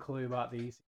no clue about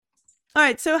these. All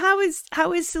right. So how is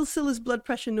Silsilla's blood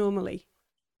pressure normally?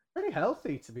 Pretty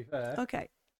healthy, to be fair. Okay.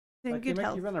 In Like, good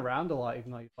health. you run around a lot,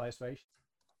 even though you play station.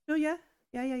 Oh yeah.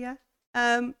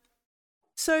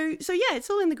 So yeah, it's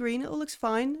all in the green. It all looks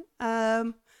fine.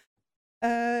 I'll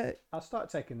start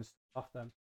taking the stuff off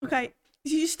then. Okay.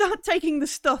 You start taking the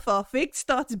stuff off. It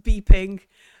starts beeping.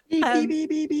 Beep, beep, beep,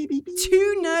 beep, beep, beep, beep.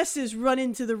 Two nurses run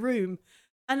into the room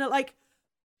and are like,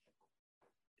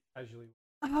 Casually.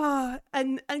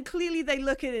 and clearly they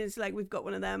look at it. It's like, we've got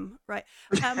one of them, right?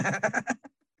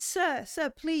 Sir,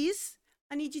 please,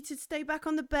 I need you to stay back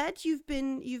on the bed. You've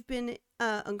been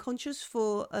unconscious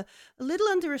for a little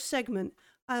under a segment.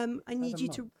 I need you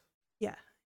to,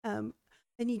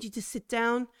 I need you to sit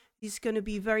down. It's going to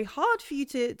be very hard for you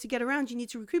to get around. You need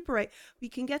to recuperate. We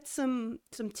can get some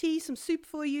tea, some soup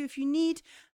for you if you need.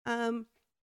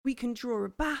 We can draw a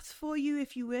bath for you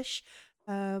if you wish.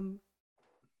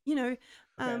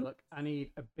 Okay, look, I need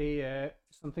a beer,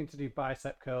 something to do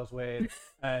bicep curls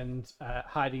with, and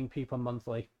hiding people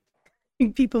monthly.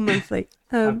 People monthly.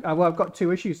 I've got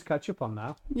 2 issues to catch up on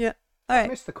now. Yeah. All right. I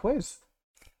missed the quiz.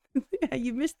 Yeah,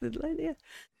 you missed the idea.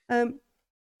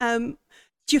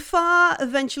 Jafar,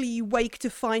 eventually you wake to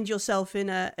find yourself in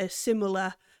a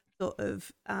similar sort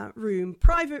of room,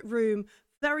 private room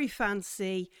very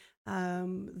fancy.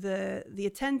 The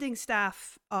attending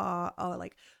staff are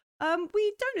like,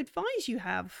 we don't advise you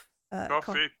have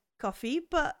coffee,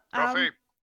 but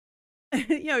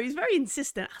he's very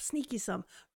insistent. I'll sneak you some.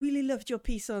 Really loved your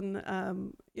piece on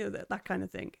that kind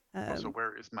of thing. Also,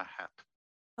 where is my hat?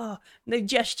 Oh, and they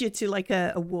gesture to like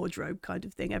a wardrobe kind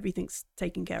of thing. Everything's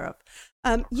taken care of.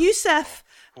 Yusuf,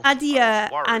 Adia,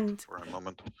 and for a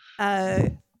moment.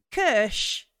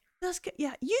 Kirsch.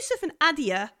 Yusuf and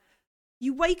Adia.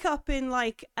 You wake up in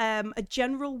like a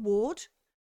general ward.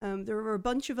 There are a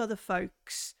bunch of other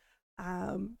folks.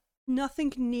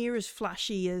 Nothing near as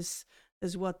flashy as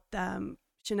what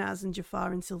Shanaz and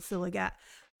Jafar and Silsila get.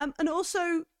 And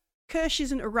also, Kirsch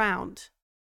isn't around.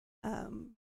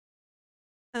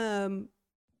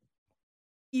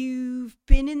 You've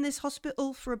been in this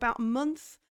hospital for about a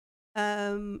month.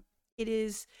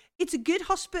 It's a good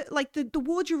hospital. Like the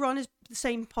ward you're on is the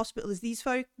same hospital as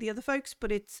the other folks,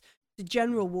 but it's the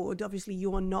general ward. Obviously,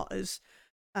 you are not as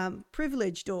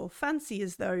privileged or fancy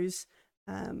as those.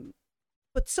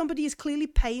 But somebody is clearly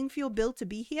paying for your bill to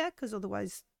be here, because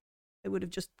otherwise they would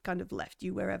have just kind of left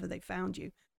you wherever they found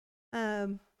you.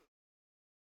 Kind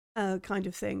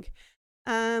of thing.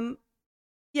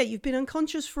 You've been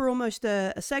unconscious for almost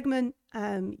a segment.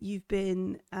 You've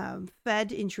been fed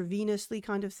intravenously,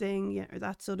 kind of thing,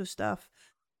 that sort of stuff.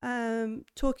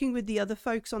 Talking with the other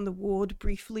folks on the ward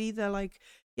briefly, they're like,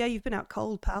 yeah, you've been out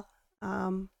cold, pal.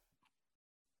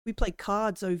 We played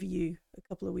cards over you a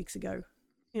couple of weeks ago,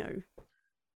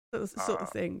 sort of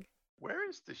thing. Where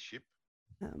is the ship?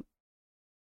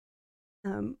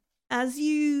 As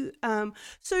you,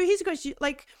 so here's a question,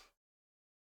 like,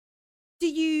 do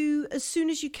you, as soon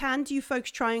as you can, do you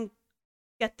folks try and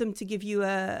get them to give you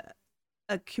a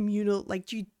communal, like,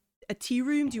 a tea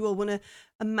room? Do you all want to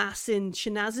amass in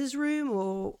Shanaz's room,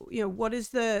 or what is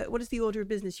the order of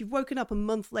business? You've woken up a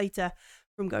month later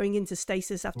from going into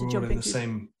stasis after jumping.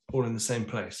 All in the same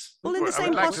place. All in the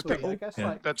same hospital.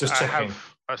 Just checking. I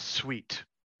have a suite.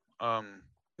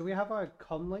 Do we have our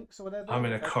conlinks or whatever? I'm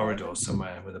in a corridor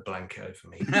somewhere with a blanket over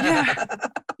me. Yeah.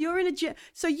 You're in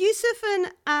so Yusuf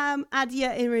and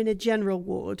Adia are in a general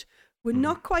ward. We're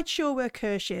not quite sure where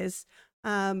Kirsch is.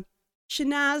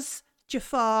 Shanaz,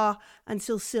 Jafar, and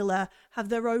Silsila have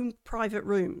their own private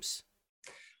rooms.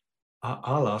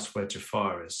 I'll ask where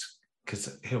Jafar is,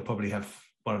 because he'll probably have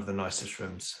one of the nicest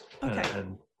rooms. Okay.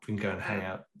 And we can go and hang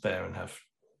out there and have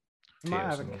tea. You might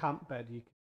have a camp bed.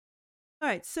 All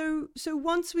right, so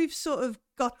once we've sort of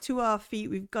got to our feet,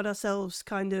 we've got ourselves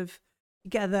kind of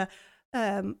together,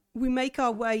 we make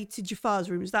our way to Jafar's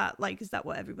room. Is that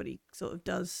what everybody sort of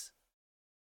does?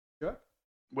 Sure.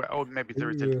 Well, or maybe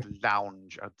there is a little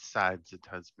lounge outside that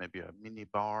has maybe a mini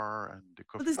bar and a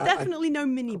coffee. Well, there's definitely no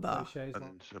mini bar.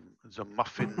 And the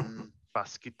muffin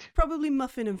basket. Probably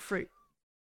muffin and fruit.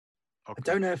 Okay. I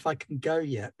don't know if I can go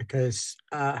yet because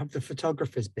have the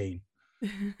photographers been?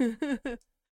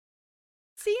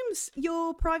 Seems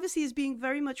your privacy is being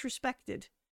very much respected.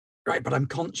 Right, but I'm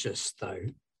conscious though.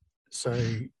 So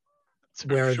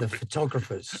where are the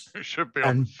photographers? It should be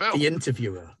and on film. The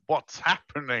interviewer. What's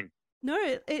happening? No,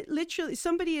 it literally,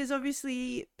 somebody is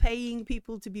obviously paying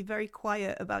people to be very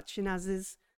quiet about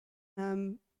Shanaz's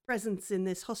presence in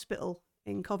this hospital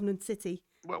in Covenant City.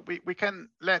 Well, we can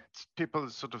let people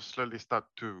sort of slowly start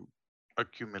to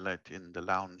accumulate in the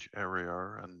lounge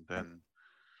area, and then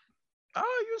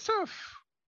Yusuf.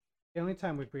 The only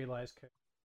time we've realised.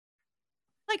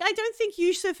 Like, I don't think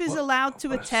Yusuf is allowed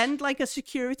to attend. Like, a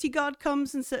security guard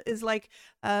comes and is like,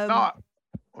 there's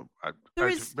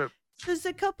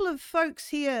a couple of folks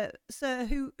here, sir,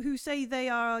 who say they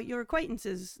are your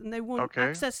acquaintances and they want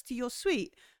access to your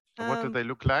suite. What do they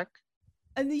look like?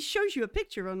 And he shows you a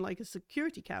picture on like a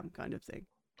security cam kind of thing.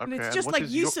 Okay, and it's just like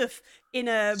Yusuf in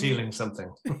a stealing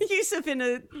something. Yusuf in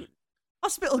a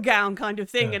hospital gown kind of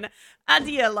thing, and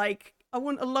Adia like, I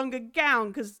want a longer gown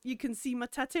because you can see my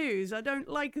tattoos. I don't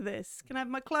like this. Can I have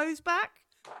my clothes back?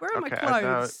 Where are my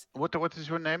clothes? What is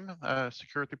your name,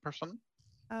 security person?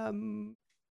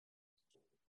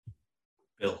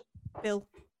 Bill. Bill,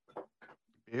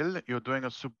 you're doing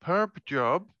a superb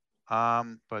job.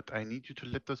 But I need you to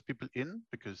let those people in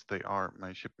because they are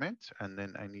my shipmates, and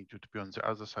then I need you to be on the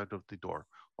other side of the door.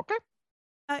 Okay?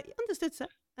 Understood, sir.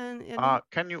 And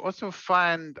can you also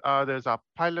find there's a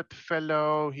pilot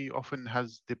fellow. He often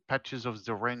has the patches of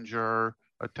the ranger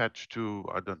attached to,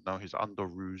 I don't know, his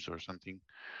underoos or something.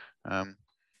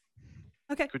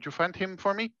 Okay. Could you find him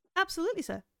for me? Absolutely,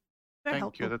 sir. Very Thank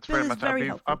helpful. you. That's Bill very much.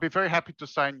 helpful. I'll be very happy to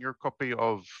sign your copy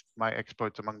of my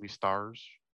exploits among the stars.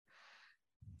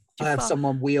 I'll have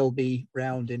someone wheel me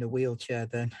round in a wheelchair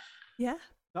then. Yeah.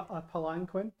 Not a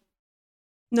palanquin.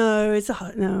 No, it's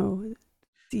no.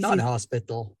 It's Not easy. a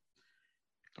hospital.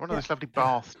 One of those lovely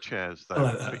bath chairs, though. I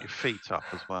like that. Put your feet up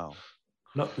as well.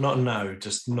 Not no,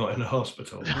 just not in a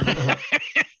hospital.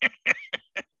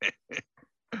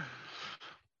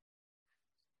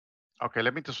 Okay,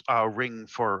 let me just ring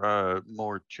for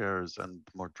more chairs and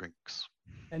more drinks.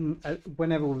 And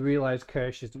whenever we realise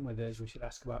Kirsch isn't with us, we should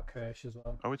ask about Kirsch as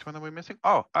well. Oh, which one are we missing?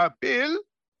 Oh, Bill.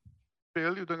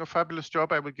 Bill, you're doing a fabulous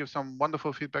job. I will give some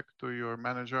wonderful feedback to your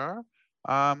manager.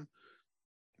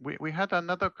 We had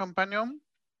another companion,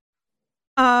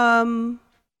 Um,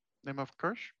 name of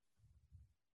Kirsch.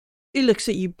 he looks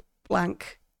at you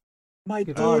blank. My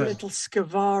dear Skavara. little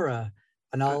Skavara.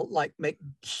 And I'll like make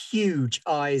huge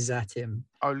eyes at him.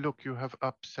 Oh, look, you have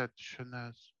upset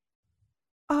Shanaz.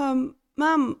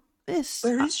 Ma'am, miss,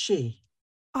 Where is she?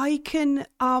 I can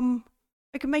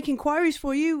make inquiries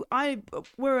for you.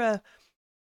 We're a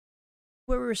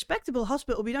respectable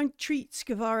hospital. We don't treat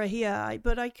Skavara here,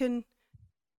 but I can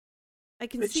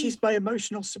But see. she's my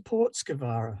emotional support,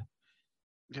 Skavara.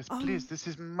 Yes, please. This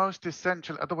is most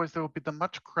essential. Otherwise, there will be the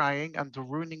much crying and the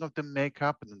ruining of the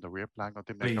makeup, and then the reapplying of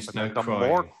the makeup, Please, and no then the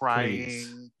more crying, please.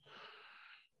 crying.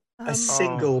 A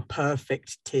single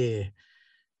perfect tear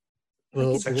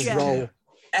will Like a gem. roll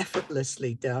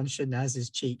effortlessly down Shanaz's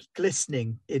cheek,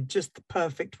 glistening in just the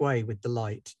perfect way with the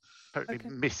light. Totally Okay.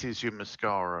 misses your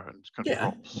mascara and it's going to Yeah.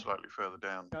 drop slightly further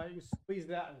down. You squeeze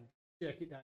that and jerk it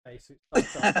down your face. So it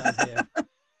starts off down here.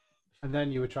 And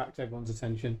then you attract everyone's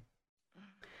attention.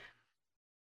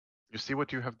 You see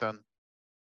what you have done?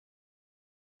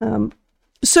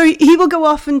 So he will go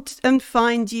off and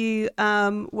find you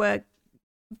where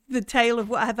the tale of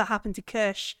whatever happened to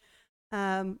Kirsch.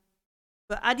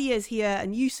 But Adia is here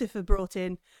and Yusuf are brought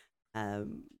in.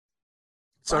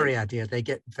 Sorry, Adia, they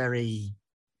get very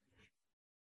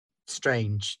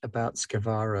strange about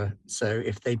Skavara. So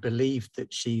if they believe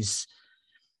that she's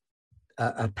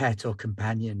a pet or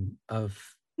companion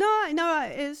of No,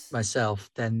 it is. myself,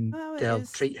 then No, it they'll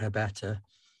is. treat her better.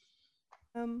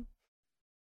 Or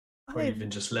I've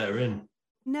even just let her in.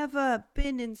 never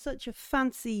been in such a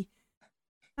fancy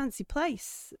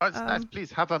place. Oh, it's nice.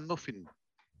 Please have a muffin.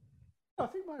 I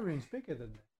think my room's bigger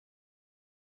than this.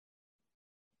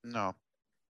 No.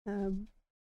 No.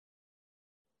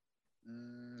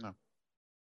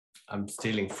 I'm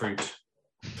stealing fruit.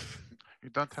 You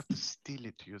don't have to steal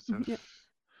it yourself. Yeah.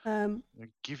 You're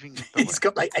giving it He's away.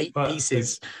 got like 8 But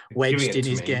pieces They're wedged giving it in to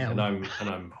his me, gown. and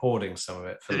I'm hoarding some of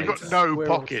it for You've later. got no We're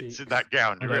all pockets cheap. in that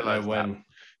gown. I You don't know realise that? when.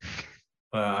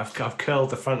 I've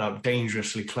curled the front up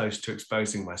dangerously close to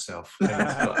exposing myself.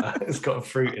 And it's got a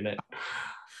fruit in it.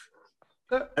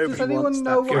 Does Nobody anyone wants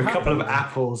know that. what Got a couple of happened?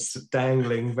 apples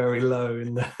dangling very low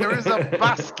in the. There is a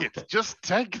basket. Just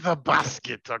take the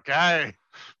basket, okay?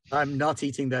 I'm not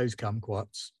eating those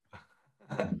kumquats.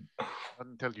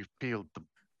 Until you've peeled them.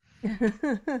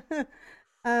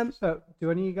 So, do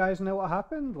any of you guys know what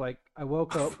happened? Like, I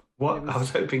woke up. What? It I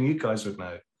was hoping you guys would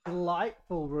know.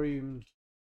 delightful room,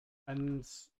 and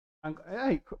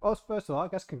hey, first of all, I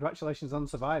guess congratulations on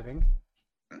surviving.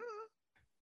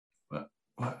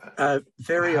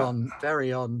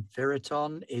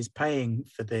 Viriton is paying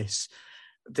for this.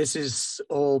 This is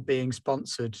all being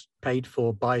sponsored, paid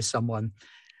for by someone,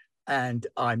 and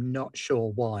I'm not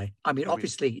sure why. I mean,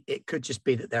 obviously, it could just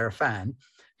be that they're a fan,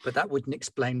 but that wouldn't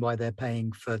explain why they're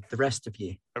paying for the rest of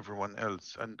you. Everyone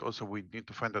else. And also we need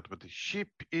to find out what the ship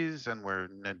is and where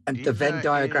Nadina And the Venn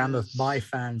diagram of is. my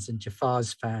fans and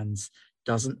Jafar's fans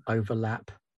doesn't overlap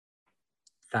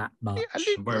that much.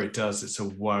 Where it does, it's a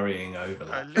worrying A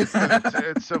overlap. little,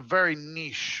 it's a very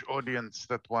niche audience,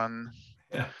 that one.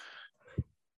 Yeah.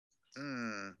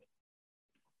 Mm.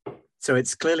 So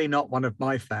it's clearly not one of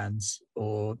my fans,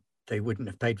 or they wouldn't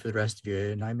have paid for the rest of you.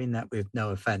 And I mean that with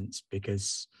no offense,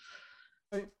 because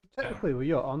I mean, technically, we're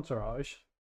your entourage.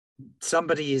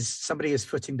 somebody is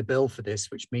footing the bill for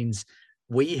this, which means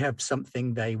we have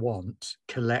something they want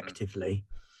collectively,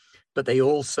 but they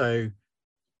also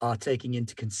are taking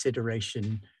into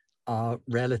consideration our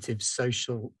relative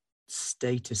social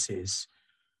statuses.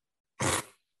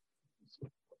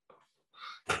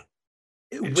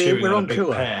 We're on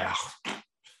Kua.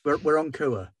 We're on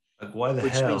Kua, Like, why the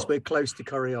which hell? means we're close to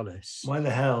Coriolis, Why the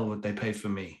hell would they pay for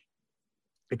me?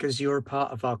 because you're a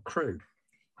part of our crew.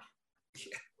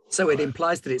 So it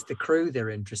implies that it's the crew they're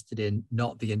interested in,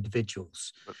 not the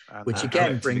individuals, And which Our again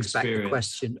collective brings back the experience.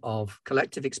 question of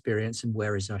collective experience and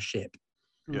where is our ship?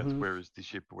 yes, Mhm. where is the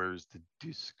ship? Where is the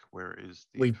disc? Where is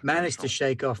the We've managed to information?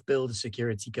 shake off build a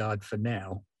security guard for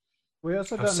now. We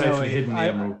also I've don't safely know. hidden the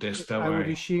emerald disc, don't I would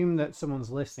worry. assume that someone's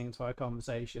listening to our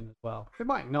conversation as well. It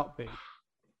might not be.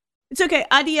 It's okay,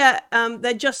 Adia.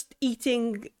 They're just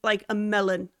eating like a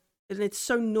melon, and it's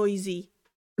so noisy.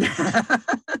 Okay,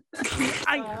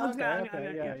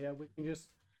 yeah. We can just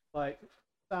like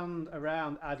stand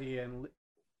around Addy and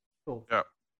cool. Yeah.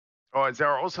 Oh, there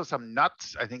are also some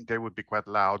nuts. I think they would be quite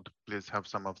loud. Please have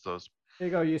some of those. Here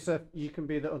you go, Yusuf. You can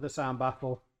be the other sound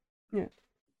battle. Yeah.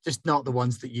 Just not the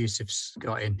ones that Yusuf's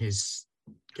got in his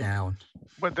gown.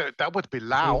 But that would be It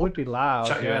loud. would be loud.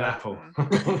 Chuck you an yeah. apple.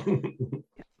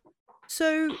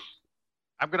 So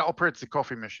I'm going to operate the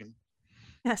coffee machine.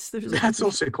 yes, there's That's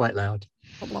also quite loud.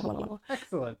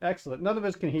 Excellent. None of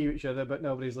us can hear each other, but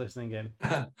nobody's listening in.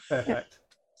 Perfect.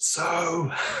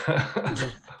 So,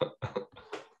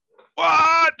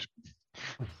 What?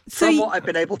 So From what I've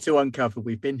been able to uncover,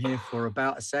 we've been here for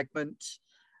about a segment.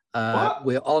 What?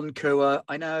 We're on Kua,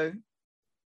 I know.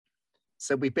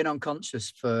 So we've been unconscious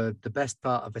for the best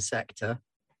part of a sector.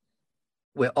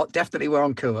 We're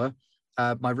on Kua.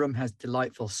 My room has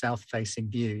delightful south-facing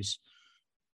views.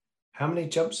 how many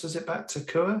jumps was it back to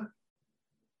Kua?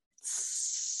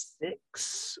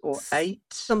 6 or 8.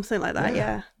 something like that,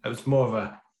 yeah. It was more of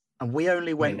a. And we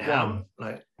only went one.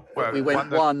 Like, Well, We went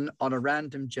that- one on a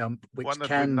random jump, which one that we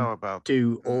can know about.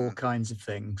 do all kinds of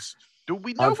things. Do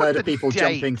we know I've what heard of the people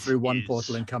jumping date through one is?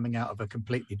 portal and coming out of a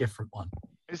completely different one.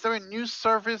 Is there a news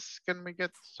service? Can we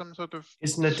get some sort of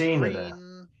is Nadina there?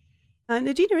 screen?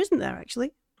 Nadina isn't there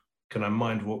actually. Can I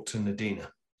mind walk to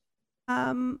Nadina?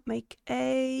 Make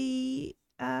a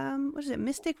what is it?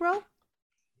 Mystic roll.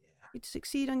 You'd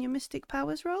succeed on your mystic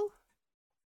powers roll.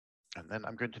 And then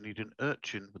I'm going to need an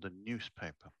urchin with a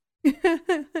newspaper.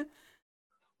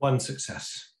 One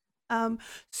success.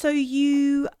 So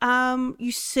you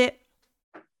sit,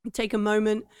 you take a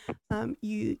moment,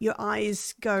 your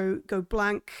eyes go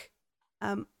blank,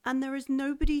 and there is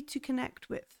nobody to connect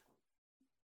with.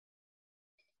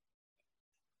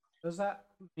 Does that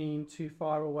mean too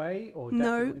far away, or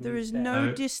No, definitely there means is dead? no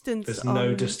No, distance. There's no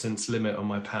on- distance limit on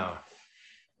my power.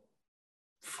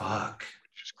 Fuck.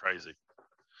 Which is crazy.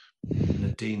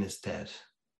 Nadina's dead.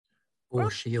 Or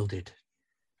shielded.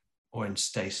 Or in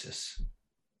stasis.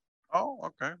 Oh,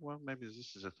 okay. Well, maybe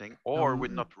this is a thing. Or we're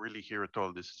not really here at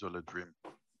all. This is all a dream.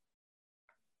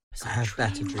 It's I a have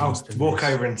better dream. dreams I'll than walk this.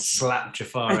 over and slap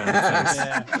Jafar in the face.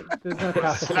 Yeah, there's no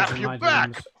capitals Slap in you my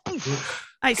back. dreams.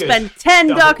 I Good. spend 10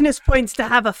 Double. darkness points to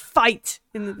have a fight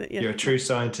in the. Yeah. You're a true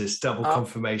scientist. Double Oh.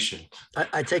 confirmation.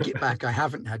 I take it back. I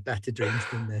haven't had better dreams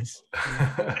than this.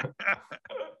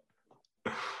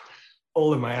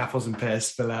 All of my apples and pears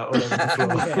spill out all over the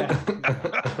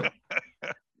floor.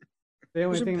 The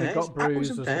only Apples and thing that pears, got bruised apples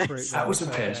and was the pears. fruit. Apples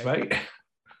and pears, Okay.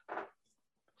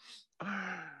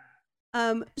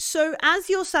 mate. So as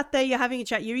you're sat there, you're having a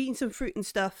chat, you're eating some fruit and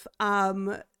stuff.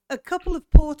 A couple of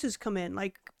porters come in,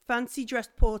 like fancy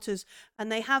dressed porters,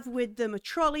 and they have with them a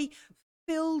trolley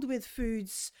filled with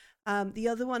foods. The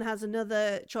other one has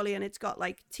another trolley, and it's got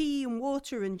like tea and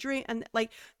water and drink, and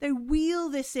like they wheel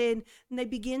this in, and they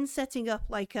begin setting up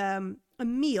like a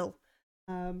meal.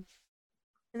 And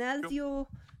as Cool.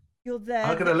 you're there,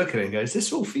 I'm going to look at it and go, is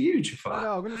this all for you, I Jafar?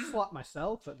 know, I'm going to slap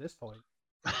myself at this point.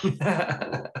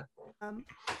 um,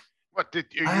 What did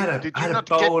you? I had a, did I you had a not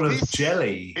bowl get of this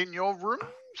jelly. in your room?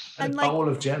 I had And, a like, bowl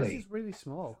of This jelly. is really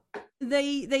small.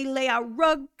 they lay out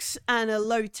rugs and a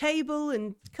low table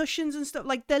and cushions and stuff.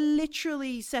 Like they're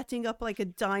literally setting up like a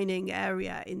dining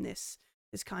area in this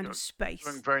kind of space.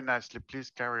 Doing very nicely.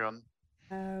 Please carry on.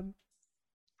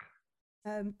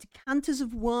 Decanters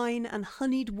of wine and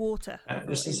honeyed water. are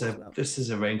This brought is in as well. this is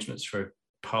arrangements for a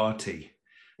party.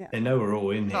 Yeah. They know we're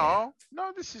all in here.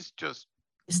 No, this is just.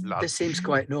 This seems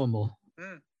quite normal.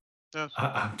 Yes.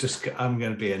 I'm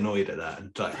going to be annoyed at that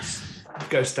and like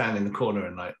go stand in the corner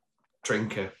and like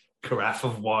drink a carafe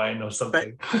of wine or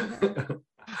something.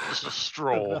 Just a The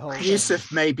straw. whole thing.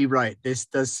 Yusuf may be right. This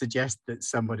does suggest that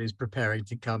someone is preparing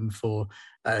to come for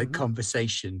a Mhm.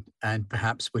 conversation and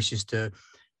perhaps wishes to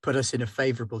put us in a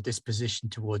favorable disposition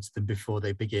towards them before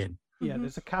they begin. Yeah, Mhm.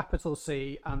 there's a capital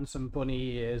C and some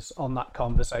bunny ears on that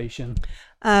conversation.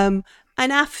 And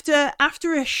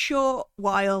after a short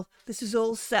while, this is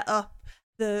all set up. Is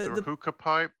there a The hookah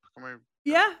pipe? Can we?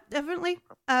 yeah, definitely.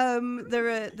 There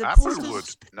are the Applewood.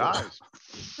 porters. Nice.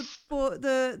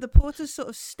 The porters sort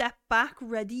of step back,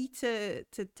 ready to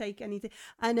take anything,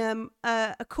 and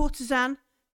a courtesan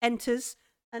enters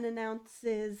and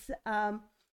announces,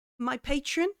 "My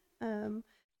patron,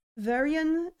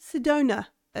 Varian Sedona,"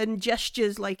 and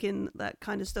gestures like in that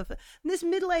kind of stuff. And this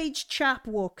middle-aged chap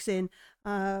walks in,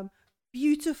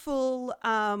 beautiful,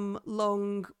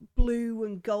 long blue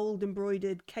and gold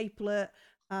embroidered capelet,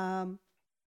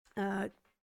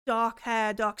 dark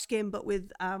hair, dark skin, but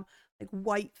with like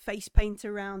white face paint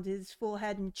around his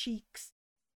forehead and cheeks.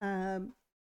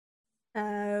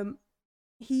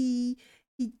 He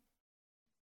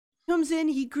comes in,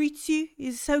 he greets you.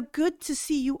 It's so good to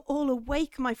see you all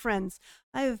awake, my friends.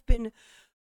 I have been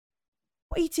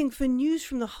waiting for news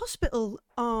from the hospital,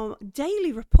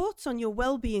 daily reports on your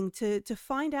well-being to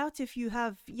find out if you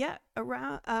have yet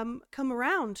come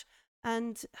around.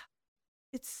 And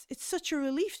it's such a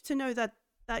relief to know that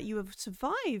you have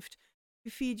survived. We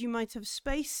feared you might have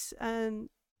space and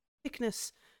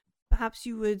sickness. Perhaps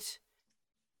you would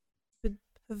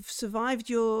have survived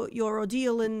your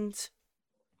ordeal. And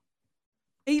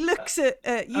he looks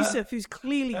at Yusuf, who's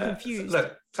clearly confused.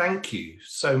 Look, thank you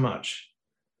so much.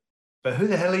 But who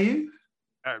the hell are you?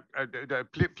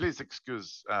 Please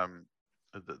excuse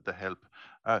the help.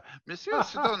 Monsieur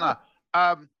Sedona,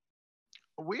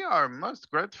 we are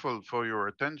most grateful for your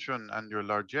attention and your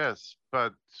largesse,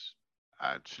 but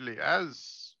actually,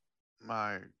 as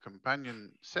my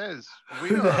companion says,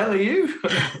 who the hell are you?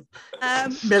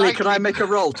 Millie, can I make a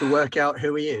roll to work out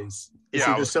who he is? Is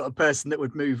Yeah, he the sort of person that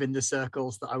would move in the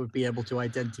circles that I would be able to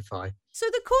identify? So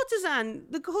the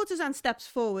courtesan steps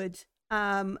forward,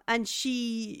 and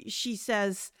she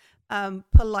says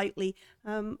politely,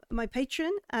 my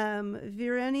patron,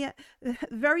 Varian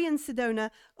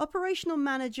Sedona, operational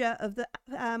manager of the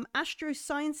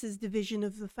Astrosciences division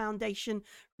of the Foundation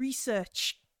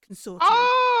Research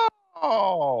Consortium.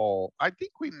 Oh, I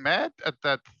think we met at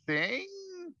that thing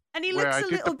And he where looks I a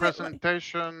did little the bit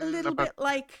presentation. a little about... bit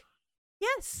like,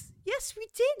 yes, we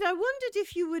did. I wondered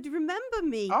if you would remember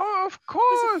me. Oh, of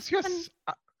course, yes.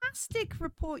 Fantastic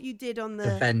report you did on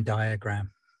The Venn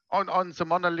diagram. On the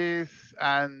monolith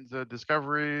and the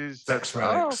discoveries. Sex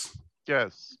relics. Oh,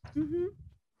 yes. Mm-hmm.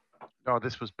 No,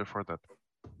 this was before that.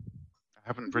 I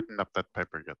haven't written up that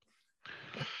paper yet.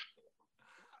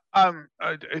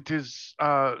 It is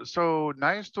so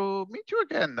nice to meet you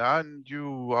again, and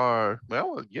you are,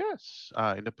 well, yes,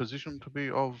 in a position to be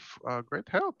of great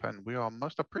help, and we are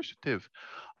most appreciative.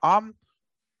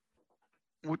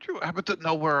 Would you happen to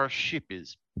know where our ship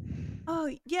is?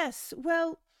 Oh yes.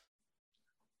 Well,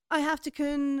 I have to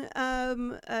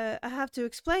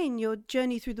explain. Your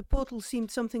journey through the portal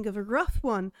seemed something of a rough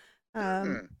one.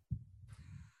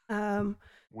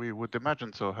 We would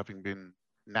imagine so, having been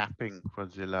napping for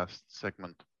the last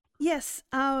segment. Yes.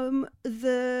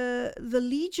 The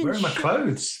Legion. Where are my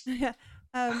clothes? Yeah.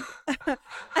 And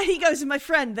he goes, my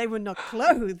friend, they were not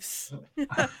clothes.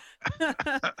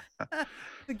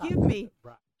 Forgive me.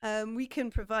 We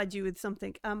can provide you with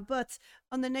something. But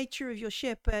on the nature of your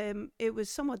ship, it was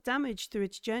somewhat damaged through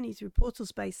its journey through portal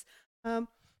space.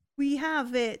 We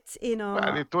have it in our...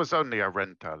 Well, it was only a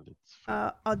rental. It's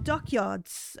our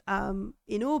dockyards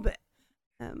in orbit.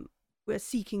 We're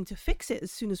seeking to fix it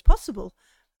as soon as possible.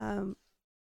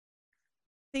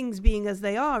 Things being as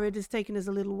they are, it has taken us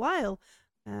a little while.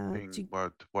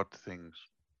 What things?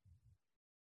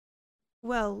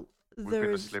 Well, We've been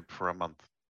there is asleep for a month.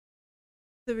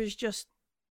 There is just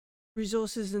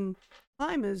resources and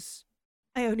time. As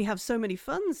I only have so many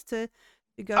funds to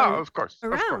go of course,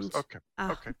 around. Of course.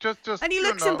 Okay. Just and he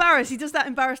looks embarrassed. He does that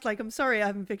embarrassed, like, I'm sorry, I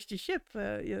haven't fixed your ship,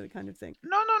 kind of thing.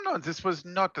 No. This was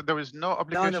not. There was no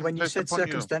obligation. No. When you said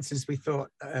circumstances, you. we thought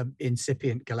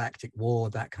incipient galactic war,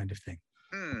 that kind of thing.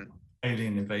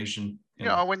 Alien invasion.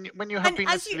 Yeah, when you have been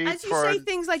asleep as you say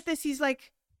things like this, he's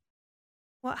like,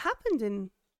 what happened in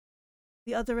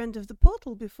the other end of the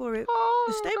portal before it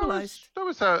destabilized? There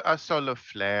was a solar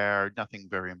flare, nothing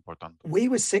very important. We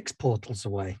were 6 portals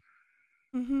away.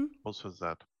 Mm-hmm. Also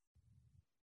that.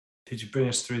 Did you bring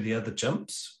us through the other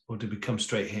jumps, or did we come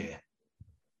straight here?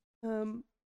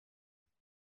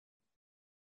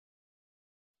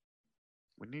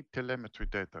 We need telemetry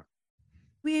data.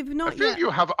 We have not I feel yet. you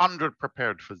have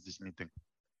under-prepared for this meeting.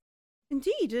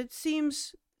 Indeed, it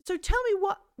seems. So tell me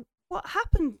what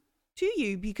happened to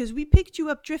you, because we picked you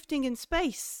up drifting in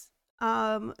space,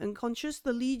 unconscious.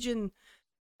 The Legion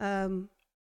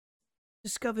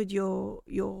discovered your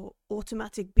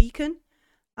automatic beacon.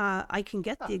 I can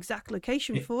get the exact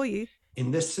location for you. In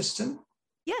this system?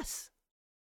 Yes.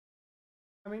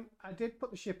 I mean, I did put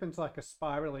the ship into like a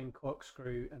spiraling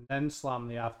corkscrew and then slam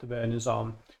the afterburners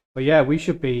on. But yeah, we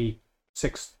should be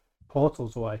 6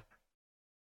 portals away.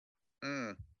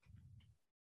 And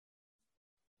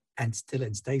still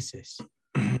in stasis.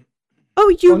 Oh,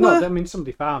 you were. No, I mean,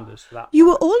 somebody found us for that. You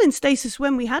were all in stasis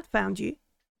when we had found you.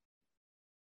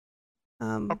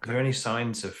 Are there any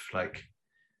signs of like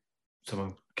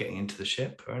someone getting into the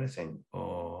ship or anything,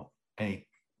 or any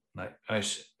like?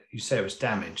 You say it was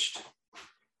damaged.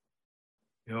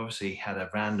 You obviously had a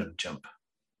random jump.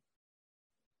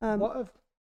 What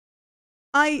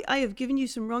I have given you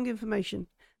some wrong information.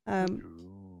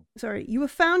 Ooh. Sorry, you were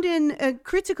found in a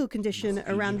critical condition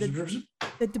around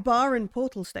the Debaran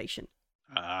portal station.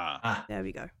 Ah, There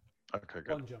we go. okay,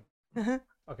 good. One jump. Uh-huh.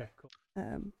 Okay, cool.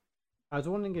 Um, I was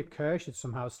wondering if Kirsch had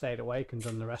somehow stayed awake and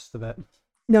done the rest of it.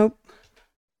 nope.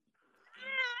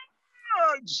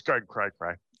 Just go cry.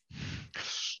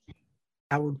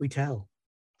 How would we tell?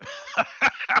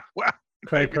 Well,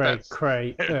 Cray, maybe cray, that's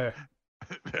cray.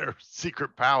 their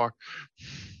secret power.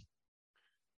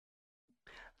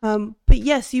 But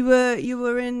yes, you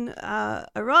were in a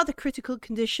rather critical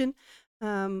condition.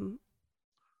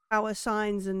 Power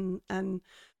signs and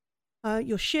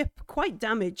your ship quite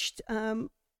damaged.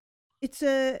 It's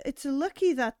a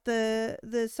lucky that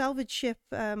the salvage ship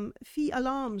Fee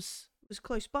Alarms was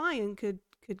close by and could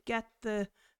get the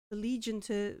Legion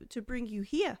to bring you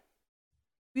here.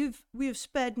 We have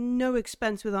spared no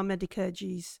expense with our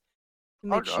Medicurgies to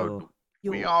make sure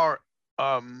you're... We are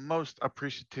most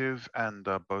appreciative, and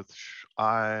both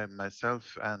I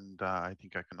myself and I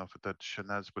think I can offer that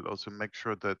Shanaz will also make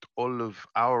sure that all of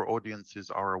our audiences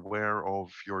are aware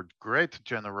of your great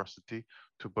generosity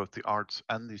to both the arts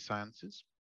and the sciences.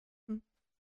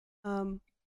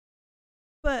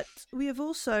 But we have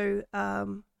also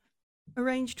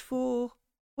arranged for...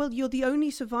 Well, you're the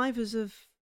only survivors who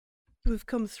have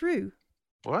come through.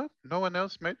 What? No one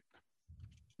else made?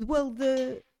 Well,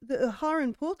 the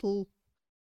Aharon portal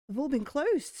have all been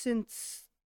closed since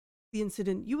the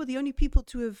incident. You were the only people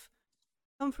to have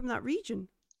come from that region.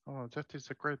 Oh, that is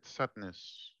a great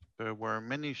sadness. There were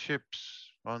many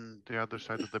ships on the other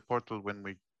side of the portal when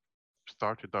we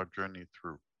started our journey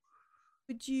through.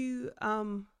 Would you, I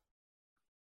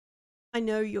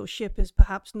know your ship is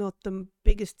perhaps not the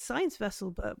biggest science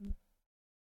vessel, but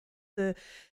the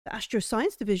Astro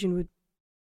Science Division would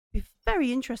be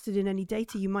very interested in any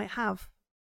data you might have.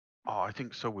 Oh, I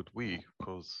think so would we,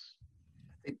 because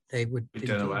I think they would We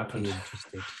don't know what indeed be happened.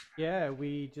 interested. Yeah,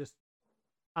 we just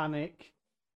panic,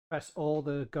 press all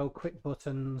the go quick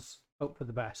buttons, hope for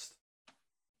the best.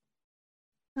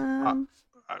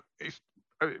 please,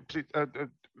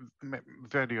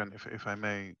 Varian, if I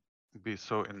may be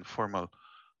so informal,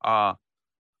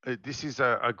 this is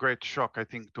a great shock, I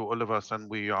think, to all of us, and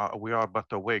we are but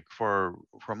awake for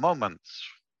moments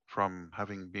from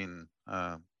having been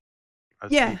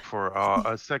asleep for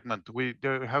a segment. We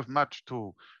don't have much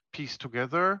to piece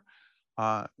together.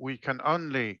 We can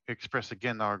only express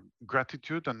again our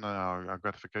gratitude and our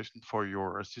gratification for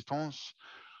your assistance.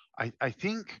 I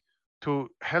think to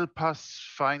help us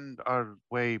find our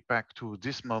way back to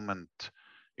this moment,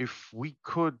 if we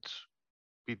could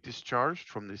be discharged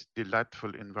from this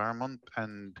delightful environment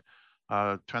and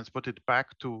transported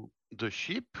back to the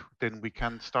ship, then we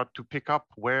can start to pick up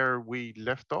where we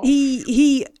left off.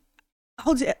 He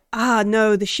holds it.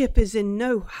 No, the ship is in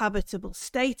no habitable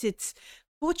state. It's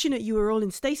fortunate you were all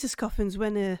in stasis coffins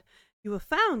when you were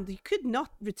found. You could not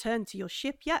return to your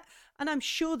ship yet, and I'm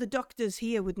sure the doctors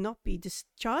here would not be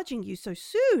discharging you so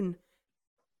soon.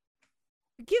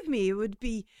 Forgive me,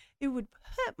 it would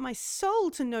hurt my soul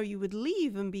to know you would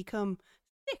leave and become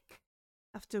sick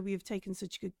after we have taken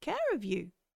such good care of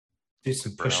you. Do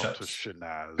some Brow to push-ups,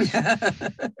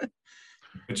 Shanaz.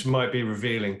 which might be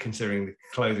revealing considering the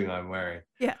clothing I'm wearing.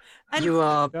 Yeah, and You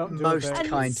are Don't do most it.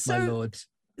 kind, my So- lord.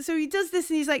 so he does this,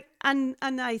 and he's like, and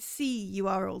I see you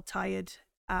are all tired.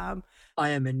 I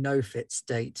am in no fit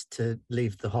state to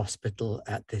leave the hospital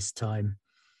at this time.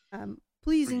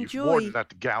 Please You've enjoy. worn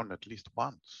that gown at least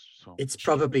once. So. It's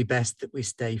probably best that we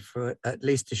stay for at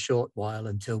least a short while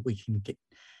until we can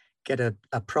get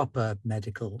a proper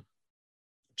medical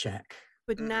check.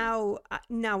 But now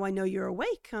I know you're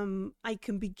awake. I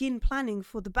can begin planning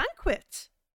for the banquet.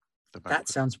 That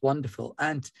sounds wonderful.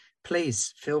 And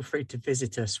please feel free to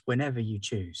visit us whenever you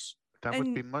choose. That would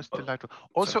And- be most delightful.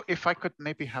 Also, if I could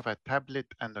maybe have a tablet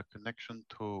and a connection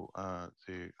to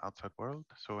the outside world,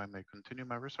 so I may continue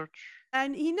my research.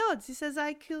 And he nods. He says,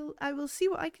 I will see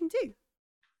what I can do.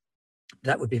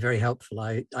 That would be very helpful.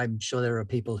 I'm sure there are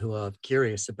people who are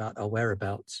curious about our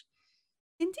whereabouts.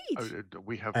 Indeed.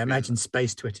 We have. I imagine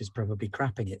Space Twitter's probably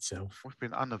crapping itself. We've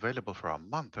been unavailable for a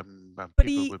month, and But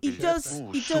people he would be does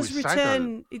suicidal.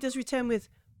 return. He does return with,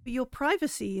 but your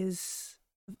privacy is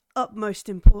of utmost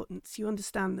importance. You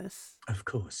understand this? Of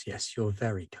course, yes, you're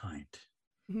very kind.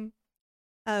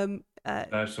 I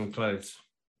have some clothes,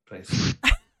 please,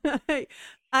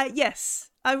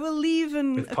 Yes, I will leave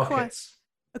and with pockets.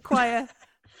 acquire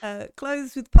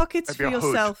clothes with pockets Maybe for a hood.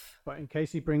 yourself. But in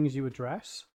case he brings you a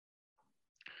dress,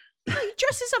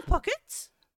 Dresses have pockets.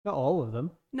 not all of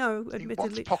them. No, He wants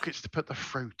admittedly. pockets to put the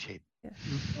fruit in.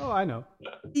 Oh, I know.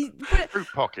 Fruit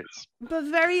pockets.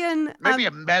 Bavarian Maybe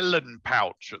a melon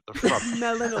pouch at the front.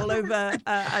 melon all over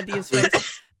Adia's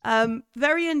face.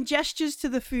 Varian gestures to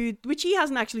the food, which he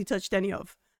hasn't actually touched any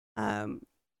of.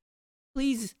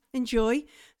 Please enjoy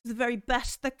the very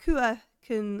best that Kua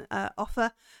can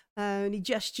offer. And he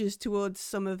gestures towards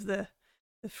some of the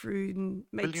fruit and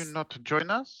makes... Will you not join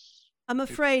us? I'm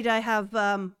afraid I have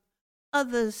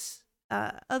other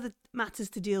matters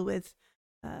to deal with.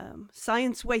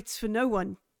 Science waits for no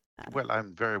one. Well,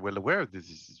 I'm very well aware of this.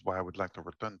 This is why I would like to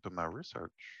return to my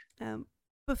research.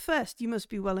 But first, you must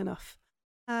be well enough.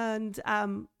 And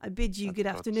I bid you good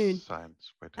But afternoon.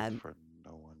 Science waited for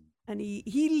no one. And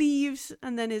he leaves,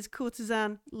 and then his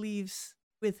courtesan leaves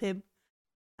with him.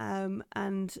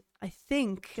 And I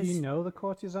think... Do you know the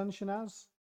courtesan, Shanaz?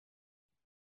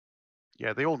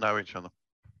 Yeah, they all know each other.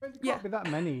 There can't be that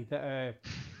many that are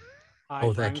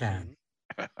Oh, there high-ranking.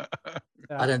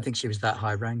 I don't think she was that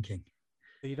high ranking.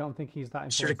 So you don't think he's that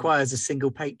important? She requires a single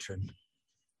patron.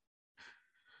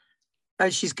 Oh,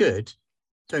 she's good.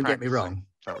 Don't get me wrong.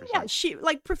 Yeah, she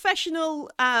like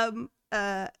professional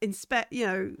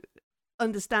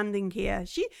understanding here.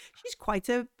 She's quite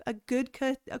a good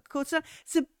courtesan.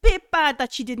 It's a bit bad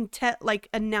that she didn't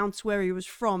announce where he was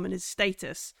from and his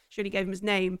status. She only gave him his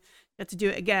name. She had to do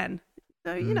it again.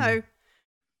 So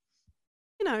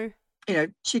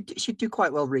she'd do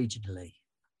quite well regionally.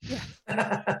 Yeah.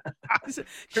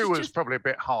 Who was probably a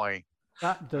bit high.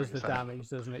 That does the damage,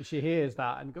 doesn't it? She hears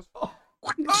that and goes, "Oh,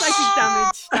 psychic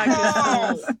damage."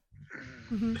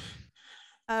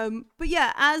 Mm-hmm. But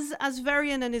yeah, as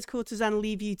Varian and his courtesan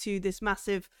leave you to this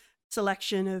massive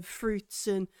selection of fruits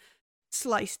and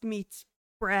sliced meats,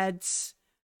 breads,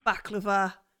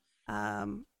 baklava,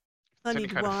 Any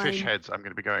honeyed kind wine. of fish heads, I'm going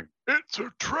to be going, it's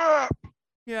a trap!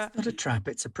 Yeah. It's not a trap,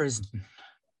 it's a prison.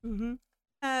 Mm-hmm.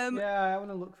 yeah, I want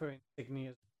to look for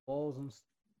insignias, walls and stuff.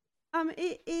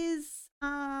 It is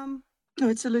No,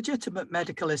 it's a legitimate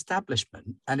medical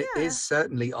establishment, and it Yeah. is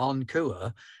certainly on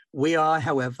Kua. We are,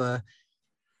 however,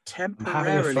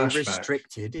 temporarily flashback.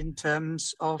 restricted in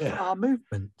terms of Yeah. our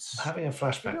movements. I'm having a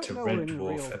flashback don't to know Red in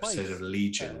Dwarf real episode place. of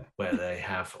Legion where they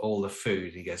have all the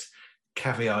food. He goes,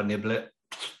 caviar niblet,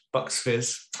 Bucks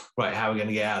Fizz. Right, how are we going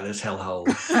to get out of this hellhole?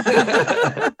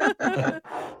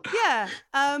 yeah.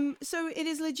 So it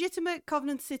is legitimate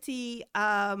Covenant City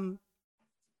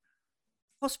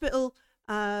hospital.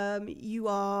 You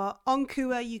are on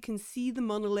Kua. You can see the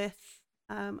monolith.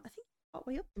 I think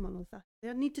partway up the monolith. Actually.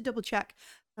 I need to double check.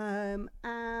 And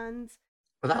Well,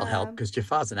 that'll help because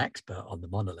Jafar's an expert on the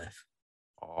monolith.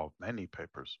 Oh, many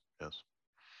papers, yes.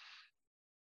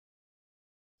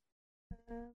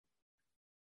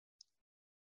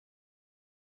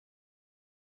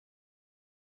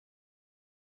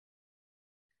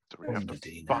 So we have to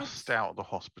Medina. bust out the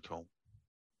hospital.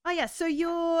 oh yeah. So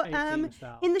you're 18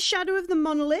 style. in the shadow of the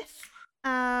monolith.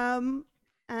 And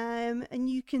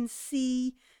you can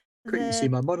see Couldn't you see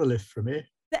my monolith from here?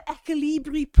 the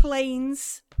Equilibri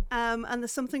Plains, and the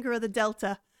something or other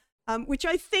delta, which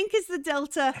I think is the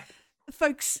delta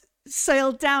folks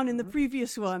sailed down in the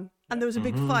previous one, and there was a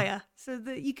big fire. So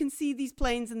that you can see these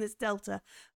plains and this delta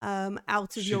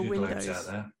out of your Sugar globes windows. out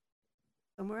there.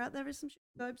 Somewhere out there is some sugar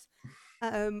globes.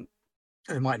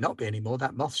 There might not be anymore.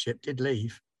 That moth ship did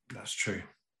leave. That's true.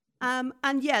 And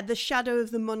yeah, the shadow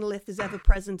of the monolith is ever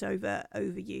present over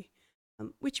you.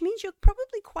 Which means you're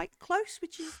probably quite close,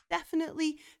 which is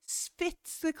definitely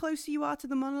fits the closer you are to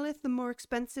the monolith, the more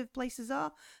expensive places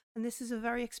are. And this is a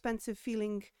very expensive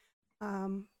feeling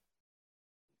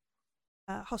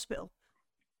hospital.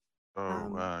 So,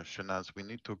 Shanaz, we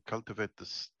need to cultivate the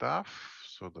staff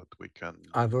so that we can.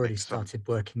 I've already make some started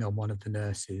working on one of the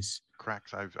nurses.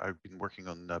 cracks. I've been working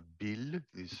on Bill.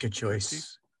 His Good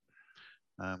choice.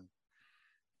 Um,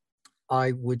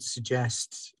 I would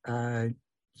suggest,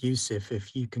 Yusuf,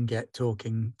 if you can get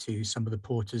talking to some of the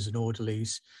porters and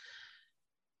orderlies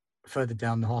further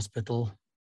down the hospital.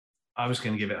 I was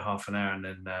going to give it half an hour and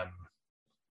then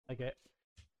Okay.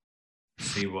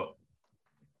 see what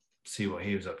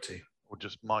he was up to. or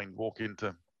just mind walk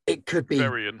into It could be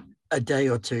Varian. a day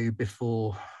or two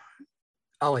before.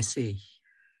 Oh, I see.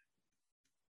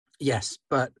 Yes,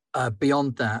 but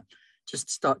beyond that, just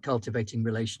start cultivating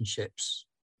relationships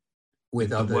with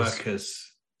The others. workers.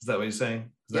 Is that what you're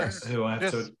saying? Is Yes. that who I have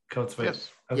Yes. to cultivate?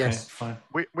 Yes. Okay, Yes. fine.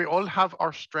 We all have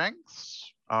our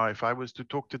strengths. If I was to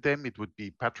talk to them, it would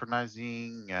be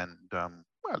patronizing and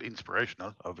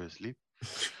inspirational, obviously.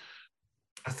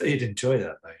 I thought you'd enjoy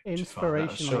that though. Jafar.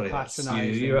 Inspirational Surely and that's-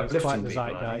 patronising you're is quite uplifting the people,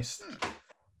 aren't you? zeitgeist.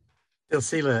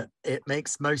 Ilsila, it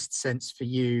makes most sense for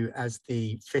you as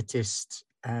the fittest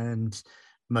and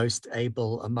most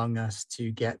able among us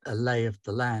to get a lay of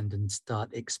the land and start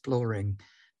exploring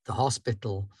the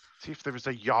hospital. See if there is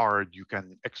a yard you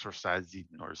can exercise in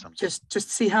or something. Just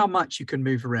see how much you can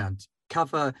move around.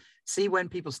 See when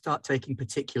people start taking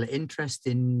particular interest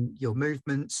in your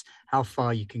movements, how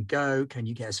far you can go. Can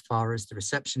you get as far as the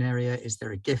reception area? Is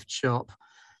there a gift shop?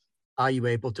 Are you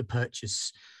able to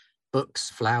purchase books,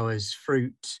 flowers,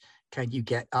 fruit? Can you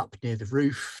get up near the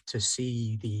roof to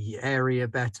see the area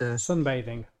better?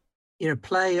 Sunbathing.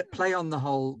 Play on the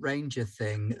whole ranger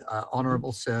thing,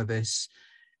 honorable service,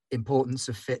 importance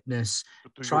of fitness.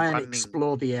 Try and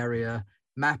explore the area,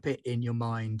 map it in your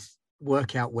mind,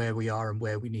 work out where we are and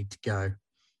where we need to go.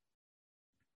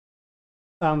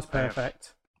 Sounds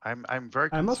perfect. I'm very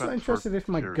concerned. I'm also interested if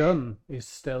my gun is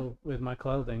still with my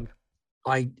clothing.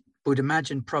 I would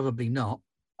imagine probably not.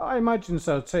 I imagine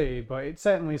so too, but it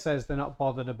certainly says they're not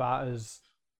bothered about us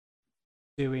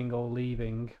doing or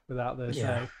leaving without their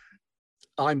say.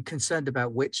 I'm concerned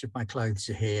about which of my clothes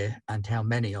are here and how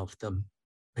many of them,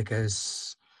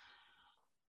 because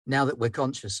now that we're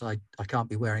conscious, I can't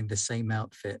be wearing the same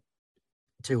outfit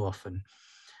too often.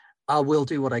 I will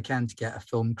do what I can to get a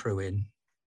film crew in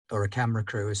or a camera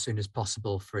crew as soon as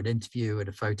possible for an interview and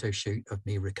a photo shoot of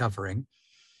me recovering.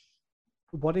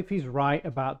 What if he's right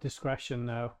about discretion,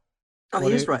 though? Oh,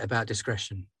 he is right about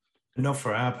discretion. Not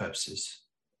for our purposes.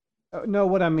 No,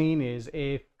 what I mean is,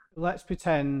 if let's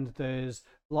pretend there's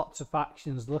lots of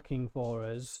factions looking for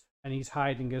us, and he's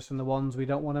hiding us from the ones we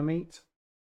don't want to meet.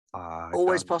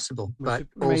 Always possible, but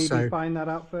maybe also find that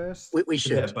out first. We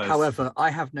should. However, I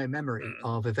have no memory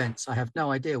of events. I have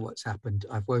no idea what's happened.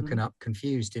 I've woken up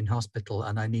confused in hospital,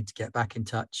 and I need to get back in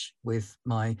touch with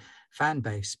my fan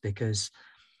base because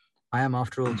I am,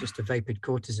 after all, just a vapid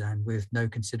courtesan with no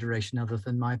consideration other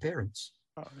than my appearance.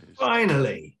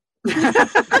 Finally.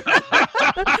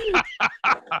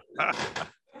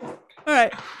 All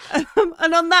right.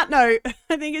 And on that note,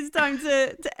 I think it's time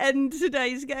to end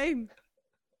today's game.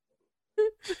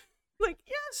 Like,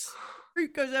 yes,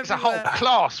 fruit goes everywhere. There's a whole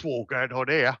class war going on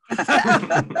here.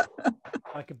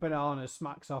 Like a banana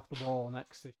smacks off the wall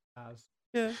next to Shaz.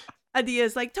 Yeah. And he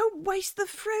is like, don't waste the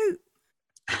fruit.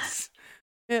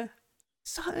 Yeah.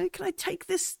 So can I take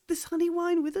this honey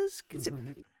wine with us?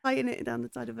 Biting it down the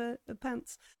side of her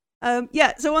pants.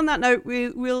 Yeah, so on that note,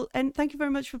 we'll end. Thank you very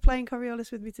much for playing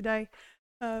Coriolis with me today.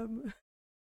 All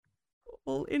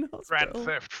in hospital. Grand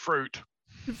Theft Fruit.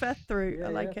 Theft fruit, I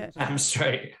like it. I'm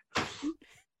straight.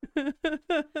 What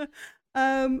day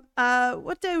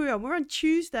are we on? We're on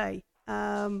Tuesday.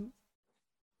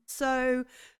 So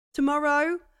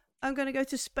tomorrow I'm going to go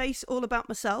to space all by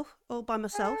myself,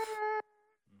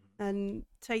 and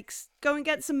go and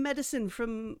get some medicine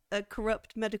from a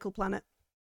corrupt medical planet.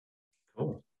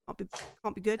 Cool.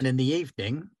 Can't be good. And in the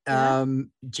evening,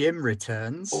 Jim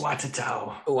returns.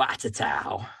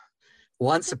 Watatau.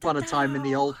 Once Upon a Time in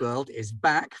the Old World is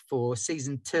back for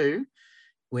season 2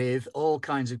 with all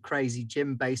kinds of crazy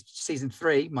season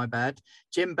 3,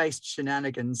 gym-based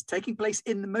shenanigans taking place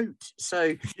in the moot.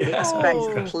 So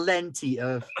expect plenty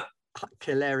of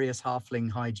hilarious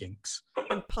halfling hijinks.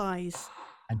 And pies.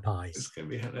 It's going to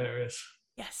be hilarious.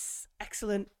 Yes,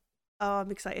 excellent. Oh,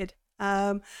 I'm excited.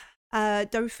 Don't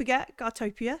forget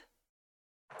Gartopia.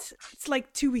 It's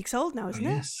like 2 weeks old now, isn't it?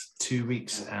 Yes, 2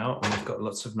 weeks out, and we've got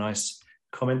lots of nice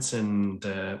comments and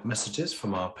messages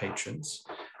from our patrons.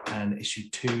 And issue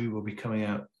 2 will be coming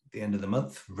out at the end of the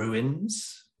month.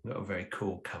 Ruins. We've got a very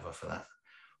cool cover for that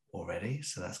already,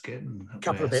 so that's good. And a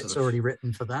couple of bits already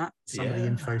written for that. Some of the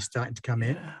info's starting to come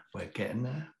in. We're getting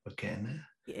there.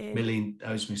 Yeah. Millie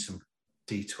owes me some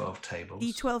D12 tables.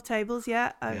 D12 tables,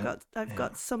 yeah. I've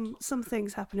got some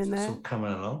things happening there. It's all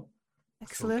coming along.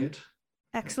 Excellent.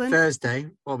 Excellent. Thursday.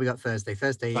 What we got Thursday?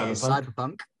 Thursday is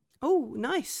Cyberpunk. Oh,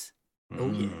 nice. Oh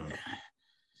yeah.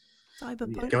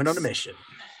 Cyberpunk. Going on a mission.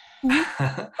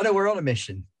 Oh no, we're on a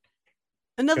mission.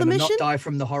 Another mission? Not die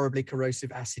from the horribly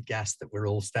corrosive acid gas that we're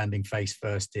all standing face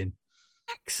first in.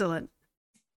 Excellent.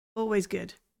 Always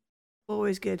good.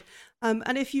 Always good.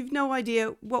 And if you've no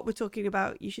idea what we're talking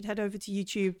about, you should head over to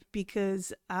YouTube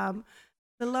because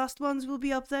the last ones will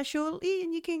be up there shortly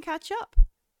and you can catch up.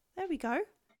 There we go.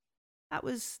 That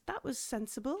was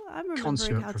sensible. I'm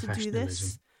remembering how to do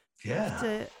this.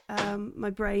 Yeah. My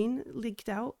brain leaked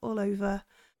out all over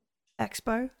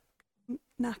Expo.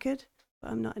 Knackered,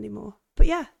 but I'm not anymore. But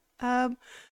yeah. And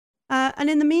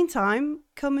in the meantime,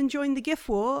 come and join the GIF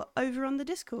war over on the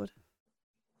Discord.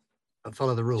 And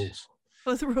follow the rules.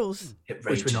 Follow the rules.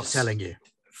 Which we're not telling you.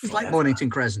 It's like Mornington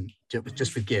Crescent,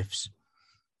 just with GIFs.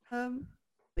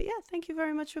 But yeah, thank you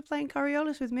very much for playing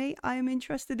Coriolis with me. I am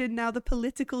interested in now the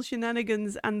political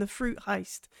shenanigans and the fruit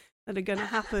heist that are going to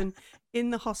happen in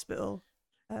the hospital.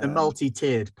 The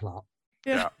multi-tiered plot.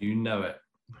 Yeah. You know it.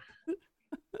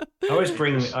 I always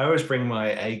bring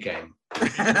my A game.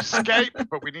 Escape,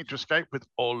 but we need to escape with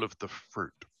all of the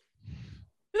fruit.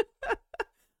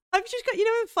 I've just got,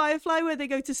 in Firefly where they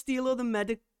go to steal all the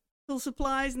medical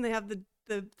supplies and they have the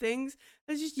things.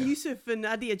 There's just Yusuf and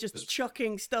Nadia just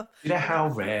chucking stuff. You know how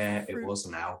rare it was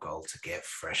in our goal to get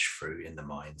fresh fruit in the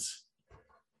mines?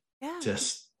 Yeah.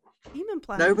 Just demon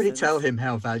plants. Nobody tell him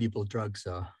how valuable drugs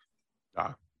are.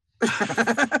 No.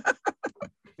 I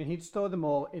mean, he'd store them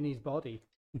all in his body.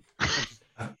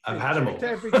 I've had them all.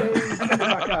 Every day,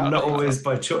 Not always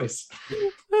by choice.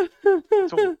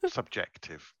 It's all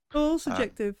subjective. All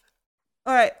subjective.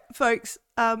 All right, folks.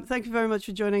 Thank you very much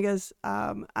for joining us.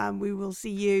 And we will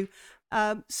see you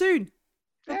soon.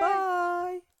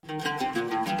 Bye-bye.